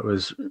robot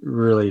was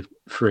really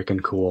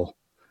freaking cool.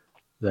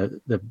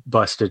 That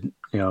busted,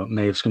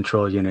 Maeve's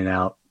control unit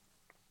out.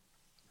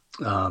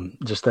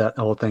 Just that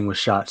whole thing was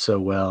shot so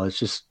well. It's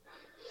just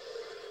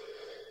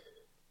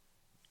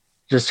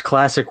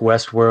classic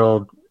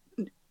Westworld,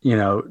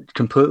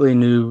 completely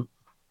new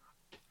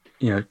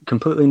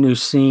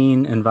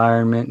scene,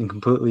 environment, and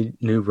completely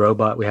new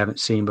robot we haven't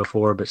seen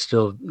before, but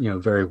still,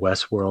 very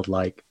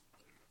Westworld-like.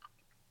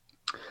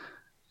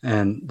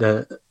 And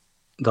the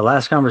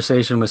last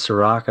conversation with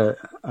Serac,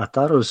 I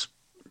thought it was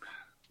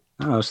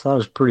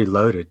pretty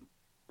loaded.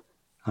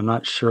 I'm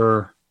just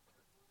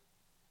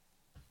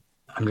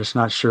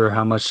not sure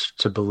how much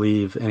to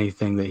believe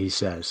anything that he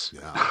says.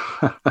 Yeah.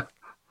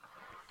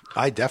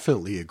 I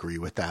definitely agree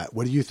with that.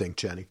 What do you think,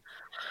 Jenny?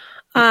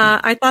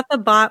 I thought the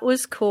bot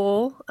was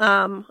cool.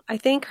 I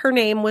think her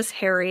name was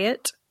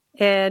Harriet,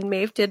 and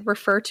Maeve did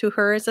refer to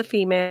her as a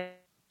female.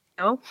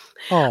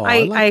 Oh,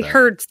 I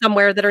heard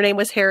somewhere that her name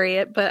was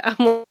Harriet, but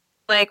I'm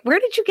like, where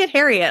did you get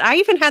Harriet? I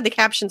even had the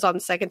captions on the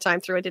second time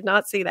through. I did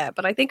not see that,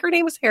 but I think her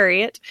name was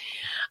Harriet.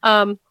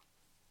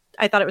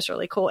 I thought it was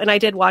really cool. And I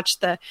did watch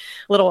the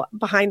little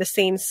behind the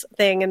scenes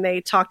thing, and they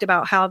talked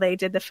about how they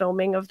did the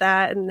filming of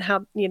that and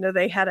how,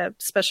 they had a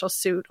special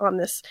suit on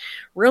this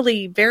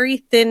really very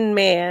thin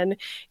man,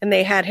 and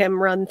they had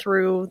him run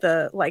through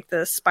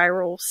the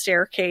spiral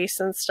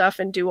staircase and stuff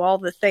and do all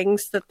the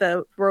things that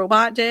the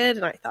robot did.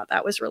 And I thought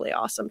that was really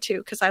awesome too,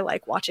 because I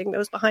like watching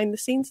those behind the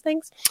scenes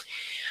things.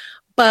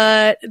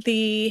 But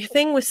the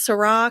thing with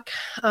Serac,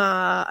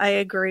 I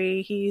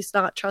agree. He's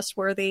not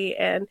trustworthy,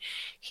 and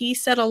he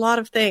said a lot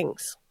of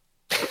things.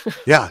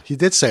 Yeah, he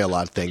did say a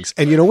lot of things.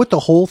 And you know what the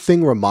whole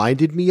thing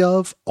reminded me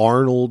of?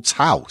 Arnold's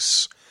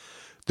house.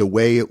 The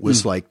way it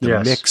was like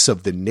the mix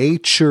of the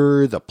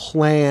nature, the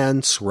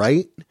plants,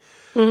 right?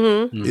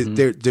 Mm-hmm.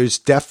 There's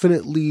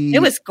definitely...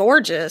 It was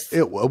gorgeous.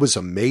 It was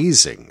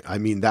amazing. I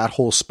mean, that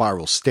whole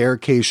spiral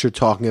staircase you're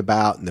talking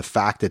about, and the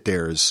fact that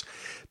there's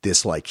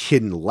this like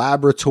hidden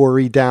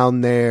laboratory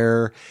down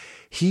there.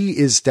 He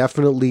is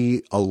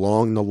definitely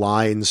along the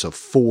lines of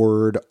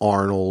Ford,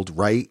 Arnold,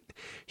 right?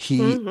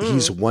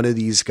 He's one of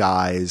these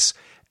guys.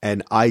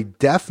 And I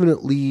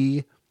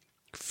definitely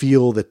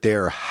feel that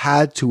there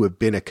had to have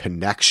been a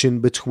connection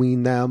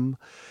between them.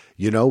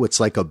 It's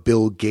like a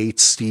Bill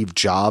Gates, Steve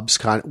Jobs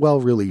kind of,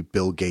 well, really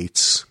Bill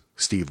Gates,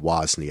 Steve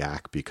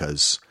Wozniak,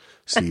 because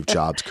Steve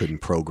Jobs couldn't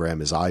program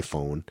his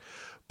iPhone.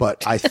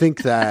 But I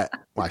think that,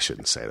 well, I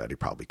shouldn't say that. He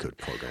probably could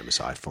program his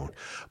iPhone.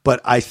 But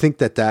I think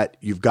that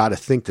you've got to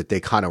think that they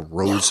kind of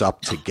rose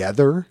up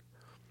together.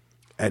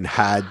 and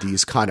had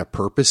these kind of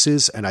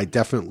purposes. And I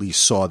definitely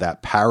saw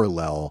that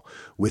parallel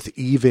with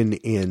even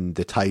in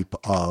the type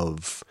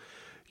of,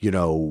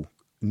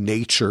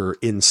 nature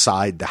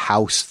inside the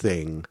house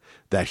thing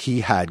that he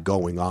had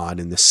going on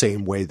in the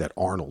same way that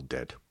Arnold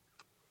did.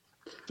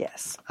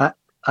 Yes. I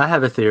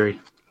have a theory.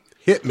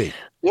 Hit me.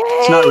 Yay!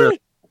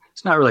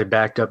 It's not really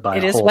backed up by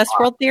it a is whole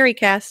Westworld lot. Theory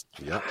Cast.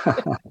 Yep.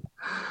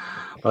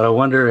 But I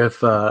wonder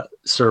if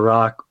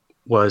Serac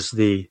was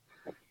the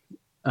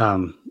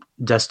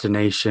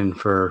destination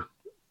for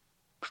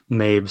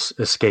Maeve's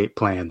escape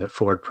plan that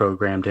Ford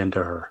programmed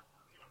into her.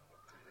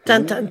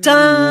 Dun, dun,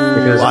 dun.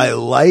 Because I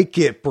like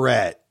it,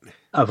 Brett.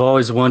 I've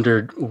always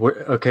wondered,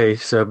 okay,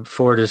 so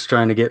Ford is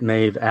trying to get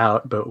Maeve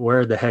out, but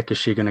where the heck is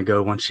she going to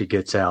go once she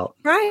gets out?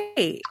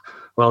 Right.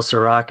 Well,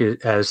 Serac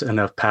has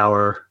enough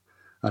power,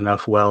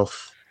 enough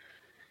wealth.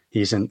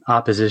 He's in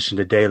opposition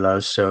to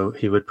Delos, so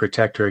he would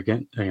protect her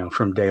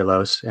from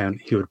Delos,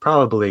 and he would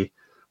probably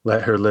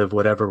let her live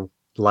whatever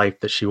life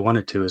that she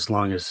wanted to, as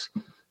long as,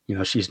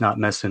 she's not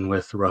messing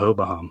with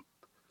Rehoboam.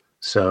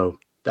 So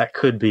that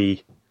could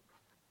be,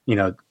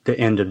 the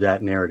end of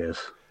that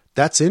narrative.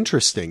 That's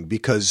interesting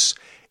because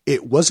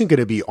it wasn't going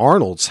to be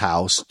Arnold's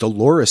house.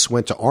 Dolores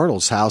went to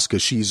Arnold's house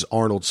because she's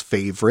Arnold's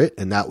favorite,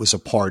 and that was a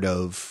part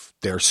of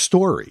their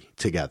story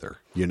together,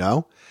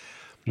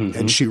 Mm-hmm.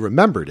 And she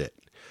remembered it.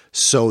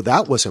 So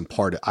that wasn't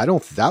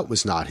that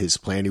was not his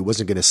plan. He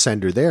wasn't going to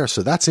send her there.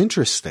 So that's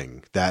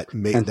interesting that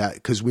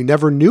because we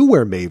never knew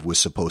where Maeve was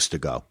supposed to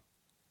go.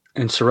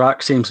 And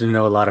Serac seems to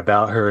know a lot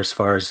about her as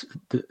far as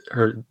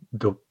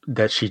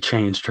that she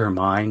changed her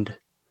mind,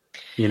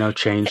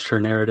 changed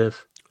her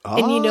narrative.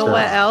 And you know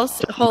what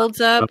else holds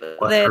up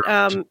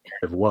that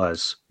it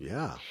was.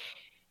 Yeah.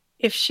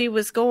 If she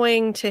was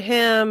going to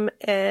him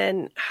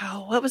and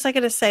what was I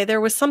going to say?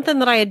 There was something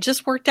that I had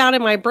just worked out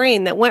in my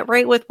brain that went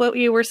right with what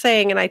you were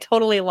saying, and I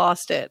totally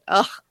lost it.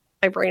 Ugh,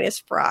 my brain is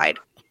fried.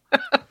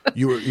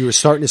 You were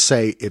starting to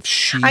say if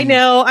she. I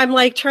know. I'm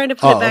like trying to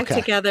put it back okay.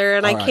 together,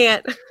 and All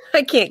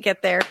I can't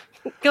get there.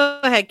 Go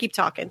ahead, keep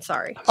talking.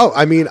 Sorry. Oh,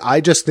 I mean, I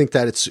just think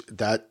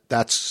that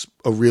that's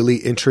a really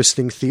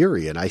interesting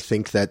theory, and I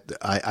think that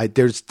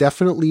there's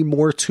definitely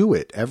more to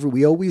it.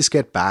 We always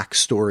get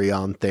backstory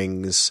on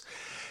things,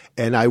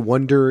 and I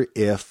wonder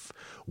if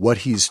what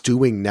he's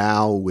doing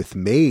now with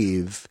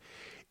Maeve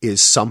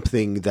is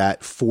something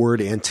that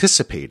Ford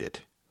anticipated.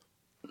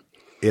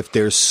 If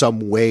there's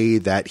some way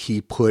that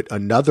he put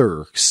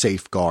another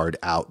safeguard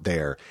out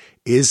there.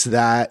 Is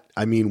that,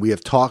 we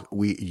have talked,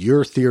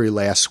 your theory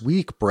last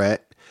week,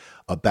 Brett,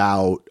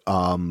 about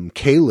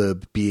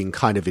Caleb being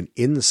kind of an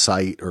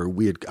insight, or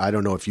I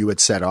don't know if you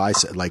had said, or I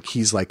said, like,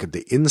 he's like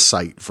the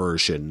insight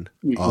version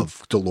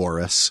of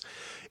Dolores.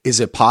 Is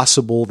it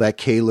possible that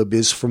Caleb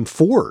is from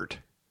Ford?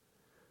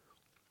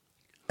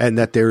 And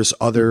that there's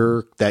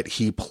that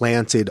he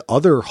planted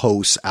other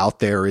hosts out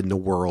there in the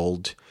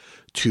world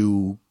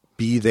to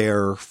be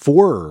there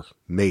for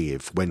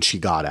Maeve when she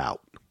got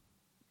out?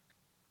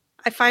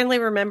 I finally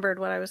remembered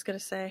what I was going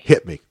to say.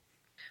 Hit me.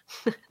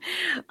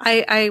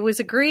 I was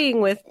agreeing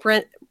with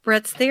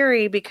Brett's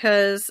theory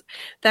because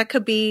that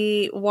could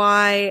be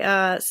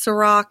why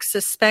Serac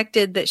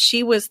suspected that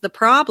she was the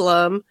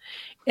problem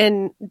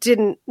and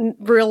didn't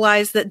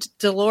realize that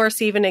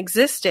Dolores even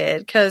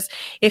existed. Because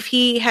if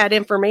he had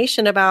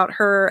information about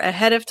her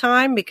ahead of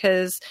time,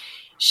 because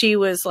she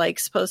was like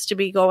supposed to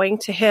be going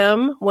to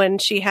him when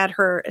she had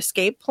her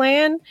escape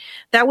plan,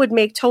 that would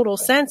make total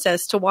sense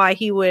as to why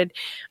he would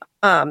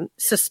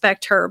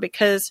suspect her,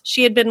 because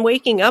she had been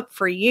waking up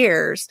for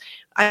years.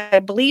 I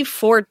believe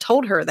Ford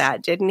told her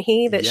that, didn't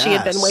he? That she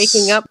had been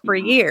waking up for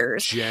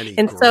years. Jenny,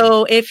 and great.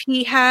 So if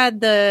he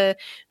had the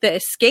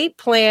escape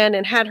plan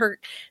and had her,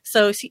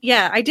 so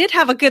yeah, I did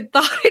have a good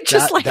thought.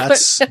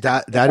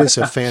 That is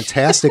a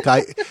fantastic.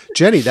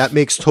 Jenny, that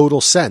makes total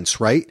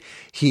sense, right?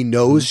 He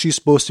knows she's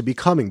supposed to be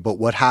coming, but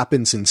what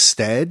happens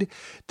instead?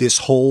 This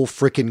whole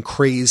freaking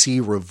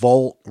crazy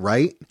revolt,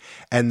 right?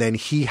 And then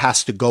he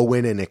has to go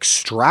in and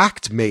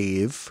extract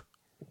Maeve,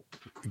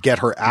 get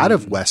her out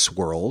of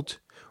Westworld.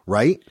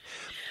 Right.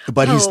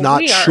 But he's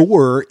not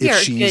sure if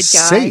she's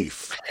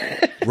safe.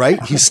 Right.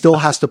 He still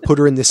has to put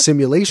her in the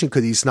simulation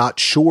because he's not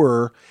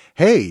sure.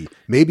 Hey,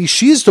 maybe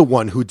she's the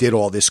one who did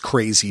all this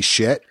crazy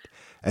shit.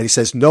 And he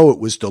says, no, it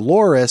was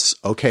Dolores.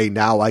 Okay,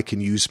 now I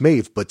can use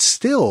Maeve. But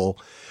still,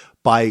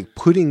 by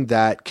putting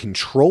that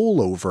control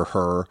over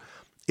her,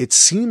 it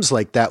seems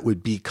like that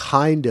would be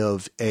kind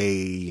of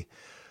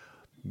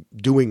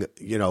doing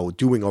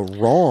a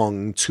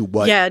wrong to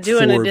what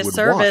doing Ford a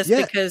disservice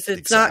because it's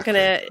exactly.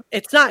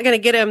 not gonna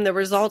get him the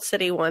results that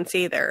he wants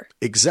either.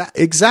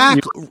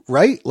 Exactly.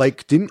 Right.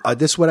 Like this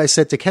is what I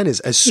said to Ken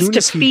is as soon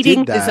as he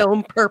did that, his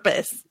own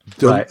purpose.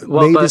 Right.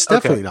 Well, Maeve is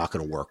definitely not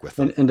going to work with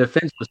him. In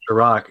defense of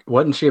Serac,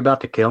 wasn't she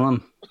about to kill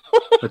him?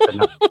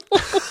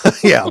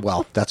 Yeah.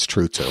 Well, that's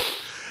true too.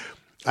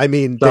 I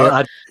mean,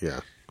 yeah,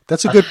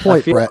 that's a good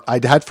point, Brett. I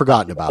had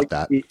forgotten about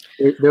that.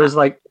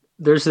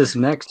 There's this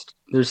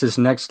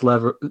next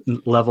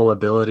level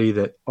ability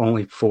that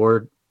only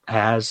Ford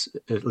has,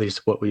 at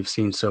least what we've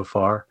seen so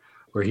far,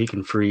 where he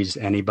can freeze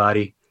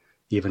anybody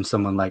even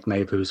someone like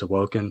Maeve who's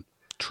awoken.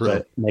 True.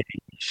 But maybe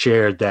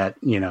shared that,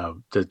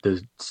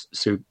 the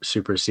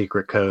super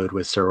secret code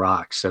with Sir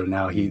Rock. So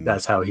now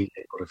that's how he's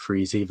able to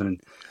freeze even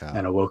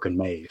an awoken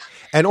Maeve.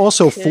 And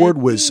also Ford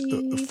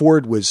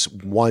was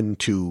one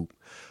to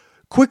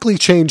quickly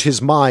change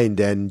his mind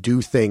and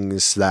do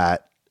things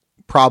that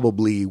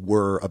probably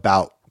were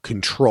about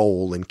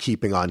control and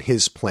keeping on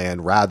his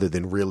plan rather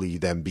than really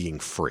them being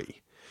free.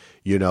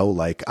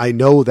 Like I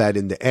know that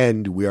in the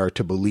end we are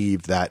to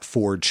believe that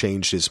Ford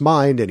changed his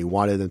mind and he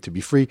wanted them to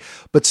be free,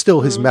 but still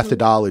his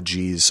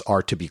methodologies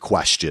are to be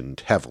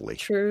questioned heavily.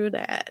 True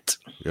that.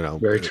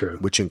 Very true.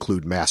 Which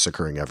include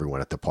massacring everyone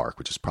at the park,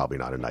 which is probably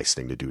not a nice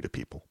thing to do to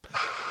people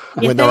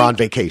when they're on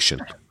vacation.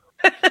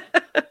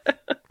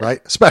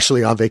 Right?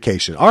 Especially on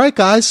vacation. All right,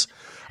 guys.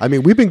 I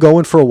mean, we've been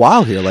going for a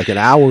while here, like an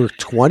hour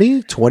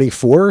 20,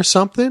 24 or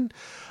something.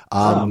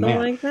 Something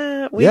like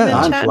that. We've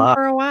been chatting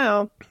for a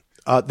while.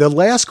 The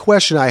last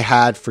question I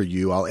had for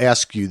you, I'll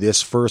ask you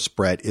this first,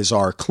 Brett, is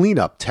our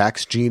cleanup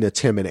text. Gina,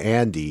 Tim, and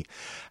Andy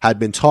had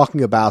been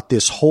talking about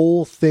this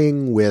whole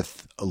thing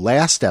with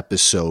last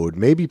episode,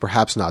 maybe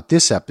perhaps not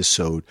this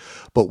episode,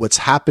 but what's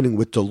happening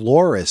with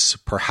Dolores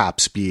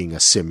perhaps being a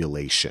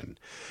simulation.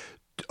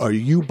 Are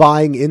you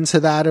buying into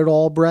that at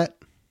all, Brett?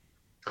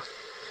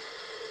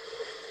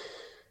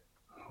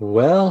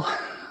 Well,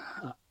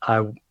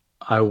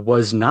 I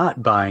was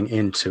not buying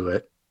into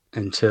it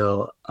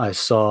until I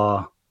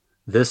saw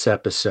this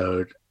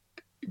episode.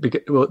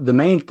 Because, the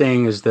main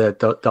thing is that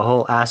the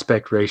whole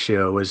aspect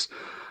ratio was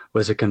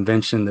a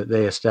convention that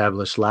they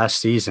established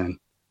last season,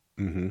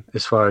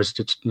 as far as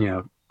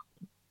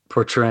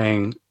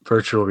portraying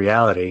virtual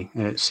reality,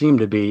 and it seemed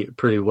to be a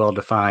pretty well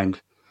defined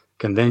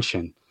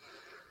convention.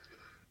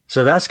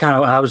 So that's kind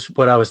of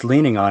what I was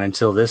leaning on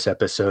until this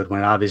episode,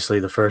 when obviously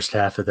the first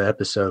half of the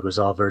episode was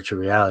all virtual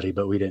reality,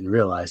 but we didn't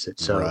realize it.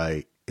 So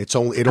right, it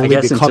only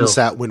becomes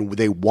that when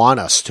they want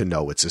us to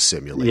know it's a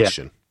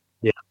simulation.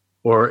 Yeah.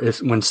 Or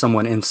when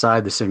someone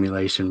inside the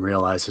simulation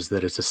realizes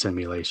that it's a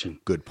simulation.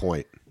 Good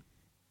point.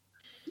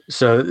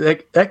 So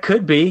that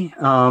could be.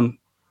 I'm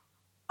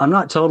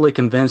not totally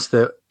convinced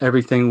that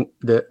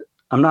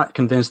I'm not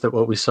convinced that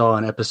what we saw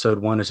in episode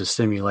 1 is a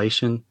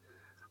simulation,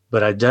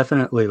 but I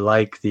definitely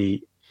like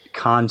the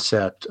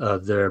concept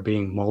of there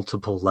being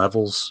multiple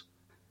levels,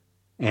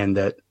 and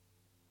that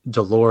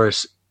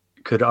Dolores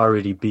could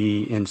already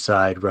be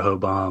inside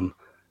Rehoboam,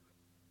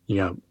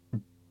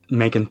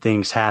 making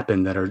things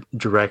happen that are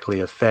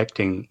directly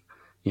affecting,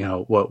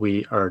 what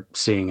we are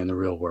seeing in the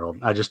real world.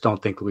 I just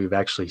don't think we've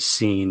actually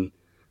seen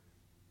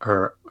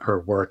her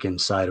work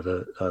inside of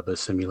a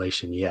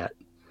simulation yet.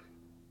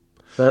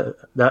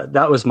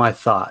 That was my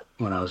thought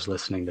when I was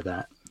listening to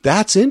that.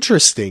 That's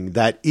interesting.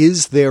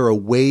 Is there a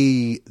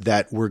way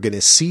that we're going to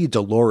see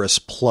Dolores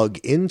plug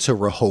into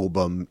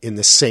Rehoboam in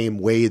the same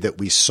way that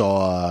we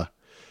saw,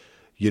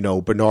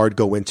 Bernard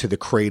go into the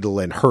cradle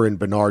and her and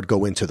Bernard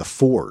go into the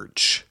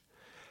forge?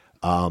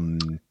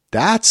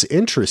 That's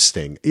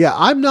interesting. Yeah,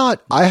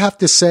 I have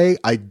to say,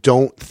 I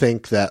don't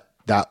think that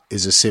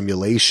is a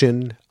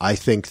simulation. I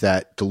think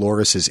that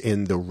Dolores is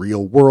in the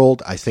real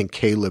world. I think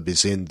Caleb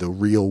is in the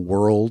real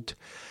world.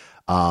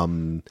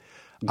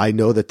 I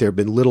know that there have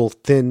been little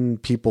thin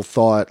people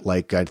thought,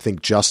 like I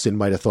think Justin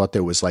might have thought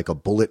there was like a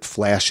bullet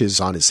flashes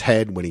on his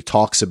head when he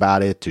talks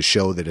about it to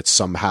show that it's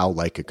somehow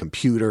like a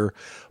computer.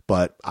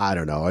 But I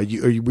don't know.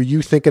 Were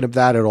you thinking of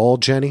that at all,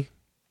 Jenny?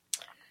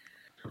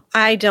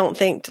 I don't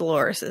think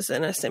Dolores is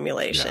in a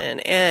simulation.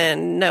 No.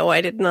 And no,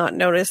 I did not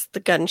notice the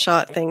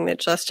gunshot thing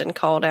that Justin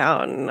called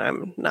out, and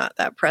I'm not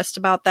that pressed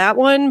about that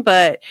one.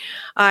 But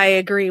I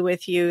agree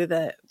with you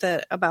that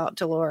about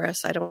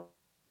Dolores. I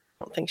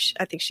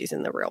think she's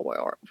in the real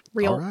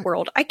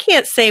world. I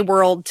can't say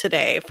world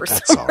today for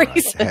some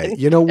reason. Hey,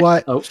 you know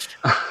what?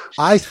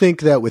 I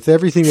think that with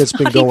everything that's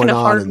been going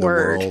on in the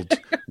world,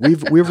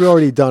 we've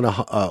already done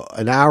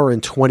an hour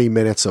and 20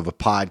 minutes of a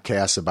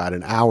podcast about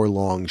an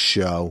hour-long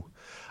show.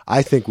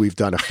 I think we've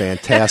done a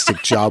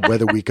fantastic job,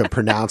 whether we can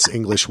pronounce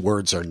English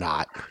words or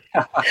not.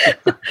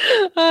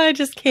 I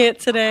just can't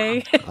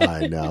today.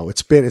 I know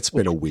it's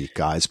been a week,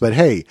 guys. But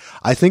hey,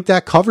 I think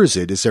that covers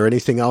it. Is there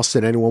anything else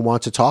that anyone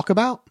wants to talk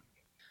about?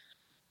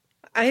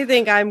 I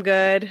think I'm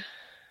good.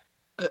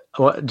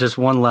 Just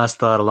one last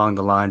thought along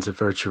the lines of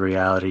virtual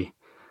reality.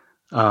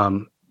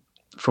 From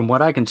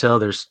what I can tell,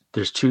 there's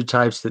two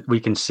types that we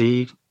can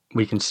see.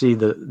 We can see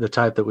the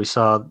type that we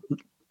saw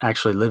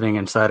actually living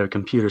inside a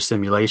computer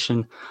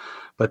simulation,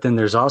 but then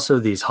there's also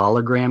these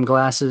hologram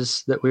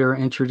glasses that we were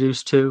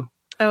introduced to.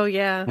 Oh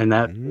yeah. And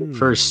that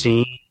first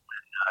scene,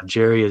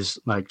 Jerry is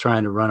like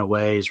trying to run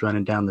away. He's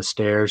running down the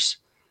stairs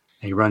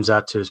and he runs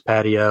out to his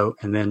patio,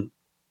 and then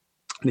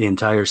the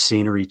entire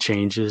scenery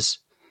changes,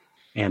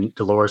 and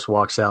Dolores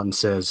walks out and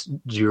says,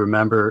 "Do you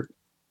remember,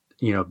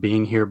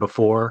 being here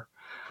before?"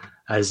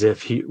 As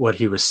if what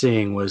he was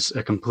seeing was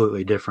a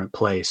completely different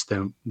place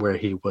than where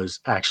he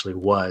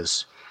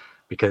was,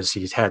 because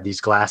he's had these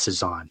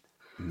glasses on.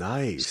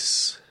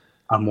 Nice.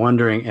 I'm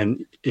wondering,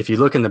 and if you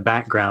look in the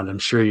background, I'm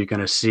sure you're going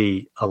to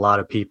see a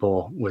lot of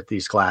people with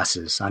these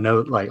glasses. I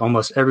know like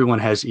almost everyone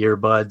has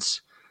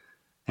earbuds,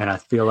 and I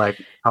feel like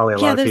probably a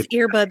lot of people.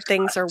 Yeah, those earbud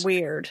things are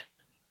weird.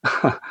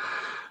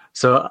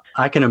 So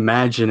I can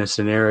imagine a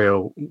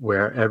scenario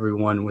where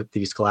everyone with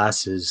these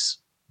glasses,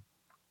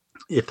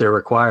 if they're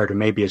required, or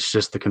maybe it's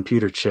just the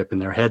computer chip in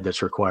their head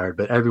that's required,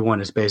 but everyone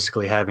is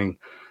basically having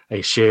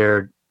a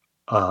shared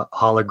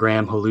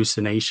hologram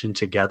hallucination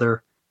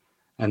together,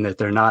 and that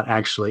they're not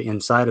actually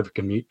inside of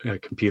a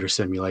computer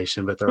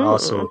simulation, but they're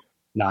also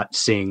not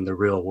seeing the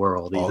real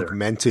world either.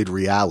 Augmented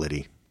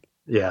reality.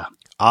 Yeah.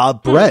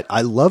 Brett,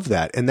 I love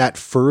that. And that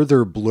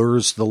further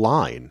blurs the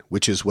line,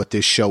 which is what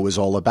this show is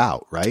all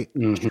about, right?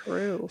 Mm-hmm.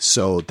 True.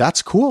 So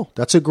that's cool.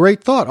 That's a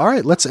great thought. All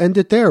right, let's end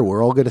it there.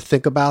 We're all going to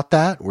think about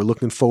that. We're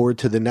looking forward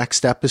to the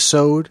next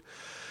episode.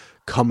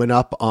 Coming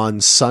up on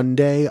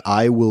Sunday,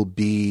 I will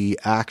be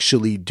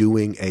actually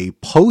doing a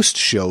post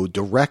show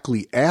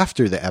directly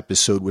after the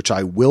episode, which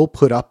I will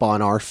put up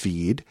on our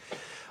feed,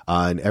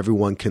 and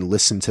everyone can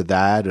listen to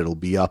that. It'll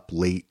be up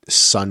late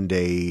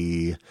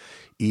Sunday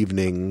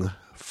evening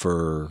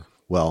for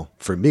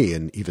me,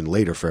 and even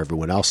later for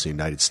everyone else in the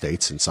United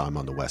States, since I'm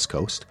on the West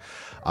Coast.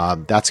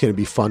 That's going to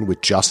be fun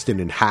with Justin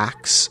and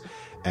Hacks,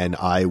 and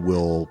I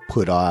will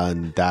put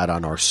on that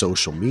on our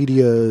social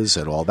medias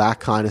and all that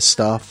kind of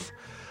stuff.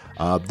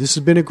 This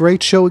has been a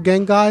great show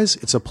again, guys.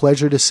 It's a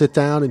pleasure to sit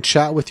down and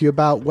chat with you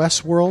about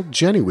Westworld.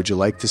 Jenny, would you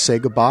like to say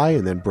goodbye?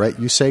 And then Brett,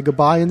 you say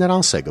goodbye, and then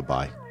I'll say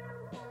goodbye.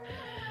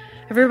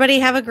 Everybody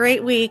have a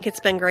great week.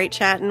 It's been great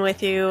chatting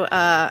with you.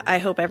 I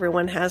hope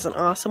everyone has an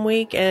awesome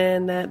week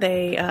and that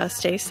they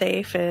stay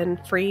safe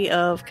and free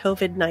of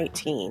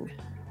COVID-19.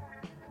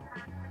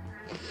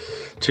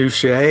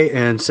 Touche,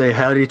 and say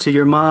howdy to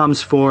your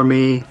moms for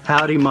me.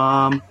 Howdy,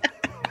 Mom.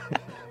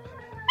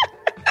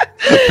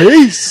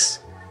 Peace.